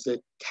includes the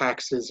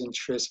taxes,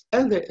 interest,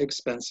 and the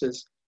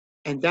expenses,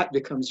 and that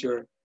becomes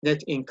your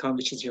net income,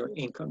 which is your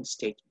income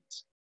statement.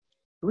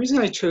 The reason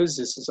I chose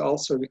this is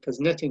also because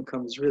net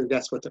income is really,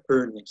 that's what the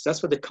earnings,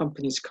 that's what the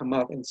companies come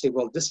up and say,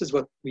 well, this is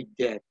what we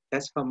did.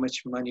 That's how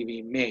much money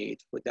we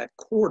made for that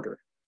quarter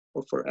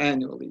or for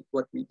annually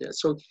what we did.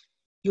 So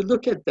you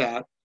look at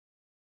that,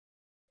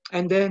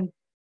 and then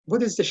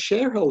what is the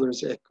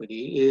shareholders'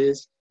 equity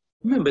is,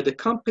 remember the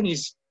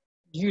companies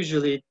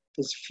usually,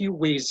 there's few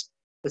ways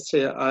let's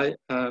say I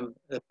am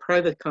a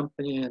private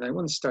company and I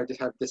want to start to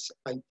have this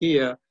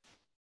idea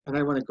and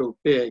I want to go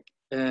big.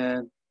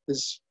 And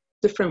there's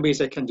different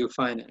ways I can do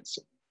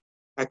financing.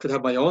 I could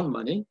have my own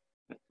money.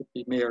 I could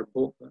be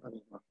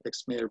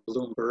ex-Mayor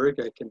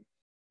Bloomberg. I can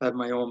have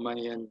my own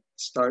money and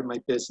start my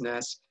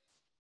business.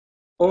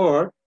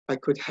 Or I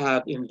could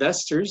have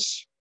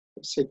investors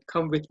say,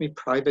 come with me,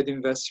 private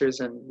investors,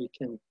 and we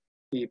can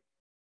be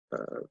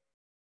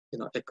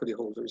equity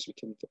holders. We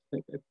can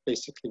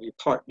basically be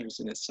partners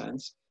in a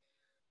sense.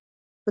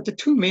 But the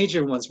two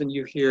major ones, when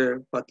you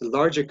hear about the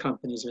larger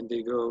companies, when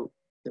they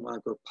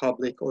want to go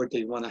public, or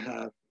they want to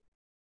have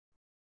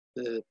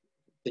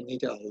they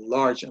need a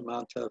large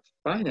amount of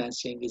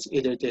financing, is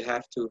either they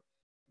have to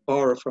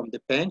borrow from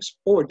the banks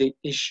or they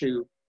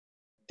issue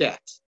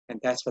debt. And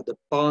that's what the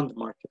bond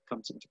market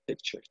comes into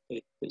picture.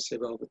 They say,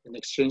 well, in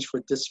exchange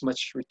for this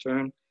much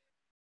return,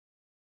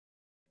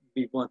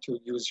 we want to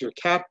use your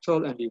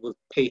capital and we will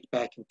pay it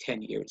back in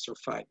 10 years or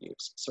 5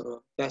 years.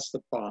 So that's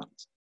the bond.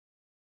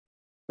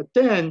 But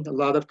then a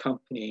lot of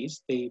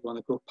companies, they want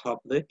to go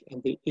public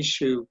and they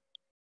issue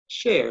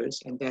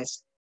shares, and then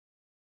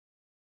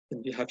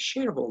you have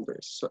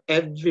shareholders. So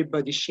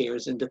everybody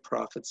shares in the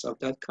profits of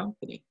that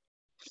company.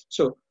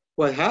 So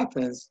what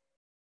happens,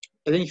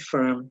 any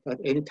firm, that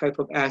any type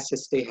of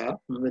assets they have,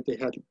 remember they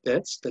had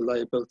debts, the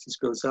liabilities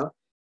goes up,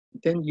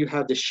 then you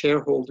have the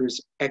shareholders'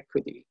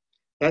 equity.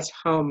 That's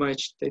how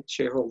much the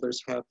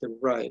shareholders have the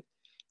right.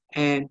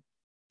 And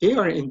they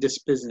are in this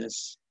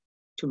business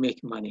to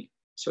make money.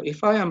 So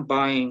if I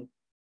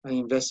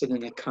invested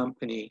in a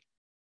company,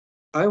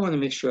 I want to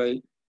make sure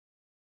I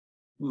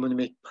want to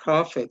make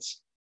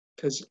profits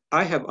because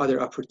I have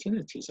other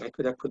opportunities. I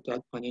could have put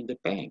that money in the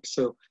bank.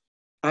 So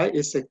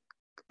it's a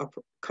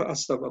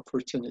cost of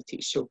opportunity.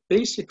 So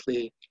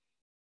basically,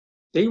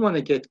 they want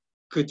to get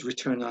good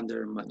return on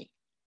their money.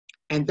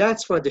 And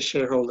that's why the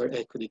shareholder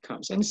equity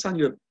comes. And it's on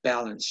your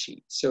balance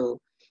sheet. So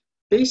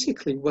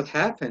basically what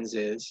happens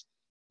is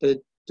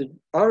that the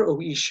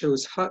ROE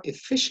shows how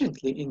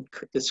efficiently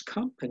this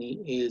company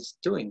is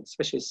doing,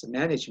 especially as the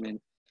management,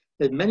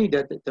 the money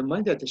that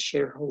the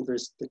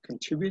shareholders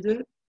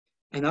contributed,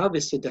 and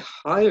obviously the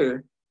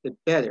higher, the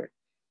better.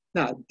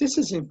 Now, this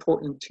is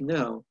important to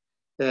know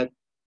that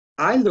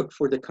I look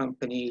for the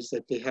companies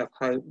that they have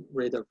high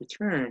rate of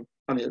return,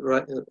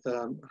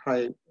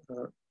 high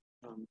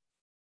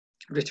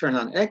return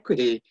on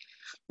equity,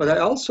 but I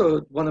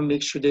also want to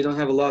make sure they don't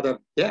have a lot of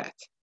debt,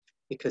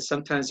 because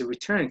sometimes the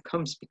return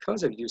comes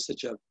because of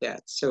usage of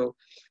debt. So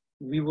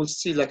we will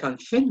see, like on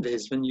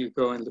FinViz, when you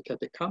go and look at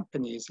the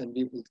companies, and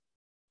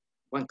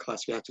one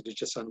class we have to do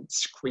just on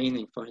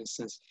screening, for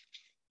instance,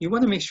 you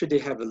want to make sure they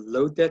have a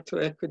low debt to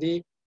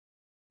equity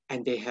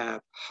and they have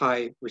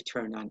high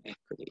return on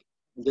equity.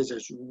 And this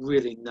is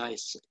really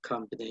nice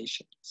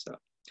combination.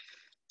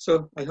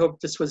 So I hope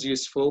this was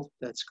useful.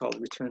 That's called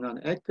return on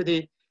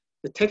equity.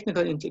 The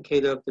technical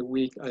indicator of the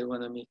week, I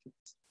want to make it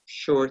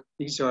short.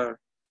 These are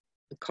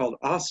called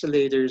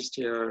oscillators.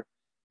 They are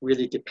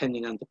really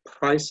depending on the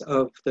price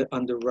of the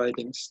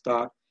underwriting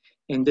stock.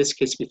 In this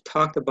case, we've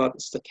talked about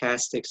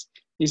stochastics.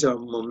 These are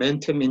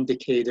momentum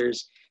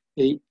indicators.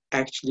 They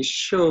actually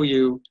show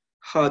you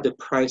how the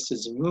price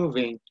is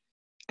moving,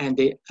 and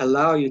they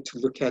allow you to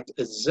look at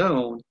a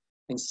zone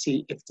and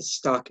see if the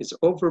stock is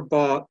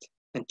overbought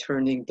and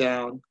turning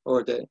down,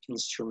 or the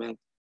instrument,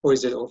 or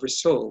is it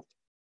oversold?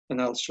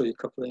 And I'll show you a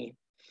couple of.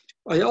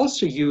 I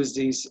also use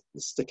these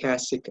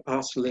stochastic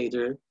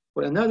oscillator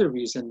for another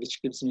reason,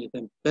 which gives me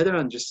a better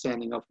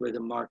understanding of where the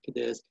market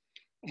is,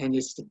 and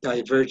it's the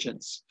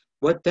divergence.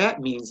 What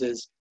that means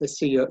is, let's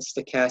say your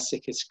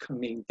stochastic is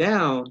coming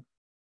down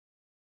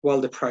while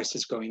the price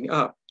is going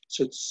up.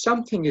 So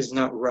something is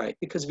not right,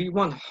 because we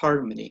want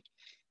harmony.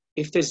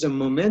 If there's a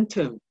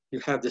momentum,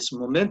 you have this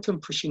momentum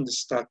pushing the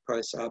stock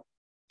price up,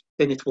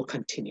 then it will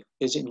continue.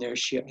 There's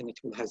inertia and it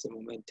will have the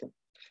momentum.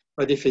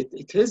 But if it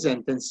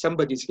isn't, then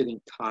somebody's getting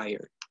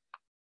tired.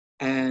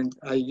 And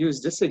I use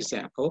this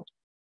example,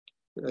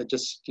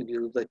 just give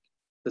you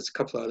there's a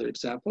couple other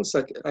examples.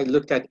 Like I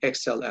looked at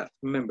XLF.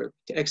 Remember,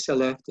 the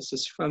XLF, this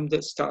is from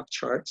the stock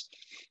charts.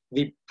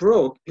 We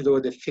broke below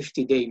the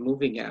 50-day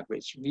moving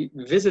average. We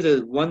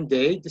visited one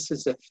day. This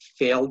is a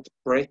failed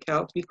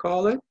breakout, we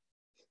call it.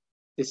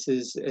 This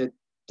is a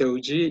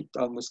doji. It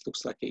almost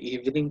looks like an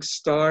evening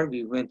star.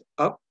 We went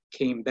up,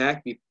 came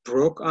back, we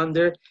broke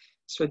under.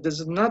 So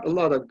there's not a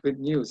lot of good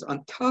news.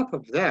 On top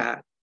of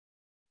that,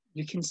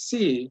 you can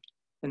see,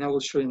 and I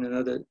will show you in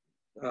another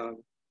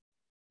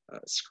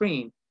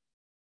screen.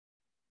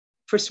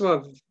 First of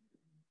all,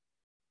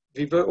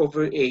 we were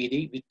over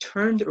 80, we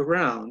turned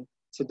around.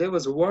 So there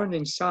was a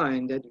warning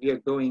sign that we are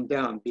going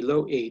down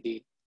below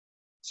 80.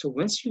 So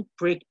once you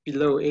break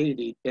below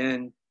 80,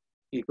 then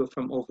you go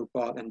from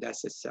overbought, and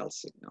that's a sell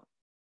signal.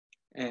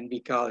 And we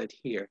got it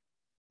here.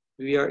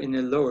 We are in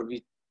a lower,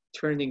 we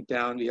turning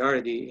down, we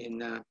already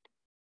in a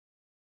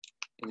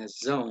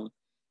zone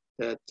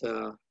that,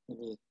 let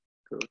me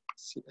go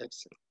see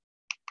exit.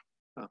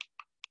 Oh.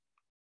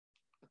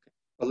 Okay.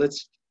 Well,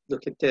 let's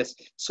look at this.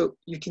 So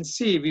you can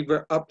see we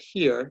were up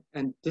here,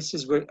 and this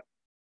is where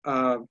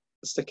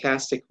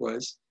stochastic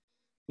was,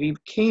 we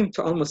came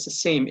to almost the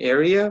same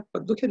area,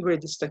 but look at where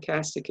the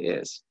stochastic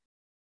is.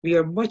 We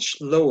are much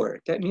lower.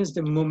 That means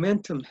the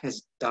momentum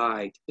has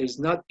died. There's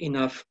not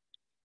enough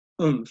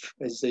oomph,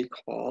 as they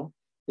call.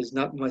 There's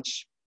not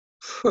much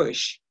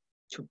push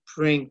to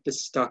bring the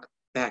stock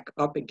back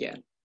up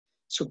again.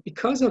 So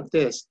because of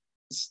this,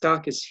 the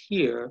stock is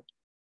here,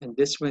 and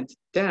this went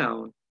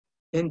down.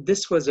 Then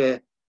this was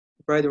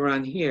right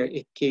around here,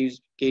 it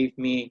gave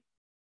me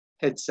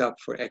heads up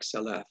for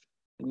XLF.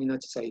 And you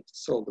notice I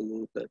sold a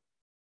little bit.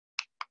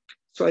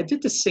 So I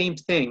did the same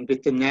thing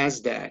with the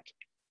NASDAQ.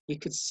 You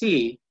could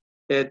see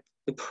that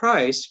the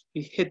price,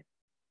 we hit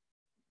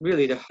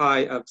really the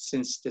high of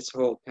since this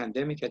whole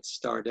pandemic had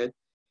started.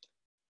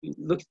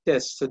 Look at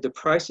this. So the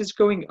price is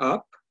going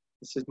up.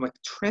 This is my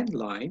trend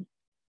line.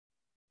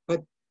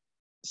 But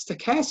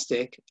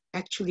stochastic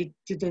actually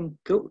didn't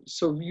go.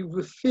 So you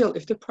will feel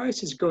if the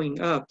price is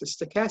going up, the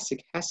stochastic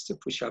has to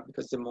push up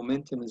because the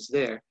momentum is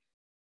there.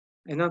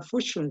 And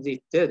unfortunately,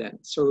 it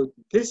didn't. So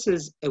this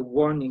is a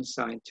warning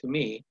sign to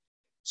me.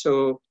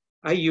 So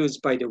I use,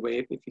 by the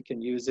way, if you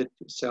can use it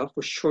yourself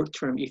for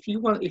short-term. If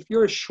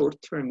you're a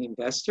short-term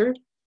investor,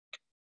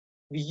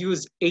 we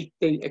use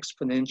 8-day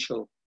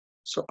exponential.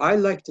 So I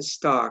like the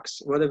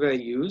stocks, whatever I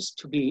use,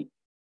 to be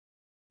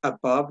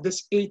above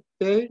this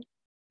 8-day.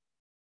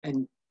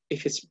 And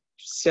if it's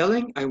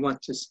selling, I want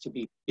this to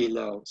be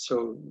below.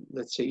 So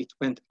let's say it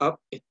went up,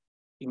 it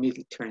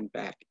immediately turned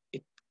back.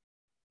 It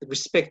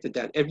respected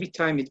that. Every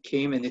time it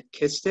came and it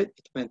kissed it,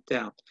 it went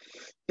down.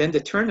 Then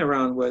the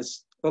turnaround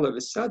was all of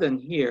a sudden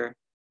here,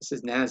 this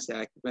is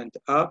NASDAQ, went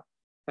up,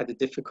 had a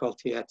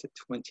difficulty at the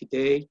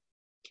 20-day,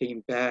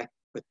 came back,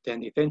 but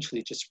then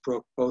eventually just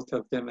broke both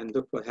of them, and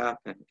look what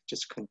happened. It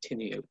just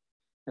continued.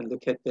 And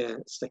look at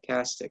the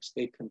stochastics,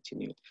 they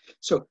continued.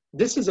 So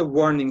this is a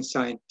warning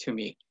sign to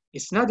me.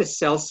 It's not a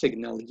sell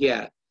signal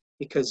yet,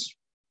 because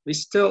we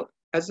still,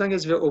 as long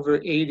as we're over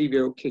 80,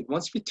 we're okay.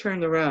 Once we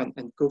turn around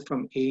and go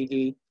from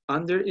 80,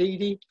 under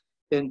 80,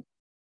 then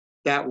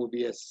that will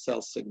be a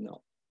sell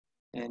signal.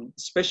 And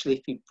especially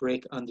if we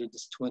break under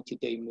this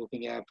 20-day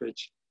moving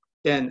average,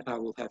 then I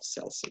will have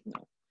sell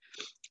signal.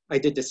 I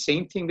did the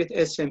same thing with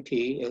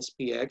S&P,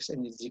 SPX,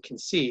 and as you can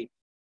see,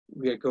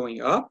 we are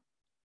going up,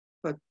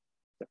 but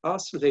the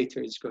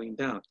oscillator is going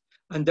down.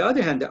 On the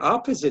other hand, the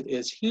opposite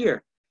is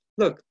here.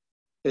 Look,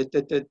 we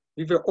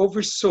were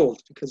oversold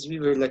because we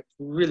were like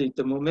really,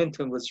 the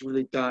momentum was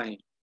really dying.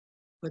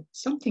 But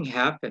something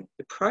happened.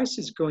 The price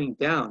is going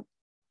down,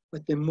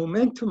 but the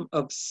momentum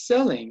of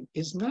selling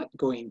is not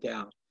going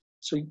down.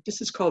 So this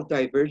is called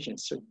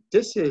divergence. So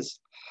this is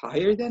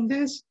higher than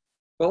this,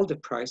 while the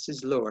price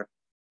is lower.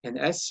 And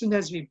as soon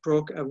as we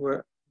broke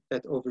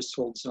that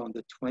oversold zone,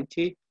 the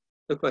 20,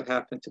 look what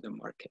happened to the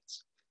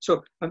markets.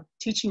 So I'm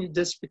teaching you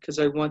this because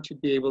I want to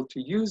be able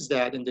to use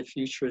that in the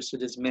future. So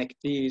there's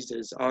MACDs,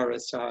 there's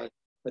RSI,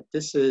 but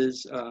this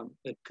is a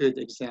good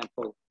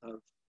example of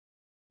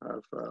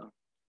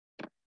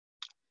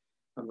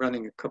I'm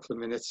running a couple of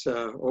minutes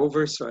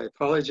over, so I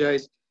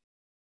apologize.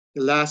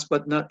 The last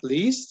but not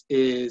least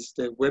is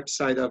the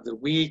website of the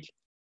week.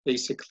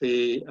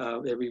 Basically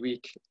every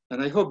week,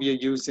 and I hope you're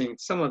using,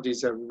 some of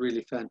these are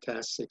really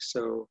fantastic,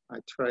 so I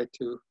try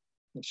to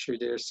make sure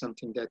there's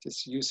something that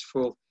is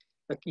useful,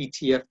 like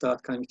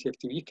ETF.com,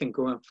 you can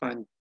go and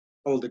find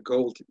all the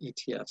gold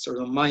ETFs or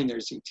the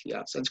miners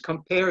ETFs and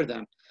compare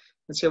them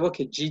and say,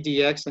 okay,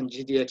 GDX and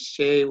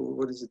GDXJ,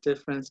 what is the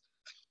difference?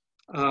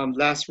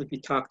 Last week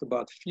we talked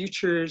about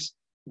futures.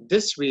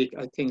 This week,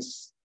 I think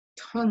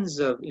tons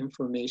of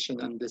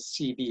information on the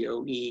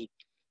CBOE.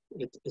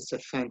 It's a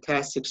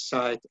fantastic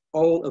site,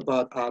 all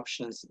about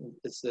options.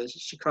 It's the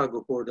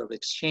Chicago Board of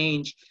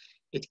Exchange.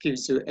 It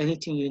gives you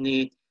anything you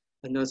need.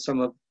 I know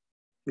some of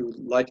you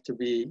like to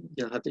be,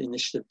 have the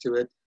initiative to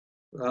it,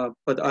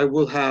 but I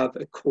will have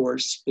a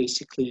course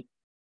basically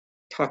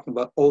talking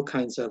about all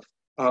kinds of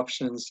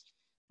options.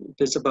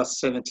 There's about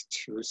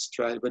 72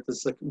 strategies, but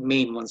there's like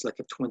main ones,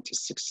 like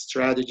 26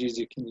 strategies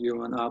you can use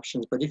on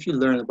options. But if you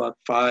learn about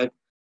five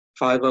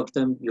of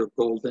them, you're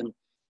golden.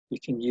 You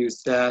can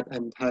use that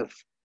and have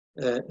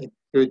a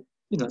good,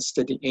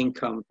 steady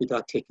income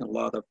without taking a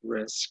lot of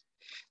risk.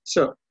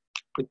 So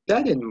with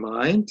that in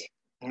mind,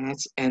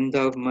 that's end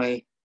of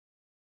my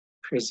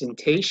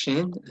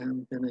presentation.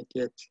 I'm gonna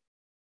get,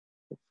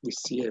 if we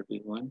see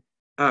everyone.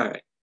 All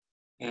right,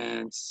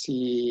 and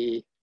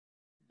see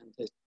in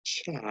the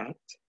chat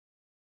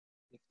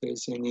if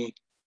there's any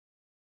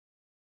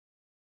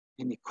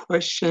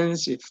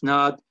questions. If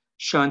not,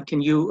 Sean,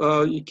 can you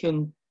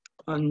can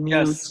unmute?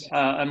 Yes,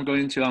 I'm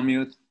going to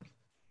unmute.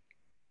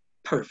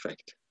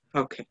 Perfect.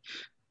 Okay,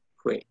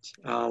 great.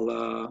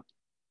 I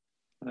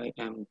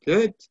am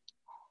good.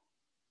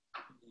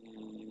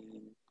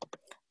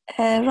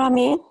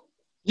 Rami?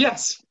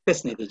 Yes,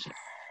 Nidhi.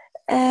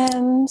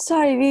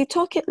 Sorry,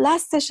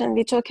 last session,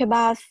 we talked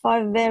about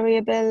 5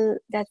 variables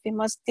that we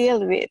must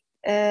deal with.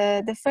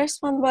 The first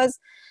one was,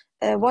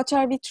 what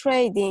are we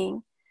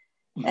trading?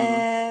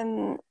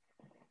 Mm-hmm.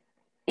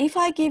 If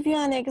I give you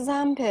an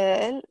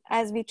example,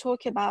 as we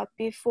talked about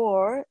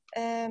before,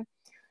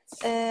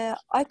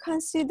 I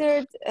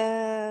considered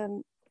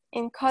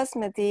in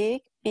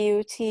cosmetic,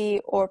 beauty,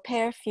 or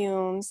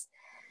perfumes,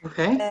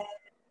 Okay.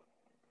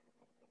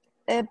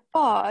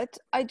 but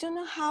I don't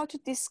know how to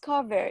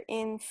discover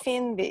in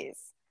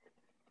Finviz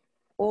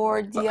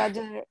or the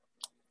other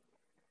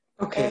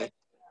Okay.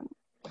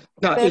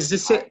 Now, is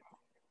this website. a,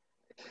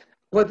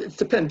 well, it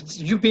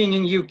depends. You being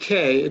in UK,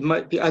 it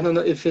might be, I don't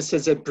know if this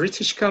is a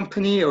British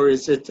company or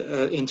is it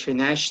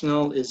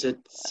international? Is it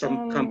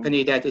some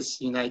company that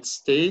is United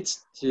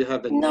States? Do you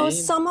have a No, name?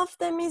 some of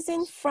them is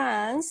in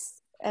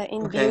France,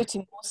 in Okay.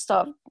 beauty, most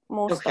of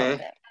Okay.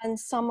 them, and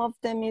some of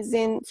them is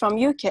in from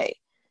UK.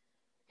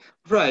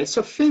 Right.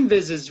 So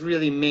Finviz is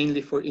really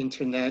mainly for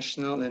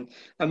international. And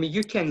I mean,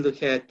 you can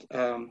look at,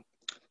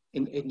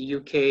 in the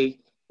UK,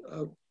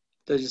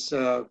 there's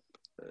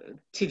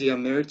TD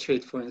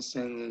Ameritrade, for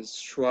instance,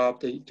 Schwab,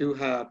 they do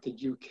have the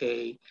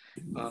UK,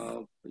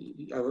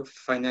 our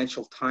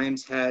Financial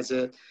Times has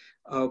it.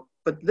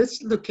 But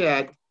let's look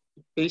at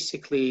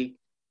basically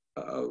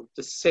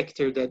the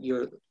sector that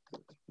you're,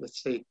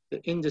 let's say,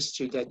 the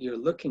industry that you're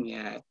looking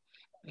at.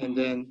 And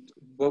then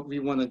what we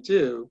want to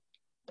do,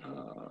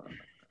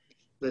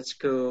 let's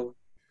go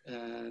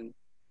and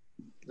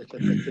look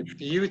at like the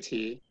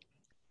beauty.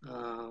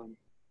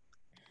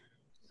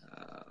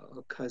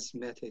 Or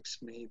cosmetics,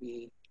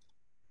 maybe.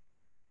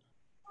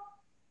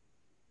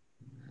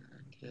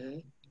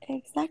 Okay.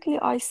 Exactly,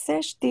 I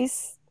searched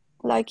this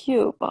like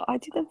you, but I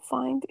didn't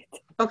find it.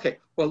 Okay,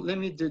 well, let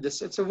me do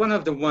this. So one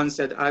of the ones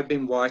that I've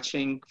been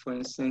watching, for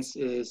instance,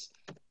 is,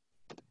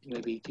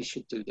 maybe you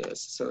should do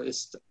this. So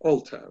it's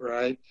Ulta,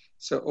 right?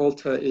 So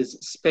Ulta is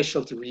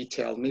specialty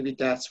retail. Maybe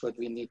that's what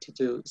we need to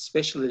do,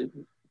 specialty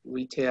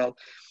retail.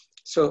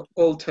 So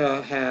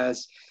Ulta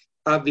has,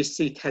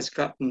 obviously it has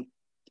got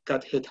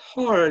hit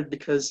hard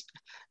because,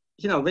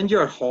 you know, when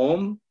you're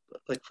home,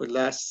 like for the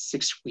last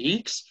 6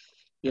 weeks,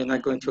 you're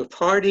not going to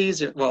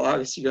parties. Well,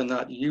 obviously you're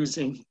not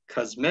using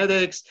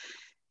cosmetics.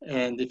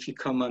 And if you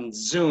come on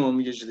Zoom,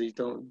 usually you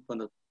don't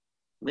want to,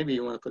 maybe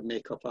you want to put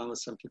makeup on, but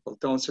some people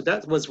don't. So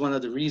that was one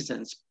of the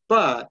reasons.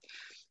 But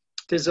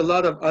there's a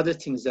lot of other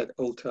things that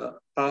Ulta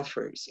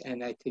offers.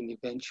 And I think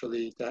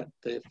eventually that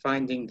they're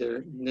finding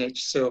their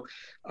niche. So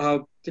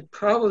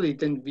probably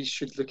then we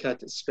should look at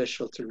the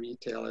specialty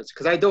retailers,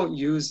 because I don't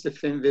use the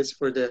Finviz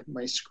for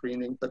my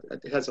screening, but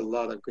it has a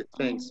lot of good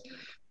things.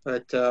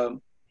 But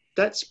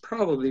that's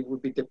probably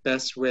would be the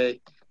best way.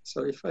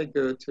 So if I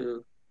go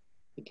to,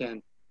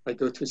 again, I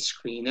go to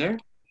screener,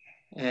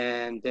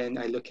 and then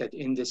I look at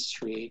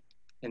industry,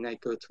 and I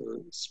go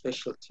to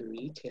specialty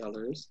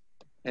retailers,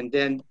 and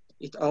then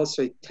it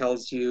also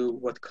tells you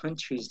what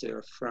countries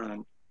they're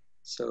from.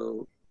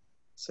 So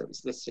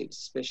let's say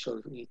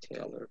special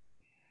retailer,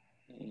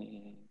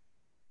 and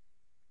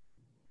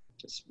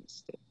just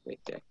mistake right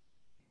there.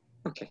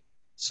 Okay,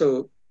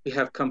 so we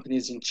have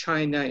companies in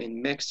China,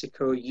 in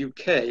Mexico,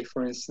 UK,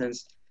 for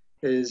instance,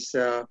 is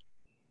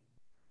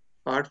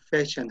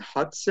Farfetch and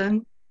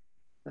Hudson.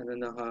 I don't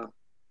know how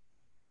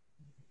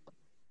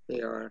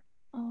they are.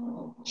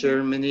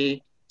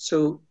 Germany.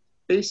 So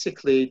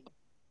basically,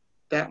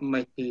 that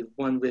might be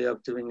one way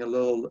of doing a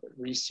little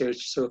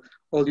research. So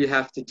all you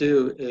have to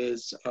do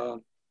is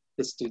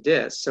let's do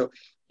this. So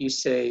you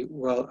say,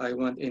 well, I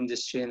want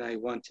industry and I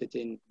want it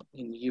in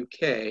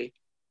UK,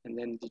 and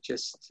then you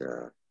just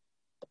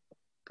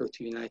go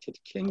to United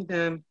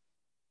Kingdom,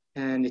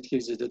 and it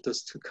gives you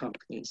those two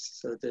companies.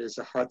 So there's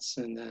a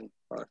Hudson and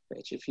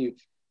Farfetch. If you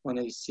want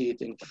to see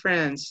it in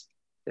France,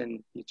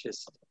 then you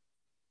just,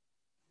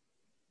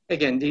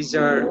 again, these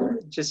are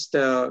just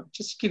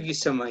give you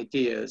some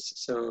ideas.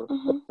 So,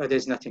 but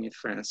there's nothing in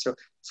France.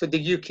 So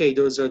the UK,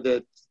 those are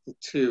the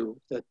two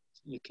that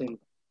you can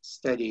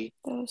study.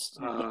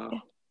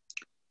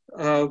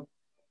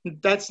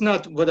 That's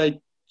not what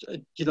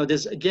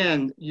there's,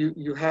 again,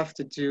 you have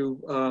to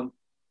do,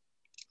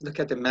 look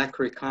at the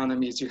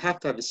macroeconomies. You have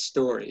to have a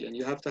story, and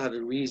you have to have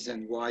a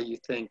reason why you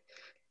think,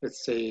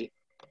 let's see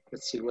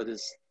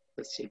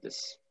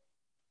this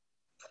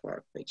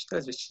Farfetch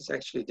does, which is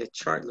actually, the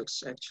chart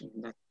looks actually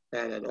not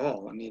bad at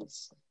all. I mean,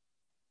 it's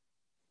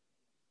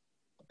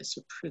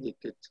a pretty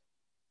good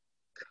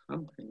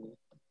company.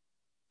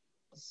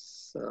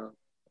 So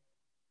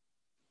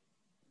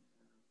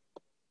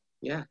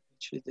yeah,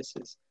 actually this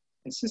is,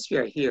 and since we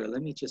are here,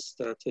 let me just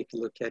take a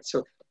look at,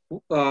 so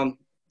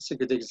it's a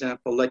good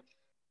example. Like,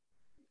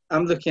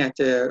 I'm looking at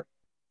the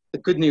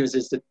good news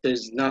is that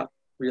there's not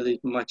really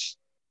much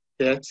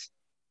debt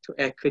to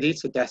equity,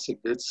 so that's a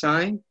good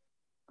sign.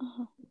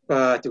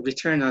 But the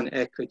return on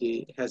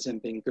equity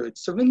hasn't been good.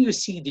 So when you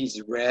see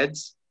these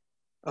reds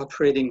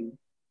operating,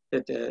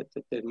 the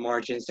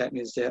margins, that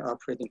means the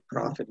operating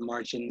profit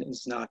margin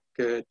is not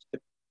good.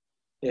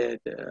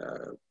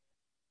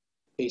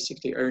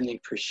 Basically earning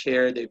per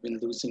share, they've been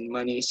losing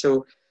money.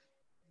 So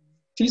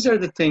these are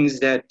the things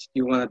that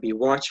you want to be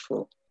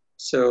watchful.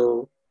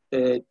 So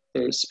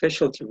there's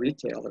specialty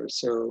retailers.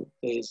 So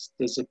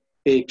there's a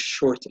big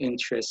short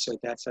interest. So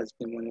that has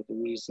been one of the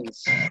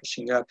reasons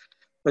pushing up.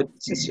 But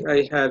since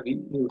I have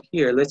you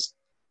here, let's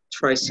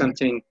try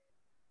something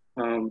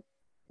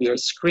we are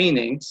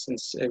screening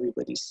since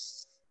everybody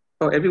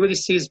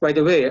sees, by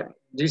the way,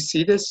 do you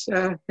see this,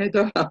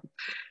 Neda?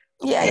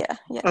 Yeah.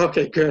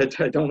 Okay, good.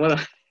 I don't want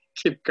to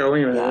keep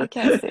going with Yeah, I it.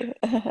 can see.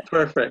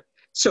 Perfect.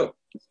 So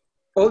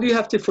all you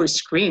have to, for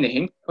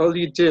screening, all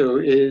you do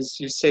is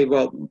you say,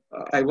 well,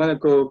 I want to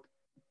go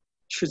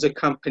choose a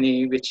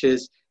company which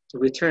is the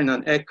return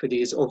on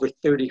equity is over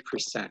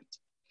 30%.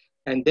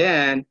 And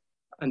then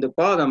on the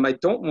bottom, I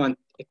don't want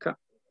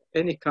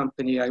any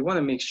company, I want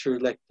to make sure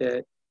like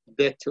the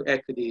debt to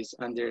equity is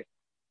under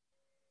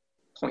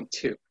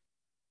 0.2.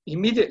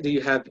 Immediately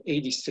you have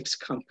 86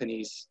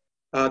 companies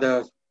out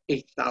of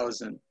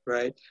 8,000,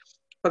 right?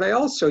 But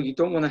you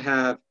don't want to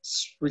have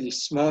really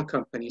small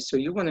companies. So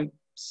you want to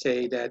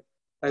say that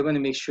I want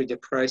to make sure the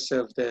price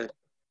of the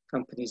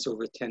company is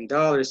over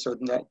 $10, so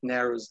that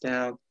narrows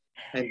down.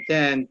 And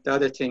then the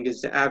other thing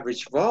is the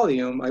average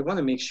volume. I want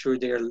to make sure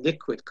they are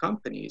liquid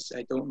companies.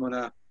 I don't want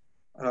to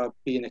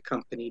be in a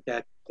company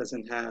that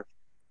doesn't have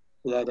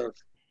a lot of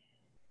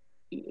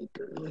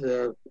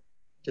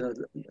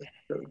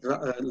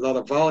a lot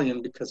of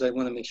volume, because I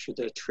want to make sure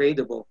they're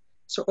tradable.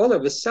 So all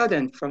of a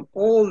sudden, from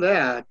all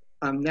that,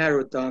 I'm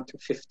narrowed down to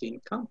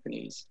 15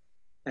 companies.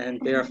 And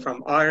they are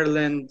from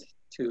Ireland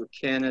to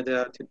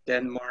Canada to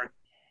Denmark.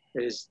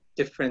 There's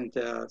different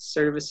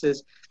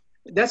services.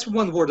 That's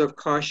one word of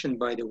caution,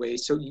 by the way.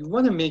 So you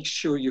want to make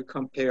sure you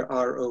compare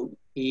ROE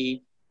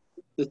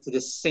to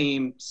the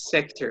same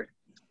sector.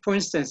 For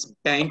instance,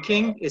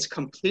 banking is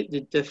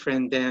completely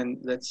different than,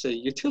 let's say,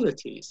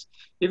 utilities.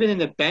 Even in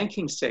the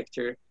banking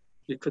sector,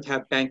 you could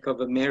have Bank of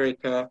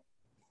America,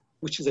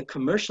 which is a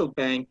commercial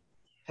bank,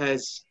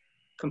 has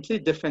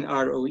completely different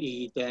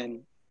ROE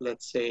than,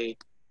 let's say,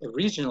 a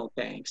regional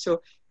bank.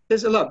 So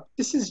there's a lot.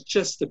 This is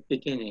just the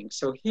beginning.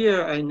 So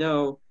here I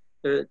know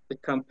the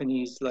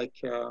companies like,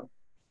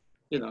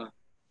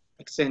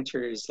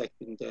 Accenture is like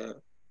in the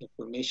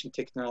information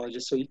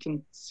technology. So you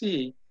can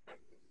see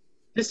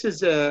this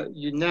is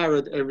you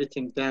narrowed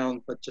everything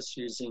down, but just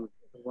using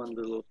one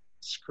little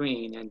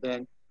screen, and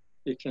then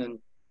you can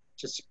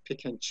just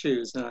pick and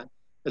choose.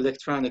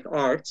 Electronic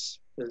arts,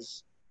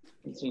 because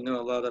as you know,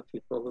 a lot of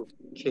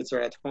kids are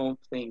at home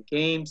playing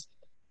games.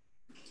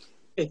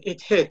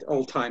 It hit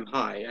all-time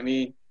high. I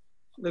mean,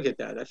 look at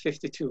that, a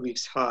 52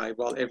 weeks high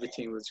while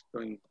everything was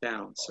going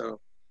down.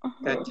 So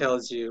that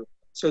tells you.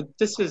 So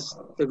this is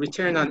the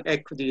return on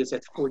equity is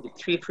at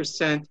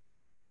 43%.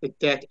 The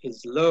debt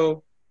is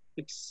low.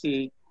 You can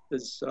see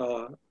this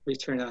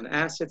return on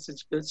assets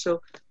is good.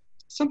 So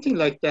something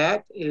like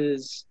that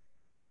is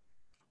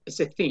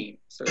a theme.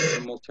 So it's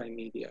a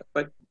multimedia.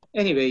 But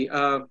anyway,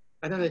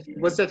 I don't know.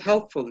 Was that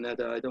helpful,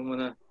 Neda? I don't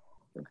want to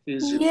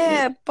confuse you.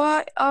 Yeah,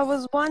 but I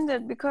was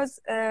wondering because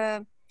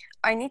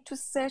I need to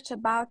search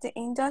about the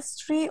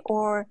industry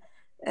or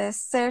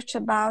search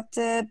about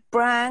the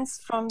brands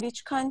from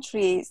which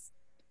countries.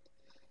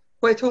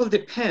 Well, it all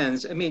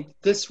depends. I mean,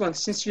 this one,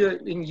 since you're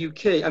in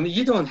UK, I mean,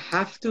 you don't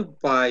have to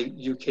buy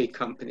UK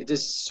company.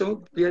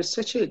 We are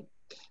such a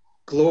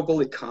global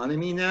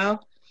economy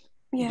now.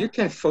 Yeah. You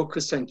can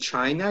focus on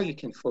China. You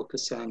can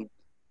focus on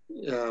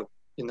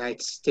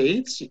United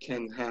States. You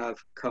can have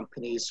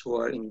companies who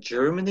are in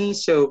Germany.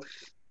 So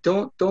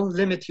don't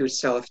limit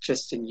yourself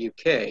just in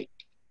UK.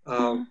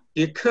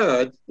 You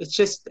could. It's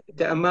just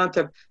the amount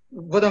of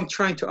what I'm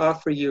trying to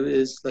offer you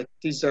is like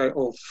these are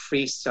all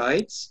free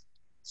sites.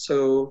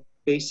 So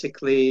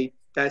basically,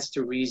 that's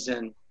the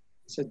reason.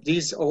 So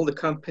all the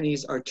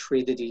companies are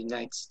traded in the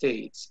United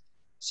States.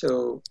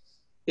 So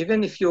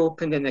even if you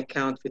opened an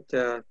account with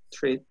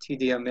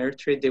TD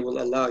Ameritrade, they will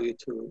allow you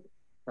to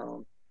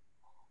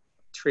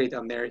trade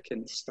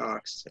American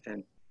stocks.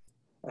 And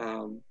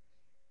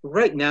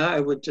right now, I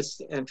would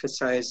just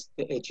emphasize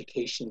the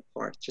education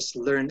part. Just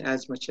learn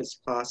as much as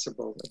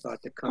possible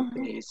about the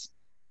companies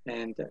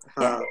and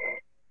how,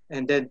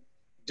 and then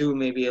do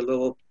maybe a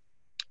little.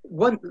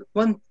 One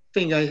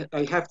thing I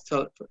have to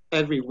tell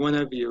every one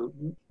of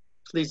you,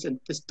 please, and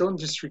just don't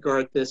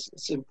disregard this.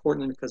 It's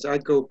important because I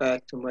go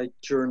back to my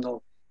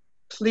journal.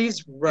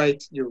 Please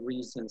write your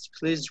reasons.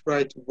 Please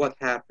write what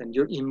happened,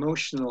 your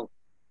emotional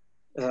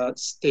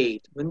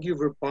state when you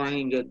were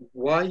buying it,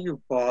 why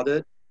you bought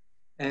it,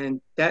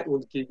 and that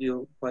will give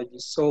you why you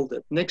sold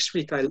it. Next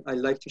week, I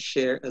like to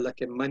share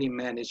like a money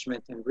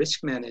management and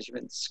risk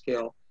management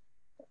skill.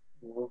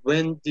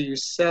 When do you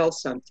sell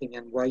something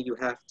and what you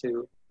have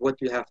to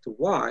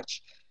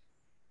watch?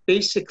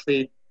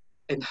 Basically,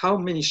 and how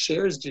many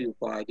shares do you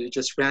buy? Do you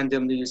just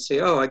randomly you say,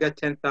 oh, I got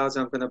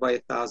 10,000, I'm going to buy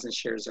 1,000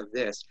 shares of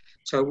this.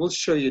 So I will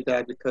show you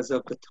that because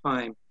of the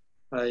time.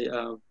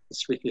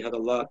 This week we had a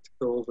lot to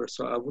go over,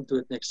 so I will do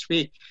it next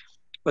week.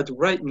 But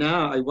right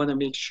now, I want to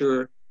make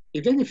sure,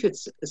 even if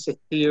it's a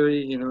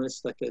theory,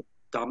 it's like a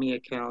dummy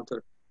account,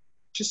 or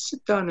just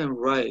sit down and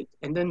write,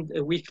 and then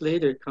a week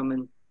later come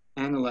and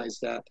analyze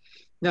that.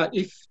 Now,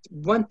 if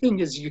one thing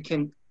is you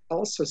can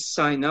also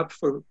sign up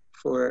for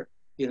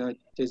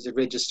there's a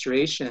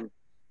registration,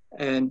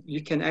 and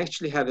you can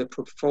actually have a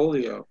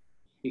portfolio.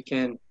 You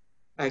can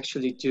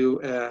actually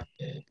do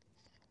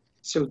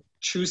so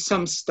choose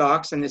some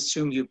stocks and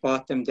assume you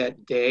bought them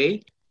that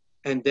day,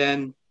 and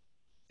then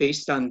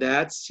based on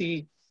that,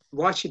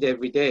 watch it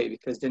every day,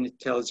 because then it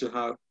tells you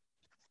how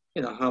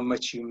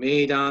much you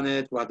made on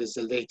it, what is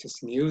the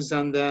latest news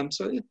on them.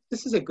 So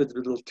this is a good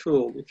little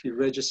tool if you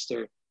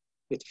register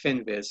with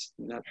Finviz,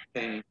 not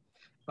paying.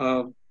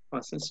 Well,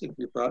 since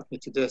you brought me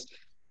to this,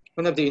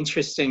 one of the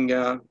interesting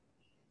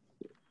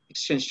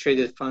exchange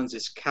traded funds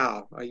is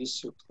COW. I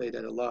used to play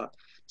that a lot.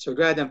 So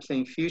rather than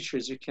playing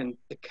futures,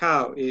 the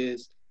COW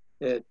is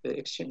the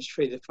exchange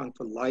traded fund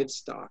for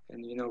livestock,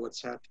 and you know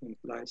what's happening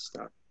with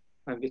livestock.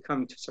 I'm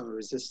becoming to some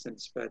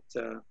resistance, but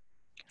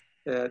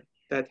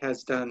that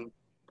has done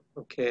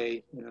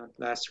okay.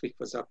 Last week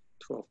was up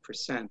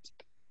 12%,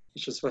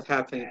 which is what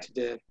happened to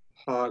the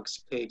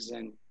hogs, pigs,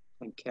 and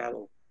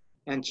cattle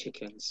and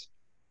chickens.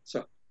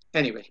 So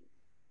anyway,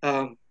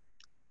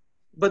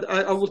 but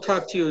I will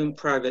talk to you in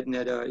private,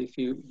 Neda, if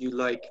you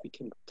like. We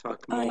can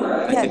talk more.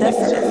 Yeah,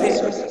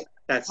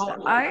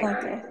 definitely.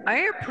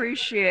 I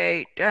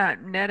appreciate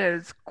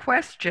Netta's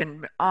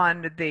question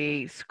on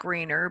the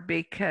screener,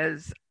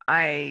 because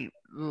I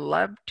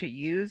love to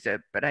use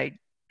it, but I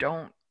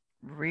don't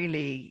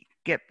really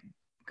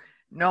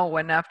know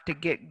enough to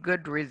get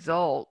good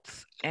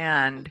results.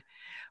 And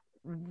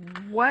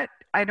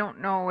I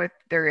don't know if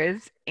there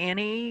is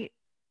any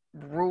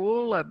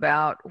rule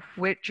about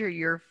which are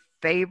your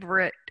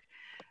favorite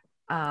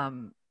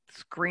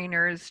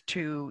screeners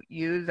to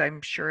use.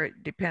 I'm sure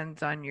it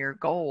depends on your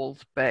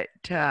goals, but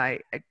I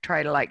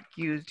try to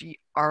use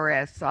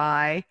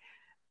RSI,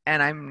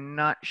 and I'm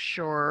not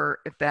sure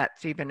if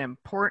that's even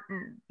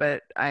important,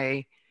 but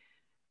I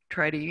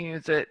try to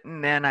use it,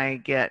 and then I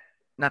get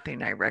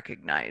nothing I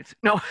recognize.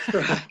 No.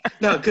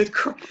 No, good.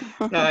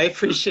 No, I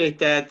appreciate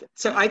that.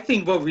 So I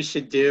think what we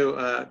should do,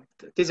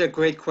 these are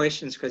great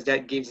questions, because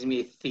that gives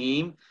me a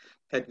theme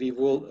that we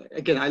will,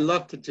 again, I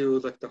love to do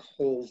the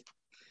whole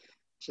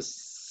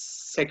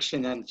just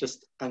section on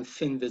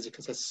Finviz,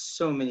 because there's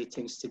so many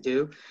things to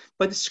do.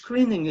 But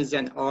screening is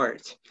an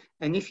art.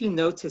 And if you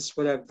notice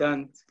what I've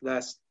done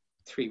last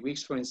 3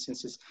 weeks, for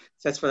instance,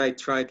 that's what I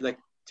tried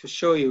to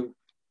show you.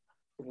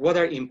 What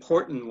are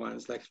important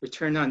ones, like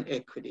return on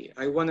equity?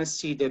 I want to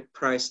see the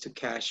price to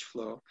cash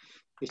flow,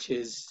 which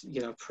is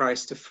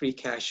price to free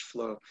cash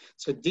flow.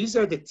 So these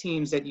are the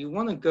themes that you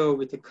want to go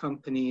with the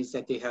companies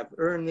that they have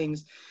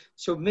earnings.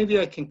 So maybe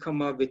I can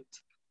come up with,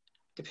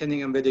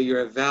 depending on whether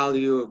you're a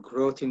value or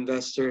growth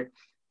investor,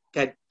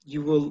 that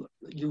you will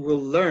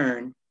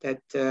learn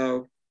that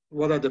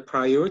what are the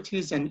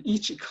priorities, and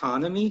each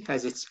economy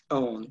has its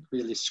own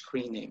really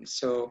screening.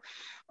 So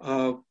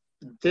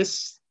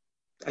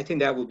I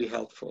think that will be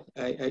helpful.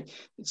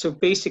 So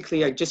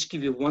basically, I just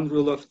give you one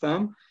rule of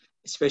thumb,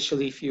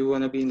 especially if you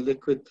want to be in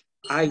liquid.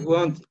 I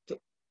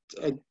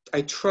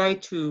try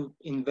to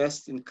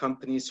invest in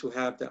companies who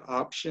have the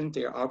option,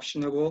 they're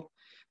optionable.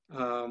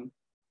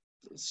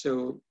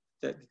 So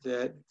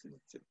that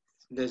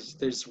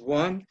there's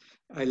one,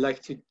 I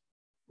like to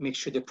make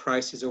sure the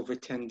price is over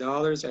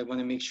 $10. I want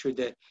to make sure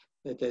that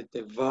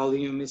the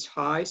volume is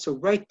high. So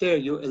right there,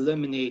 you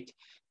eliminate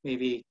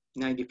maybe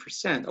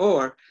 90%.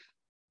 Or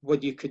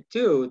what you could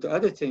do, the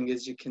other thing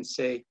is you can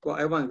say, well,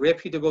 I want a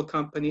reputable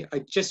company. I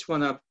just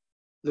want to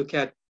look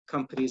at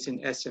companies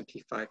in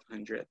S&P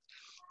 500.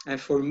 And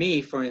for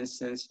me, for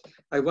instance,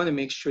 I want to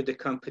make sure the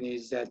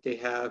companies that they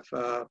have,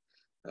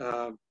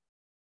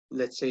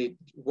 let's say,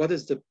 what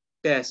is the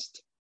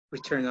best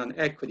return on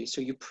equity?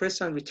 So you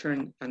press on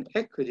return on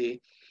equity,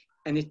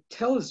 and it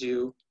tells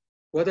you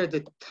what are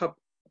the top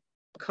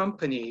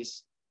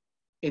companies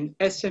in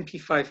S&P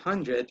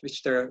 500,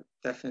 which they're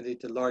definitely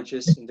the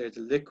largest and they're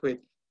the liquid,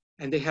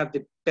 and they have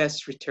the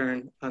best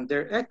return on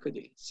their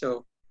equity.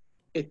 So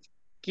it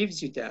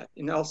gives you that,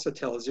 and also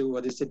tells you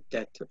what is the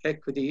debt to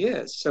equity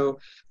is. So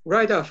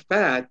right off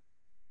bat,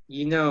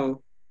 you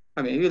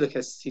look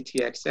at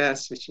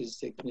CTXS, which is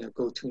the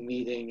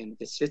GoToMeeting, and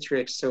the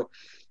Citrix. So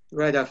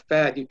right off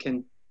bat, you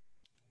can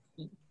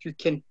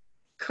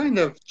kind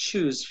of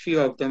choose few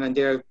of them, and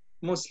they're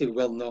mostly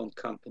well-known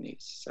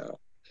companies. So,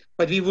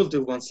 but we will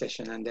do one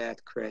session on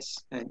that, Chris.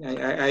 And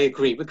I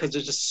agree, because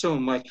there's just so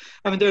much.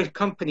 There are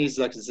companies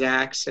like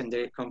Zacks, and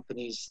there are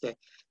companies that,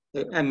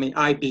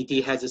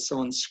 IBD has its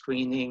own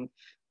screening.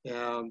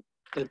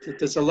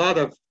 There's a lot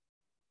of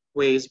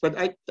ways, but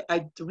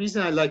the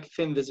reason I like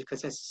Finviz is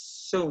because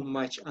it's so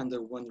much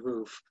under one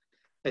roof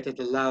that it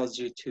allows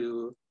you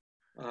to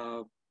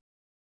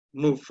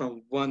move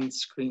from one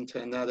screen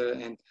to another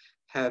and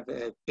have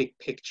a big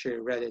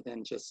picture rather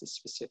than just a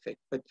specific.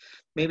 But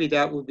maybe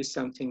that will be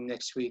something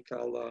next week.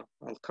 I'll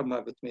come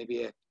up with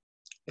maybe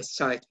a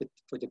site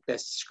for the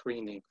best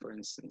screening, for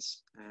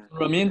instance.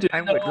 Ramin,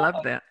 I would love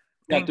that.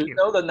 Yeah, do you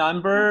know the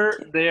number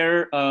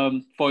there?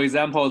 For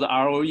example, the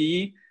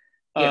ROE.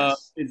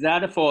 Yes. Is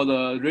that for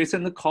the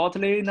recent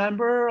quarterly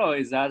number, or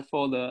is that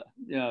for the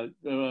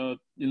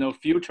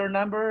future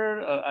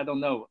number? I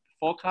don't know.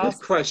 Forecast?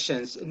 Good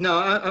questions.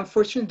 No,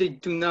 unfortunately, they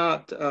do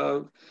not.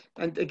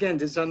 And again,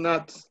 these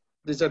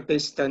are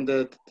based on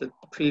the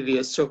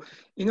previous. So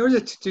in order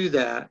to do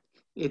that,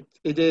 it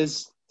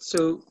is,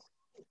 so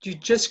you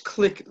just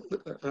click,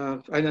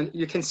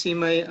 you can see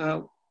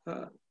my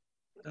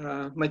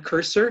my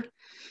cursor,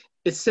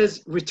 it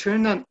says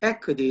return on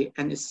equity,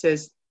 and it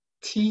says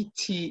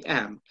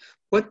TTM.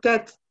 What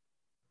that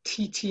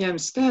TTM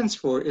stands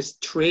for is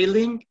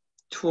trailing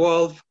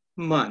 12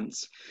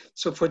 months.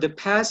 So for the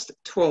past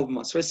 12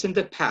 months, so it's in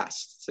the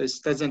past. So it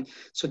doesn't,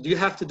 so you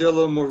have to do a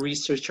little more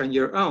research on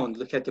your own,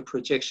 look at the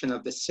projection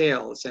of the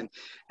sales. And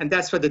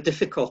that's where the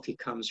difficulty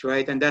comes,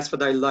 right? And that's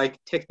what I like,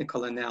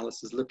 technical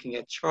analysis, looking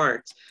at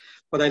charts.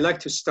 But I like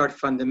to start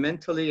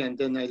fundamentally, and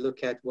then I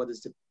look at what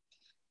is the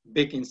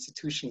big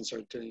institutions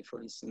are doing, for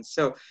instance.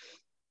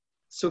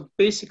 So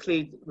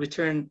basically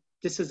return,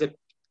 this is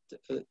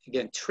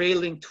again,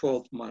 trailing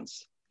 12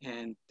 months,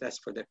 and that's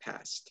for the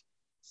past.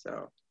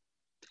 So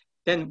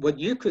then what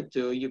you could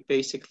do, you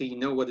basically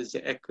know what is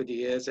the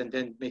equity is, and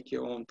then make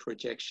your own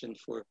projection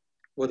for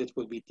what it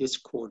will be this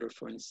quarter,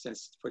 for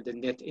instance, for the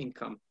net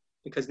income,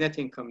 because net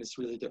income is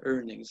really the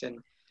earnings. And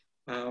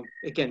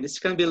again, it's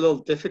going to be a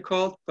little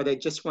difficult, but I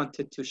just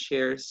wanted to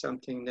share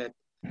something that,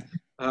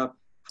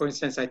 for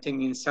instance, I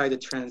think insider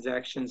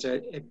transactions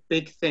are a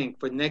big thing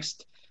for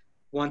next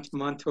 1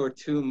 month or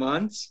 2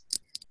 months.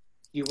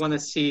 You want to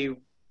see,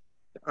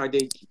 are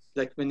they,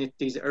 like when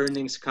these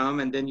earnings come,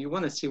 and then you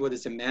want to see what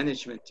is the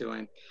management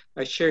doing.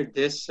 I shared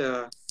this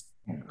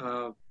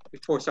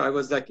before, so I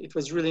was like, it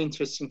was really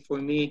interesting for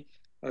me.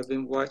 I've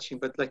been watching,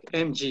 but like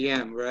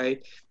MGM,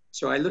 right?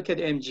 So I look at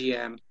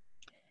MGM,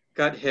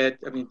 got hit.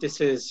 I mean,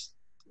 this is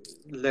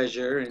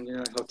leisure and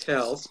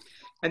hotels.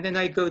 And then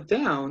I go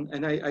down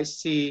and I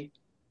see,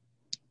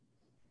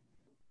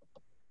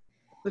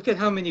 look at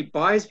how many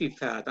buys we've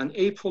had. On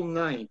April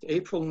 9th,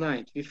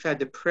 we've had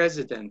the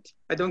president.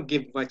 I don't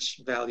give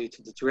much value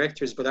to the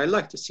directors, but I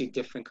like to see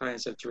different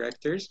kinds of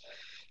directors.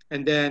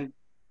 And then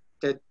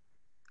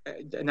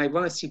and I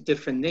want to see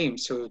different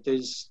names. So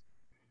there's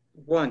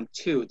 1,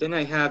 2. Then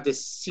I have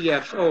this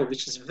CFO,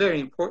 which is very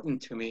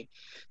important to me.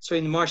 So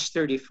in March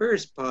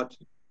 31st, bought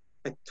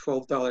at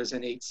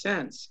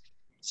 $12.08.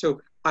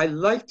 So I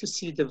like to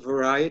see the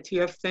variety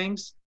of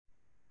things,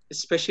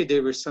 especially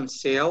there were some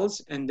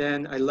sales. And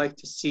then I like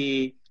to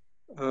see,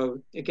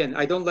 again,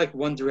 I don't like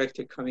one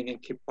director coming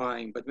and keep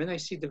buying, but when I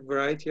see the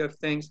variety of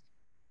things,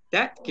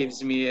 that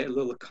gives me a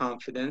little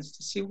confidence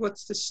to see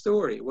what's the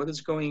story, what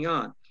is going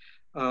on.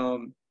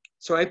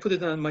 So I put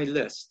it on my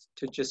list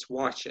to just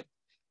watch it.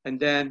 And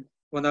then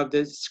one of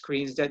the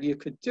screens that you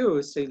could do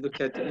is say,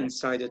 look at the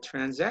insider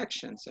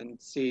transactions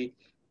and see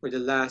for the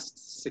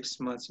last 6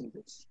 months in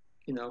this,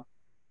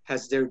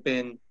 has there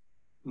been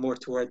more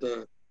toward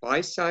the buy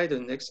side or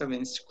next, I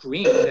mean,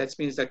 screen, that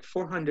means like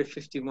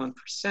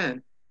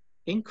 451%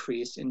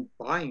 increase in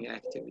buying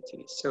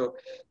activity. So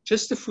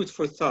just the food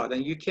for thought,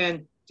 and you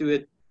can do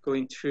it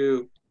going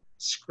through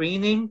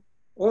screening,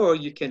 or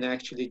you can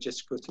actually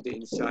just go to the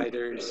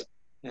insiders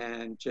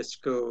and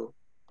just go,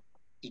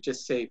 you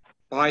just say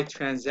buy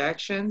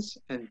transactions,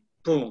 and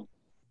boom,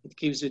 it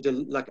gives you the,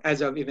 like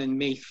as of even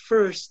May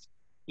 1st,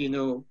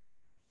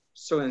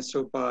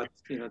 so-and-so bought,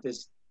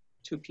 there's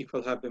 2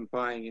 people have been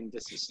buying in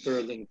this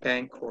Sterling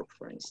Bancorp,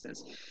 for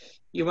instance.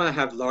 You want to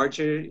have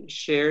larger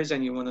shares,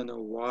 and you want to know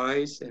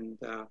whys, and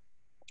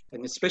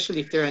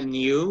especially if they're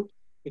new,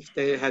 if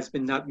there has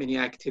been not many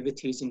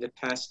activities in the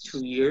past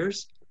 2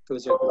 years,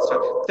 those are good.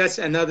 So that's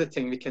another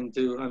thing we can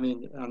do, I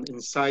mean, on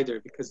Insider,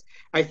 because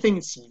I think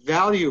it's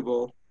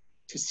valuable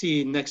to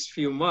see next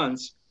few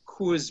months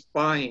who is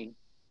buying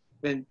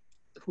and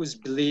who's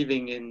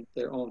believing in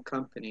their own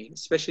company.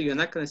 Especially, you're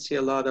not going to see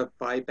a lot of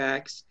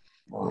buybacks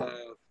for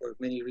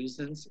many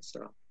reasons.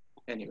 So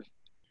anyway,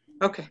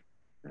 okay.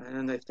 I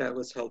don't know if that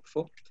was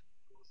helpful.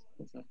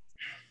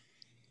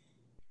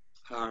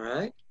 All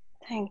right.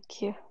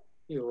 Thank you.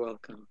 You're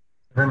welcome.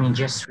 I mean,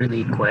 just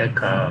really quick.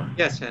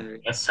 Yes,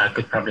 Henry. Yes, I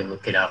could probably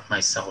look it up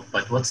myself,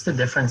 but what's the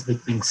difference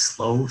between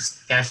slow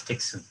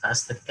stochastics and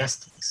fast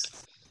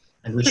stochastics?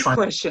 And which Good one?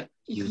 question.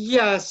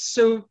 Yeah,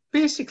 so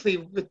basically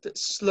with the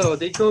slow,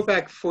 they go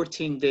back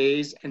 14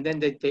 days and then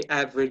they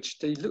average.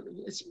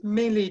 It's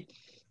mainly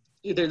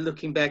either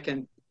looking back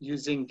and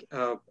using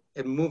a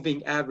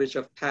moving average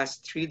of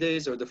past 3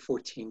 days or the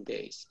 14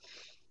 days.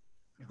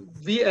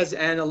 We as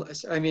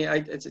analysts, I mean,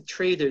 as a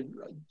trader,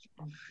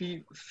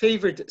 we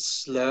favored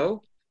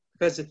slow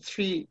because the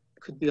 3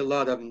 could be a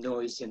lot of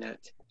noise in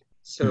it.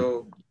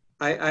 So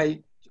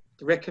I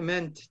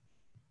recommend,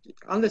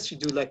 unless you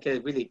do like a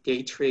really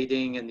day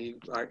trading and you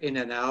are in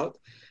and out,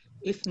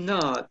 if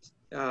not,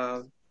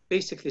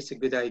 basically it's a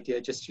good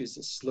idea, just use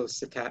the slow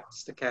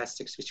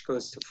stochastics, which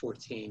goes to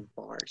 14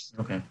 bars.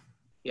 Okay.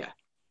 Yeah,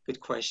 good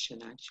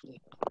question, actually.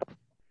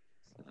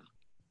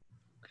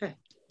 Okay.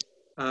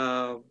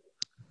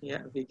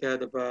 Yeah, we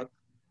got about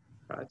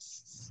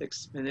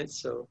 6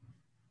 minutes, so.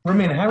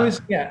 Ramin, how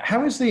is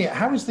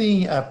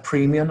the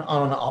premium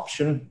on an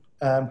option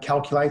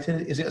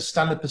calculated? Is it a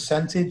standard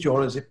percentage,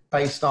 or is it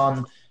based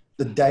on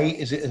the date?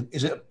 Is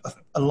it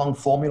a long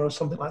formula or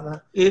something like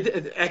that?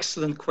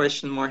 Excellent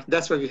question, Mark.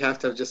 That's why we have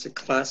to have just a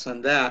class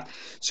on that.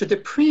 So the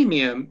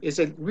premium is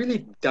a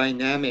really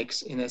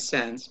dynamics in a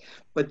sense,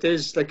 but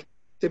there's like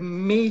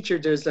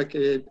there's like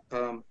a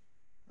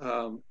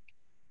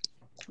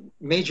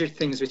major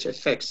things which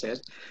affects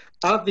it.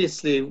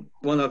 Obviously,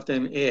 one of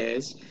them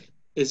is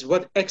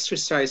what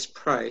exercise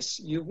price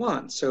you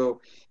want.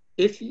 So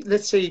if,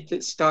 let's say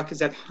the stock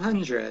is at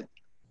 100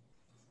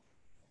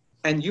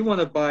 and you want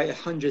to buy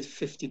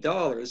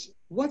 $150,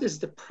 what is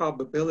the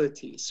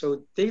probability?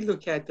 So they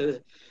look at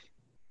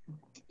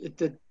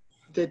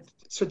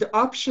so the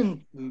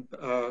option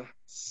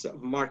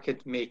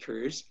market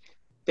makers,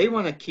 they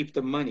want to keep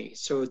the money.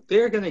 So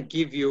they're going to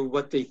give you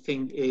what they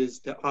think is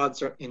the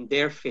odds are in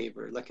their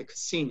favor, like a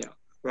casino,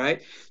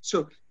 right?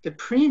 So the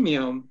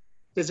premium,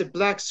 there's a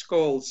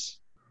Black-Scholes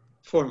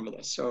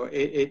formula. So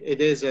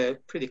it is a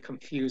pretty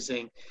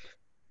confusing,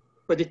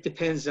 but it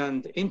depends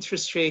on the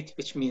interest rate,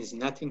 which means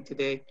nothing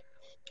today.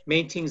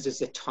 Main things is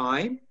the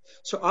time.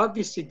 So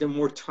obviously, the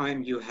more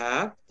time you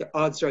have, the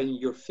odds are in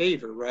your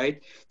favor,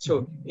 right?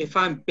 So if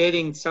I'm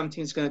betting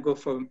something's going to go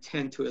from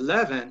 10 to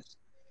 11,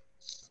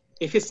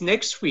 if it's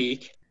next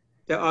week,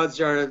 the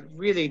odds are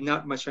really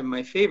not much in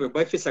my favor.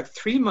 But if it's like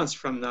 3 months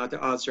from now, the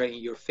odds are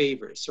in your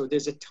favor. So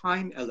there's a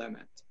time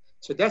element.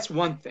 So that's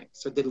one thing.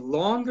 So the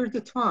longer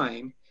the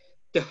time,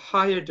 the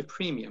higher the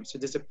premium. So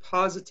there's a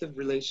positive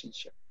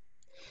relationship.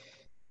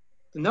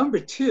 The number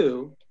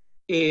two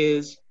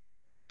is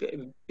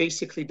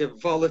basically the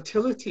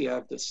volatility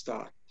of the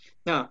stock.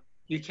 Now,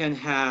 you can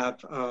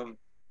have,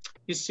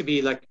 used to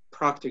be like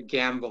Procter &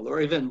 Gamble or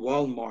even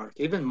Walmart,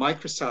 even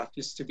Microsoft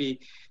used to be,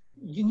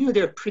 you knew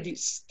they're pretty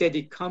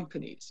steady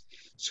companies.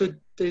 So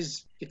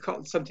there's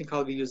something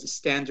called, we use a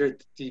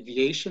standard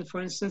deviation,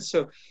 for instance.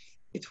 So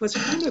it was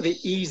kind of an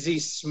easy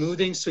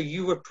smoothing. So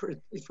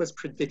it was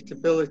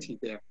predictability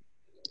there.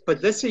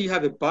 But let's say you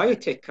have a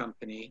biotech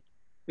company,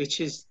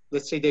 which is,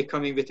 let's say they're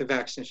coming with a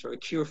vaccine or a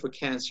cure for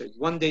cancer.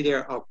 One day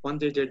they're up, one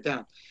day they're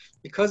down.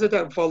 Because of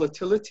that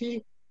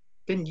volatility,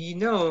 then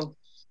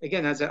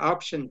again, as an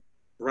option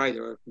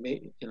writer,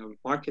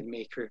 market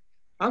maker,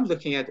 I'm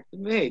looking at,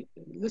 hey,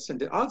 listen,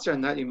 the odds are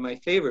not in my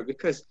favor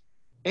because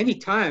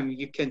anytime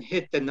you can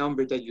hit the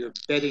number that you're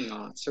betting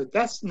on. So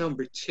that's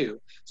number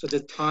two. So the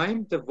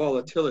time, the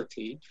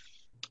volatility.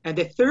 And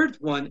the third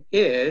one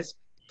is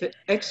the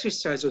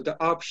exercise or the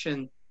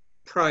option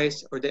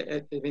price or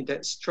the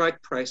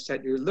strike price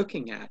that you're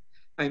looking at.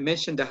 I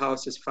mentioned the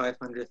house is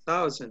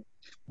 500,000,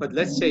 but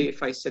let's say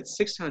if I said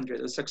 600,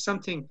 it's like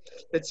something,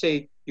 let's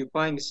say you're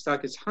buying a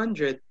stock is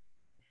 100,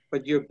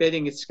 but you're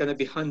betting it's going to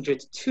be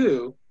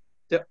 102.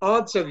 The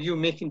odds of you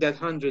making that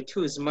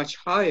 102 is much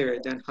higher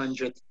than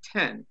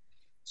 110.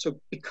 So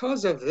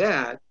because of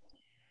that,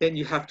 then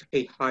you have to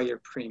pay higher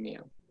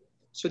premium.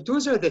 So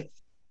those are the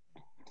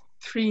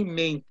three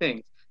main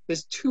things.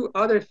 There's two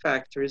other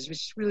factors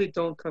which really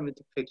don't come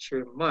into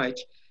picture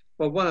much.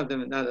 Well, one of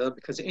them is not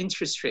because of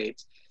interest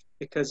rates.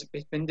 Because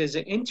when there's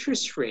an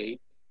interest rate,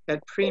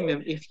 that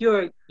premium, if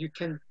you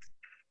can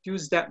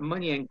use that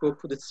money and go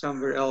put it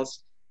somewhere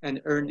else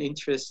and earn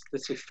interest,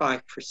 let's say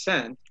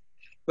 5%,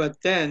 but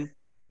then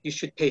you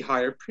should pay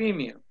higher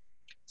premium.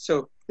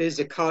 So there's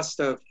a cost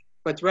of,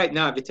 but right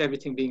now with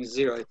everything being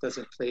zero, it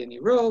doesn't play any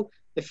role.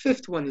 The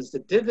fifth one is the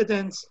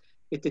dividends.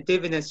 With the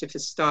dividends, if a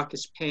stock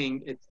is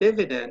paying a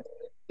dividend,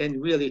 then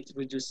really it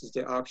reduces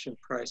the option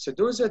price. So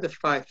those are the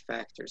 5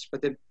 factors.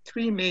 But the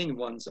 3 main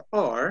ones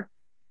are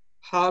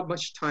how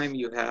much time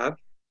you have,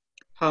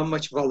 how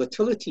much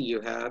volatility you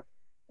have,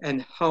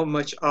 and how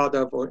much out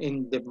of or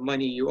in the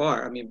money you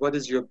are. I mean, what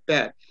is your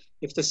bet?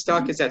 If the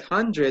stock is at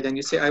 100 and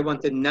you say, I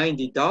want the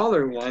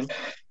 $90 one,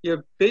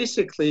 you're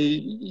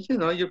basically,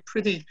 you're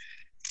pretty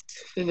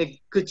in a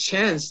good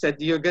chance that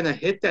you're going to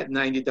hit that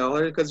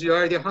 $90 because you're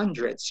already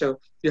 100. So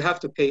you have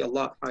to pay a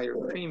lot higher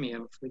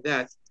premium for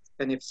that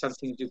than if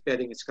something you're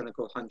betting it's going to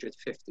go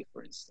 150,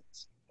 for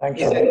instance. Thank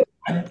you.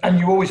 And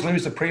you always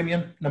lose the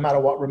premium no matter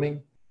what,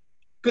 Ramin?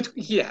 Good.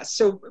 Yeah.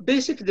 So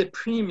basically the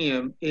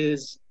premium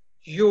is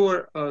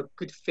your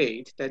good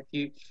faith that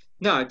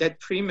that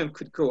premium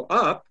could go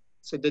up.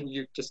 So then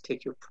you just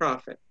take your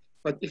profit.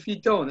 But if you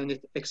don't and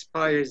it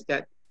expires,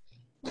 that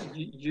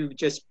you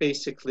just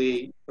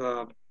basically,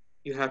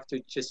 you have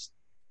to just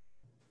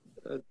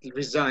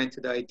resign to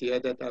the idea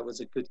that that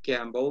was a good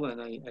gamble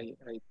and I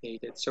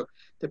made it. So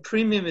the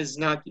premium is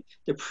not,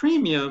 the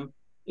premium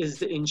is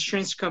the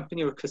insurance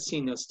company or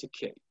casinos to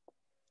kill.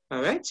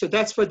 All right. So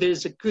that's what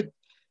there's a good,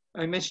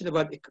 I mentioned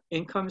about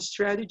income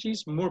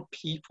strategies. More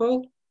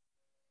people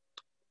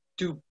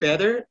do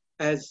better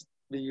as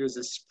they use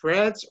the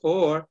spreads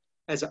or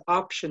as an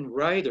option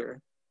writer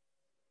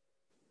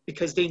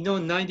because they know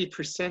 90%,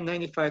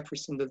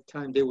 95% of the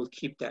time they will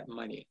keep that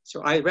money.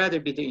 So I'd rather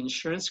be the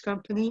insurance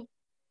company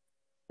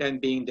than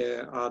being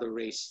the auto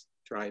race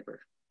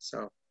driver.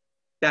 So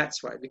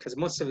that's why, because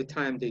most of the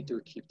time they do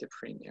keep the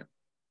premium.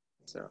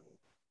 So,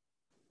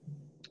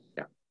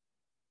 yeah.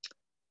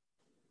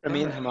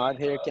 Ramin, Hamad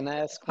here. Can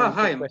I ask one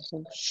quick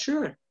question?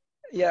 Sure.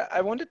 Yeah,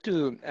 I wanted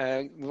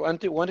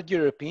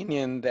your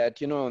opinion that,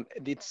 you know,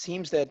 it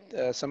seems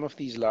that some of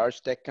these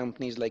large tech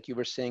companies, like you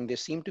were saying, they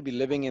seem to be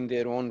living in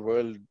their own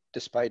world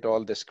despite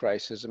all this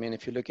crisis. I mean,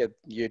 if you look at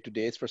year to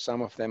dates for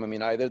some of them, I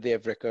mean, either they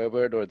have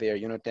recovered or they are,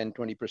 you know, 10,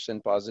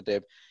 20%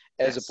 positive,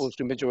 as Yes, opposed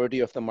to majority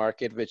of the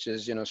market, which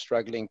is, you know,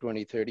 struggling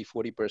 20, 30,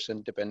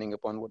 40%, depending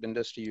upon what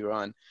industry you're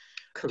on.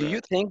 Do you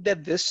correct. think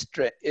that this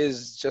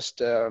is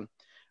just a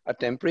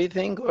temporary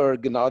thing, or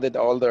now that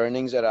all the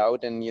earnings are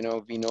out and you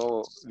know we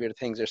know where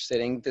things are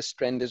sitting, this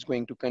trend is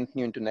going to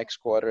continue into next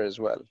quarter as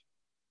well?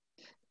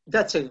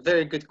 That's a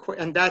very good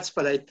question. And that's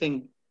what I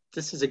think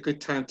this is a good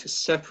time to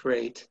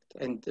separate.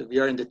 And we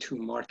are in the two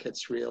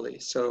markets really.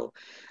 So,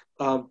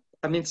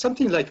 I mean,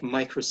 something like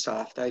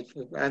Microsoft, I've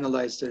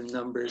analyzed their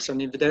numbers. I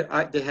mean,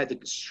 they had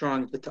a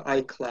strong with the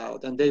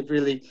iCloud and they've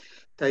really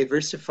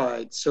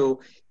diversified.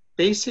 So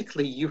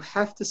basically, you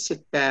have to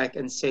sit back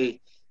and say,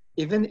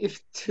 even if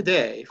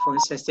today, for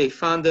instance, they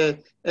found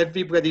that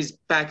everybody's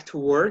back to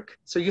work,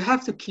 so you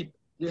have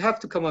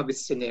to come up with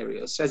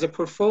scenarios. So as a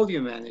portfolio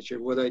manager,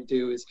 what I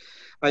do is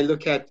I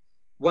look at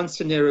one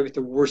scenario with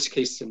the worst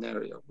case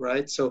scenario,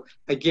 right? So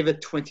I give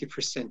it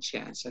 20%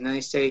 chance, and I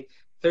say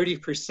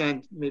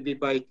 30% maybe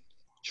by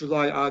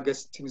July,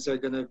 August, things are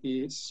going to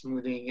be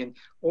smoothing, and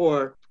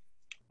or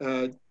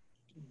uh,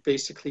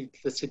 basically,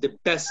 let's say the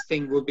best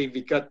thing will be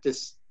we got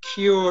this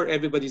cure,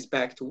 everybody's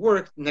back to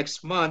work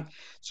next month.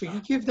 So you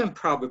give them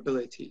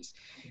probabilities.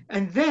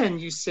 And then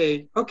you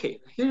say,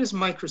 okay, here's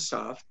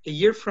Microsoft. A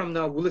year from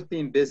now, will it be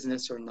in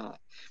business or not?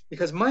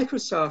 Because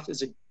Microsoft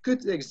is a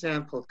good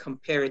example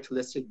compared to,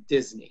 let's say,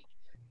 Disney,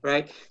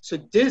 right? So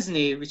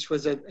Disney, which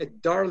was a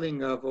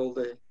darling of all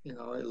the, you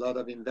know, a lot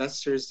of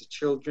investors, the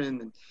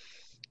children, and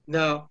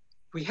now,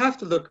 we have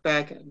to look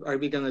back. Are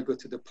we going to go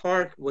to the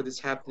park? What is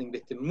happening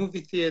with the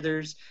movie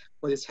theaters?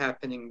 What is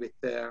happening with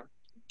the,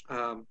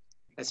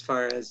 as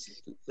far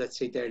as, let's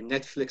say, their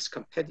Netflix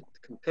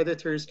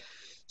competitors?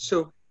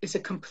 So it's a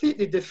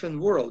completely different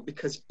world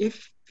because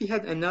if we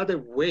had another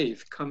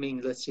wave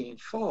coming, let's say in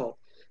fall,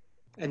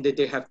 and that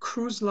they have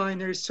cruise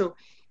liners, so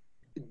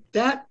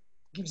that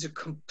gives a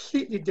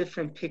completely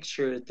different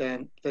picture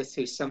than, let's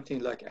say, something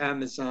like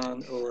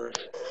Amazon or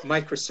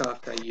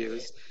Microsoft I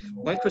use.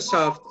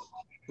 Microsoft,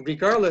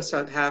 regardless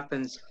of what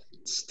happens,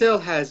 still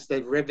has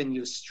the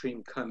revenue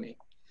stream coming.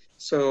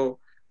 So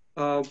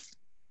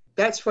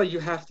that's why you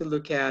have to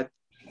look at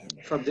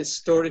from the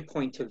story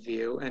point of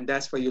view, and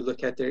that's why you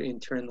look at their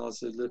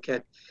internals, you look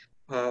at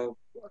uh,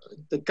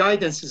 the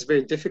guidance is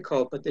very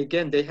difficult, but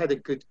again, they had a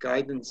good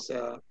guidance.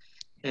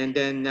 And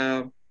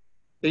then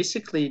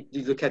basically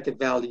you look at the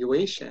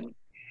valuation.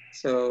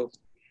 So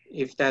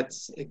if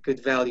that's a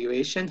good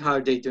valuation, how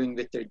are they doing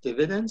with their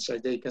dividends? Are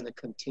they going to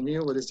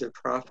continue? What is their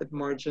profit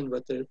margin?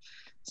 What their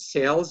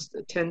sales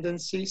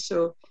tendency?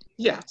 So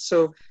yeah,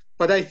 so,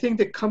 but I think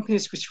the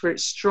companies which were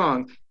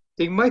strong,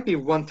 they might be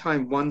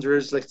one-time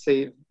wonders. Let's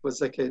say it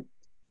was like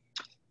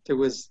there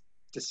was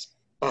this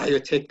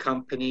biotech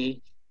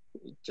company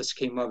just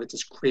came up with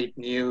this great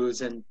news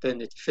and then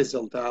it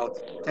fizzled out.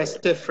 That's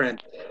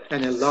different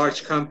than a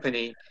large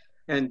company.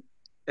 And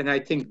and I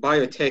think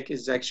biotech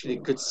is actually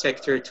a good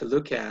sector to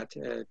look at,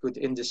 a good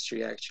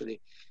industry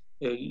actually.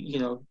 You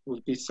know,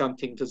 would be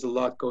something, there's a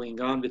lot going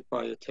on with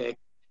biotech.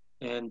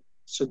 And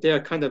so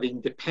they're kind of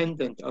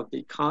independent of the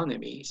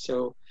economy.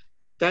 So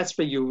that's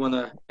what you want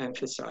to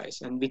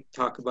emphasize. And we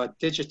talk about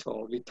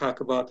digital. We talk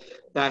about,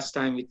 last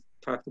time we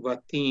talked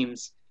about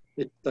themes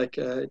with like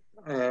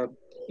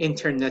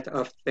Internet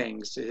of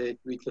Things.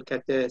 We look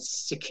at the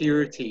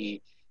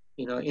security,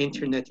 you know,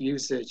 internet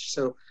usage.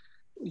 So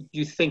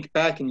you think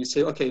back and you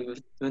say, okay,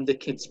 when the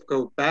kids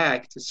go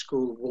back to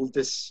school, will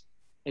this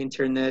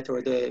internet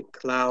or the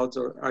clouds,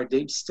 or are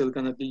they still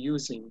going to be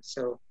using?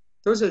 So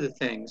those are the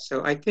things.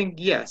 So I think,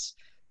 yes,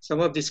 some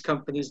of these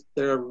companies,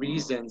 there are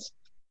reasons,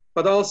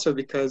 but also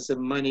because the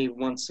money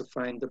wants to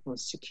find the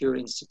most secure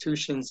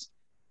institutions.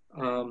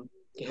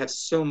 They have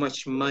so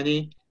much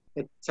money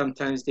that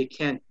sometimes they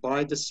can't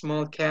buy the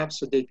small caps,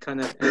 so they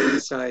kind of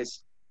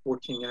emphasize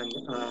working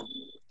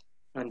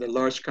on the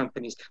large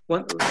companies.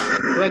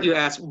 Glad you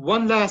asked.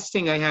 One last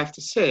thing I have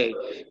to say.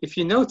 If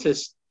you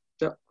notice,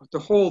 the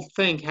whole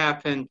thing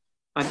happened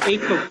on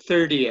April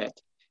 30th,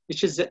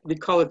 which is, we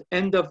call it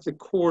end of the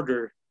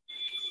quarter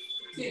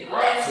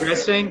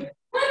dressing.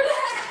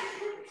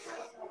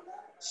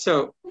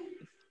 So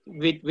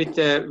with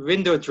the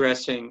window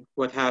dressing,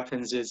 what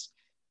happens is,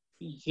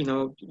 you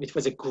know, it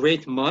was a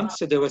great month,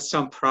 so there was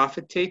some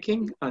profit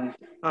taking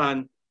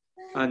on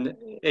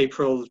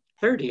April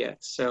 30th.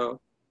 So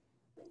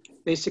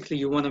basically,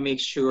 you want to make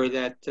sure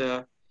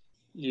that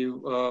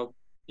you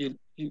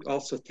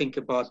also think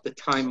about the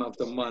time of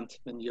the month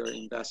when you're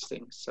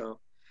investing. So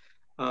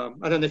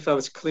I don't know if I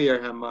was clear,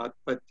 Hamad,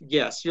 but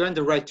yes, you're on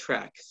the right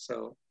track.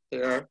 So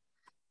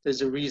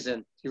there's a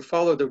reason. You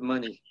follow the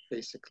money,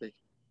 basically.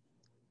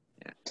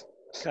 Yeah.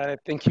 Got it.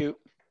 Thank you.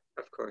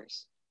 Of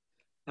course.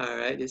 All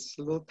right, it's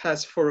a little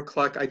past 4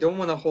 o'clock. I don't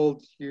want to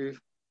hold you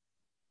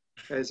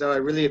Guys, I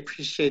really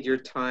appreciate your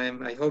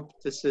time. I hope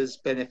this is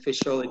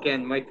beneficial.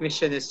 Again, my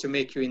mission is to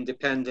make you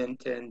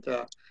independent and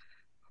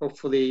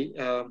hopefully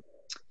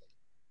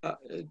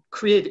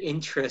create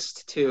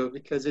interest too,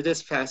 because it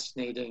is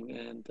fascinating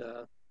and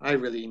I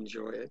really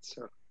enjoy it.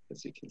 So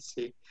as you can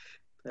see,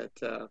 but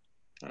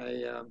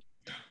I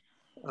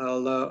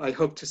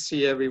hope to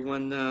see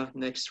everyone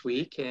next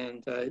week.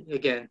 And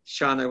again,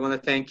 Sean, I want to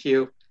thank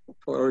you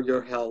for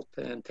your help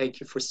and thank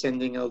you for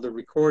sending all the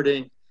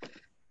recording.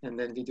 And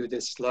then we do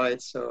the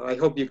slides. So I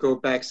hope you go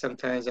back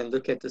sometimes and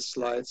look at the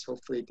slides.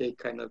 Hopefully they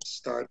kind of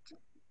start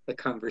the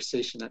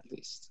conversation at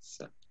least.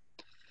 So,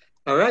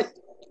 all right.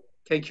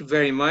 Thank you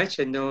very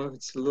much. I know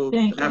it's a little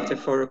after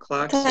 4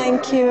 o'clock.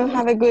 Thank you.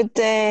 Have a good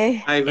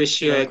day. I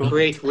wish you a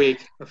great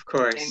week, of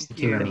course. Thank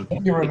you, Ramin.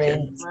 Thank you,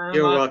 Ramin.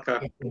 You're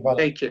welcome.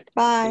 Thank you.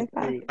 Bye.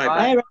 Bye. Bye.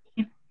 Bye.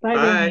 Bye.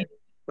 Bye.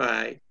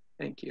 Bye.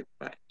 Thank you.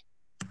 Bye.